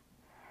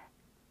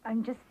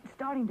 I'm just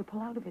starting to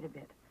pull out of it a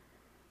bit.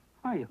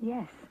 Are you?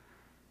 Yes.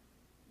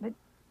 But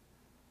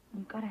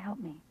you've got to help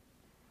me.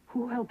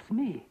 Who helps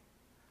me?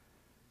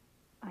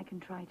 I can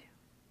try to.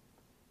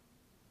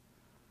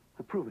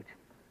 I'll prove it.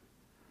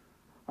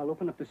 I'll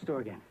open up the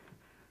store again.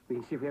 We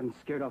can see if we haven't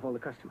scared off all the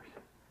customers.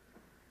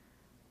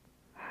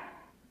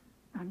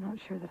 I'm not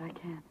sure that I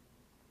can.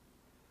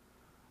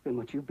 Then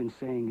what you've been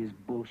saying is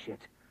bullshit.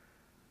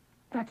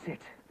 That's it.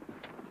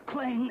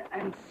 Plain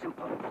and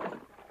simple.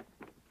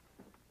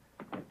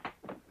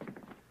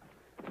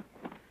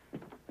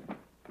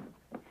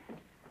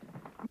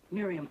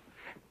 Miriam.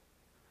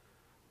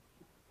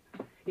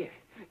 Here,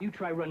 you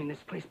try running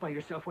this place by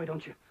yourself, why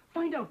don't you?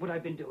 Find out what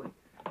I've been doing.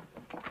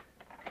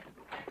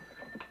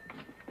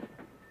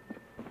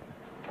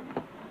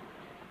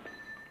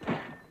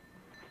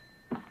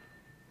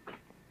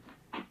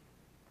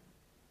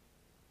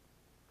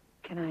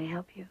 Can I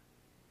help you?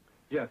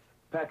 Yes,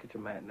 package a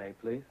matinee,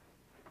 please.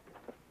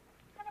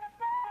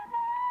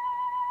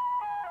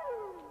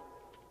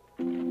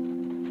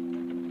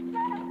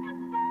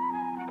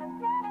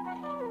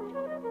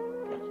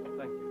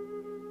 Thank you.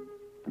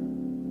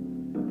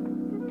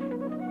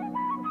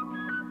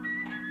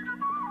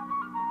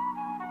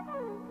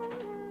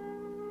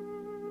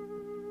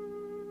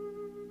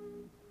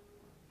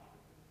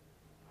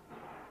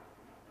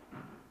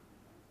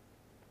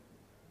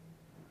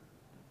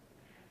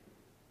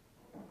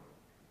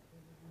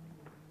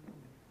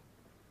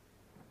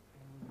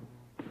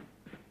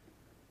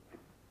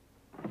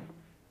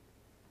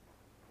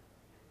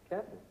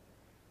 Captain,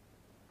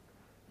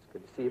 it's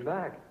good to see you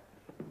back.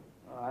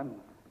 Well, I'm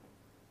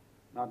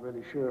not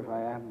really sure if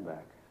I am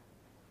back.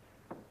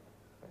 I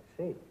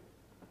see.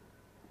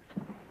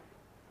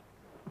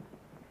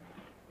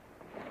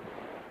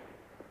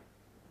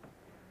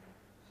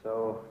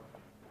 So,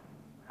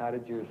 how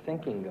did your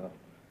thinking go?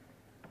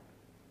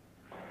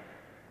 Did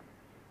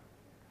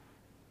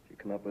you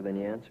come up with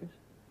any answers?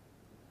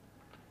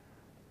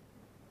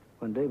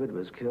 When David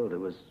was killed, it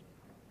was...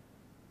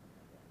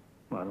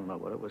 Well, I don't know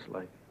what it was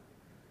like.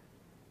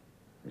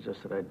 It's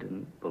just that I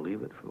didn't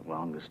believe it for the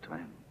longest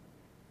time.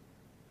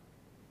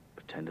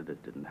 Pretended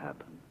it didn't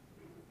happen.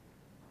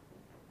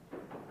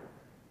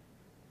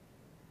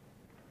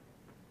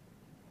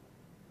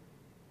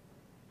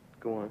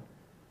 Go on.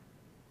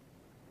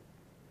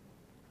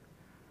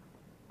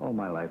 All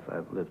my life,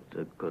 I've lived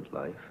a good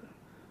life.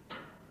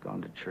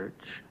 Gone to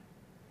church.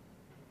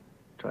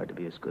 Tried to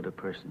be as good a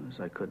person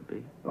as I could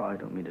be. Oh, I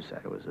don't mean to say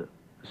I was a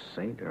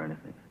saint or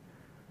anything.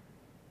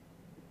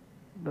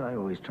 But I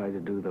always tried to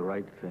do the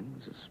right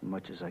things as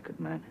much as I could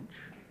manage.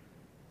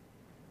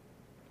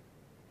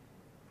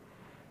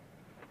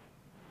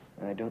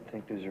 I don't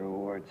think there's a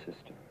reward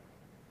system.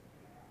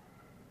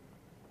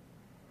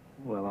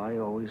 Well, I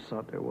always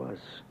thought there was.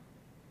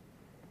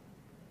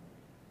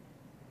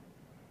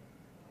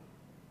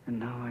 And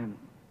now I'm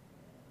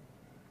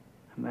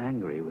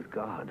angry with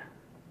God.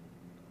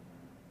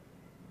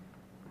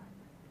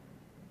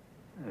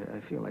 I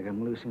feel like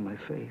I'm losing my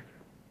faith.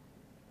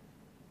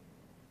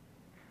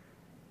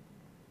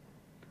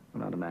 I'm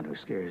not a man who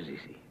scares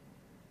easy.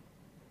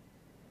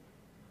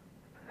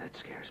 That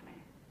scares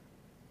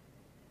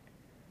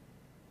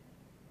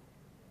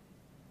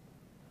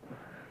me.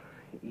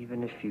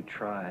 Even if you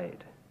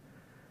tried,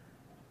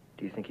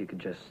 do you think you could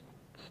just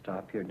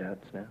stop your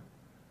doubts now?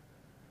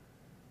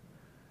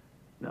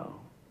 No.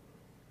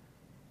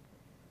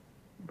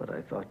 But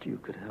I thought you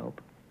could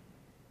help.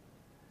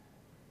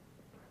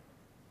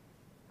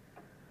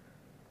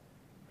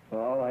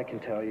 Well, all I can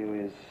tell you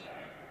is,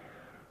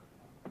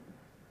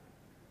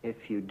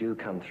 if you do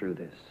come through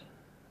this,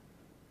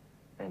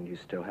 and you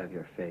still have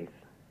your faith,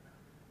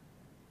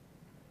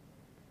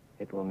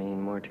 it will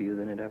mean more to you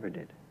than it ever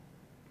did.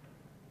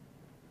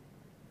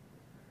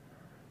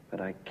 But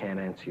I can't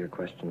answer your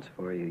questions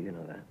for you, you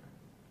know that.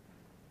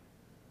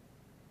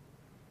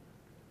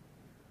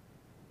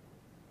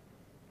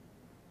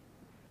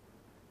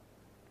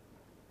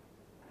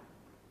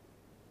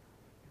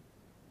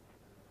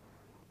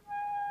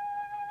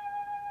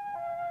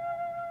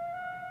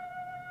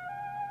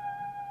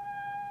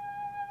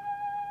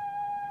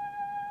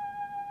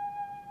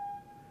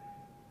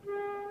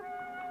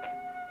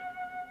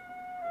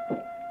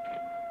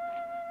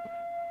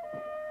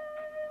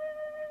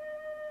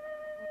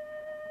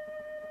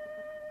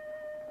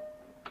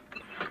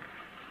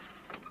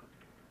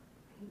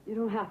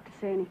 have to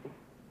say anything.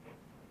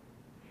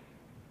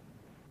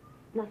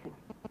 Nothing.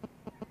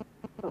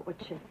 But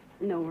what you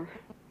know or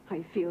how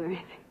you feel or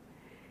anything.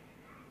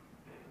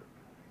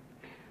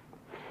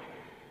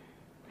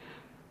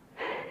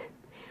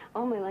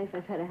 All my life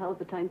I've had a hell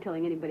of a time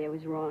telling anybody I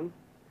was wrong.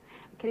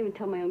 I can't even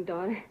tell my own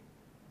daughter.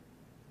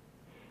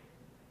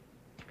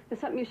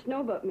 There's something you should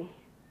know about me.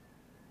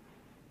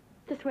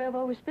 Just the way I've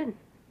always been.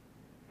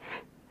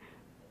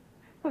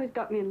 Always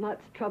got me in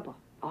lots of trouble.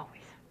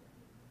 Always.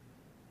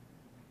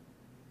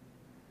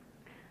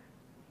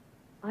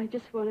 I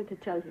just wanted to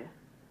tell you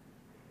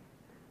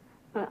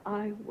that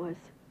I was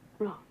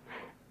wrong.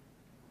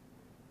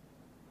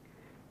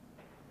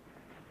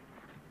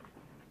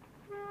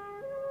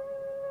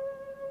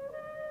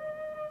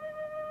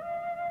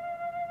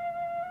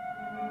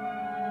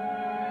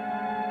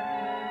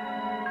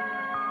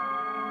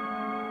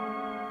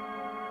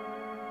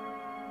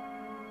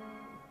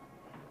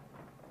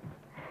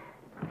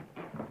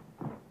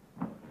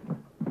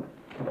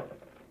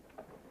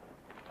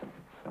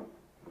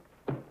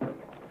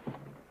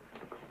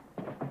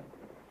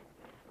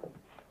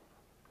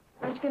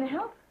 Aren't you going to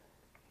help?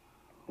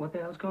 What the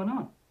hell's going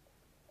on?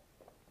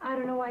 I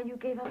don't know why you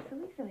gave up so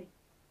easily.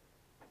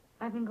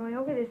 I've been going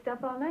over this stuff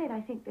all night.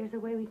 I think there's a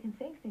way we can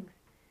save things.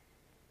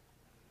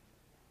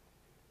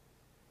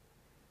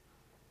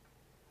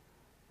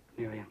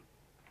 Miriam,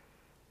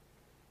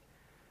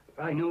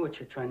 I know what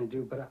you're trying to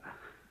do, but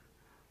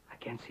I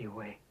can't see a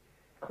way.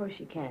 Of course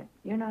you can't.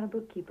 You're not a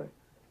bookkeeper.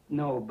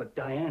 No, but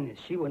Diane is.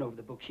 She went over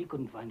the book. She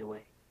couldn't find a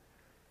way.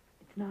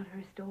 It's not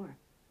her store.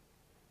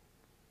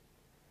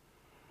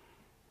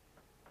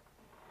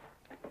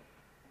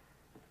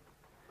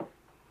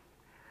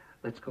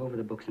 Let's go over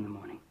the books in the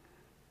morning.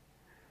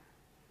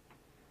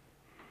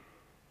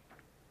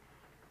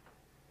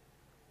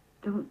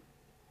 Don't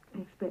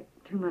expect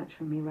too much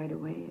from me right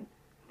away.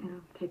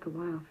 It'll take a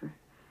while for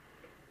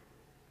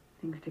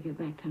things to get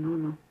back to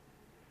normal.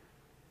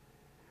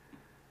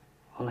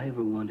 All I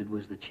ever wanted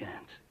was the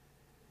chance.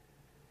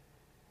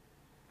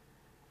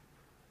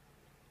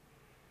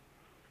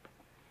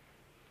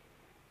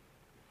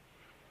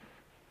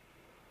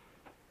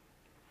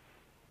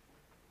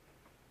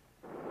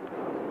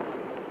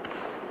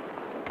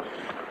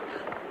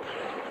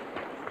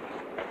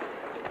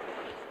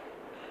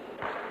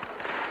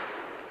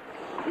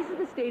 This is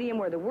the stadium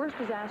where the worst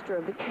disaster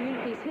of the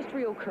community's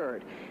history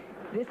occurred.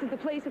 This is the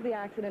place of the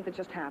accident that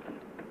just happened.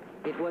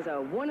 It was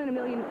a 1 in a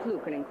million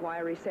fluke, an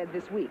inquiry said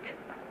this week.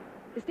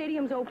 The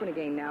stadium's open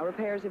again now.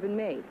 Repairs have been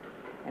made.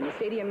 And the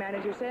stadium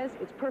manager says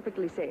it's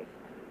perfectly safe.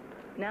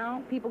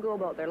 Now, people go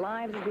about their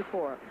lives as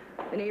before.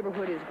 The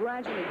neighborhood is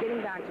gradually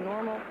getting back to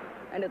normal,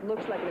 and it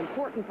looks like an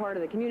important part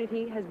of the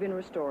community has been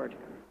restored.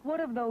 What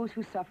of those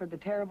who suffered the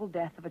terrible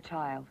death of a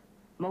child?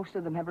 Most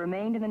of them have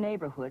remained in the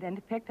neighborhood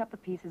and picked up the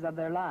pieces of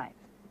their lives.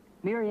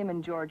 Miriam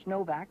and George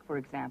Novak, for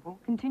example,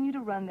 continue to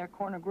run their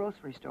corner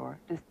grocery store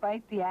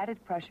despite the added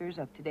pressures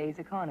of today's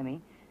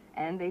economy,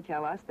 and they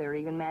tell us they're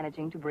even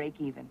managing to break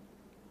even.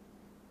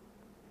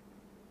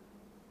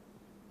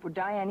 For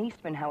Diane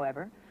Eastman,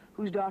 however,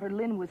 whose daughter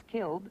Lynn was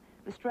killed,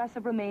 the stress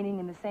of remaining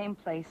in the same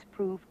place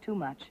proved too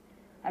much.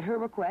 At her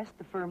request,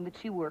 the firm that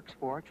she works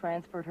for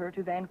transferred her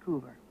to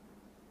Vancouver.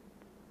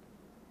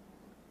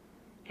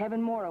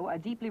 Kevin Morrow, a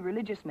deeply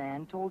religious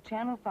man, told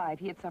Channel 5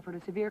 he had suffered a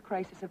severe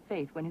crisis of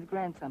faith when his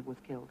grandson was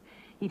killed.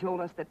 He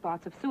told us that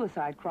thoughts of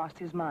suicide crossed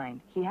his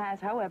mind. He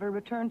has, however,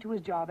 returned to his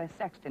job as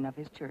sexton of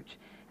his church.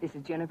 This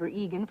is Jennifer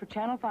Egan for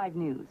Channel 5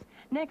 News.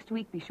 Next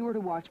week, be sure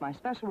to watch my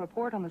special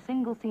report on the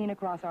single scene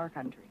across our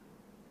country.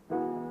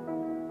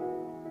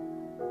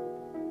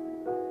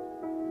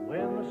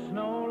 When the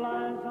snow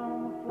lies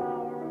on the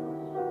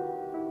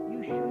flowers,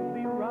 you should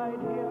be right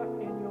here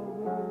in your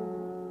room.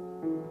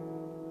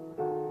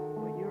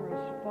 Where you're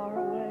as far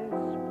away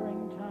as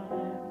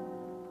springtime,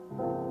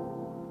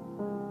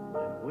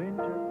 and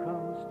winter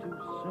comes too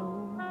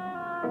soon.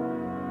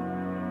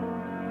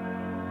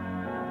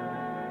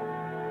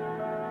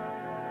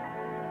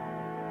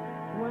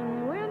 When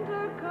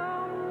winter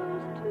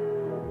comes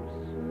too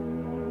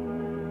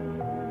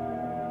soon,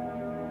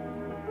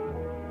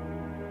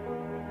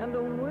 and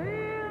the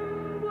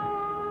wind blows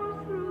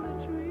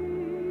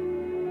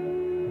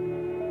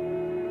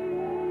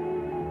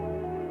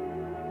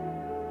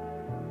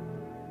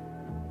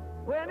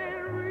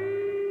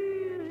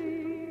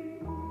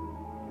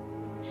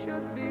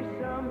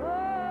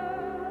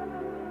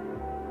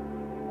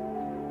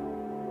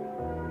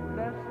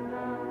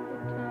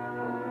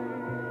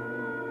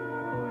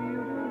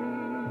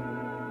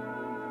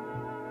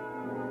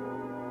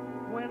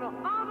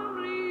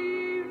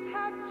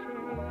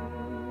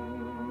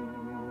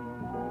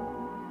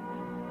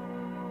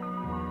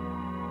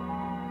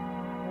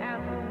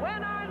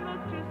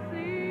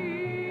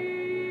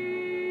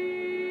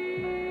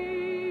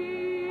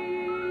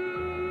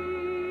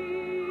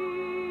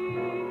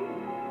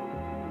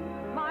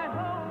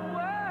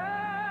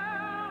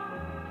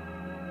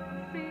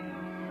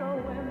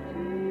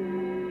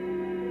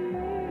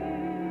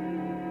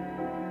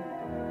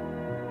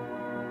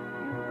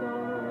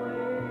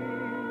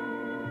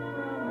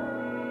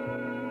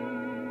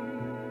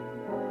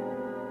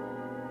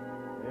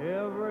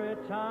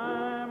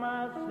time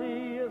I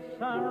see a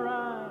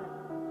sunrise,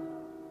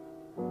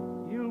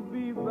 you'll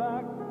be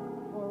back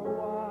for a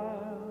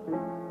while,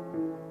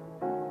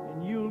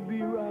 and you'll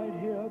be right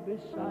here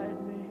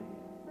beside me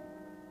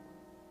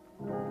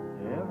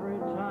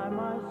every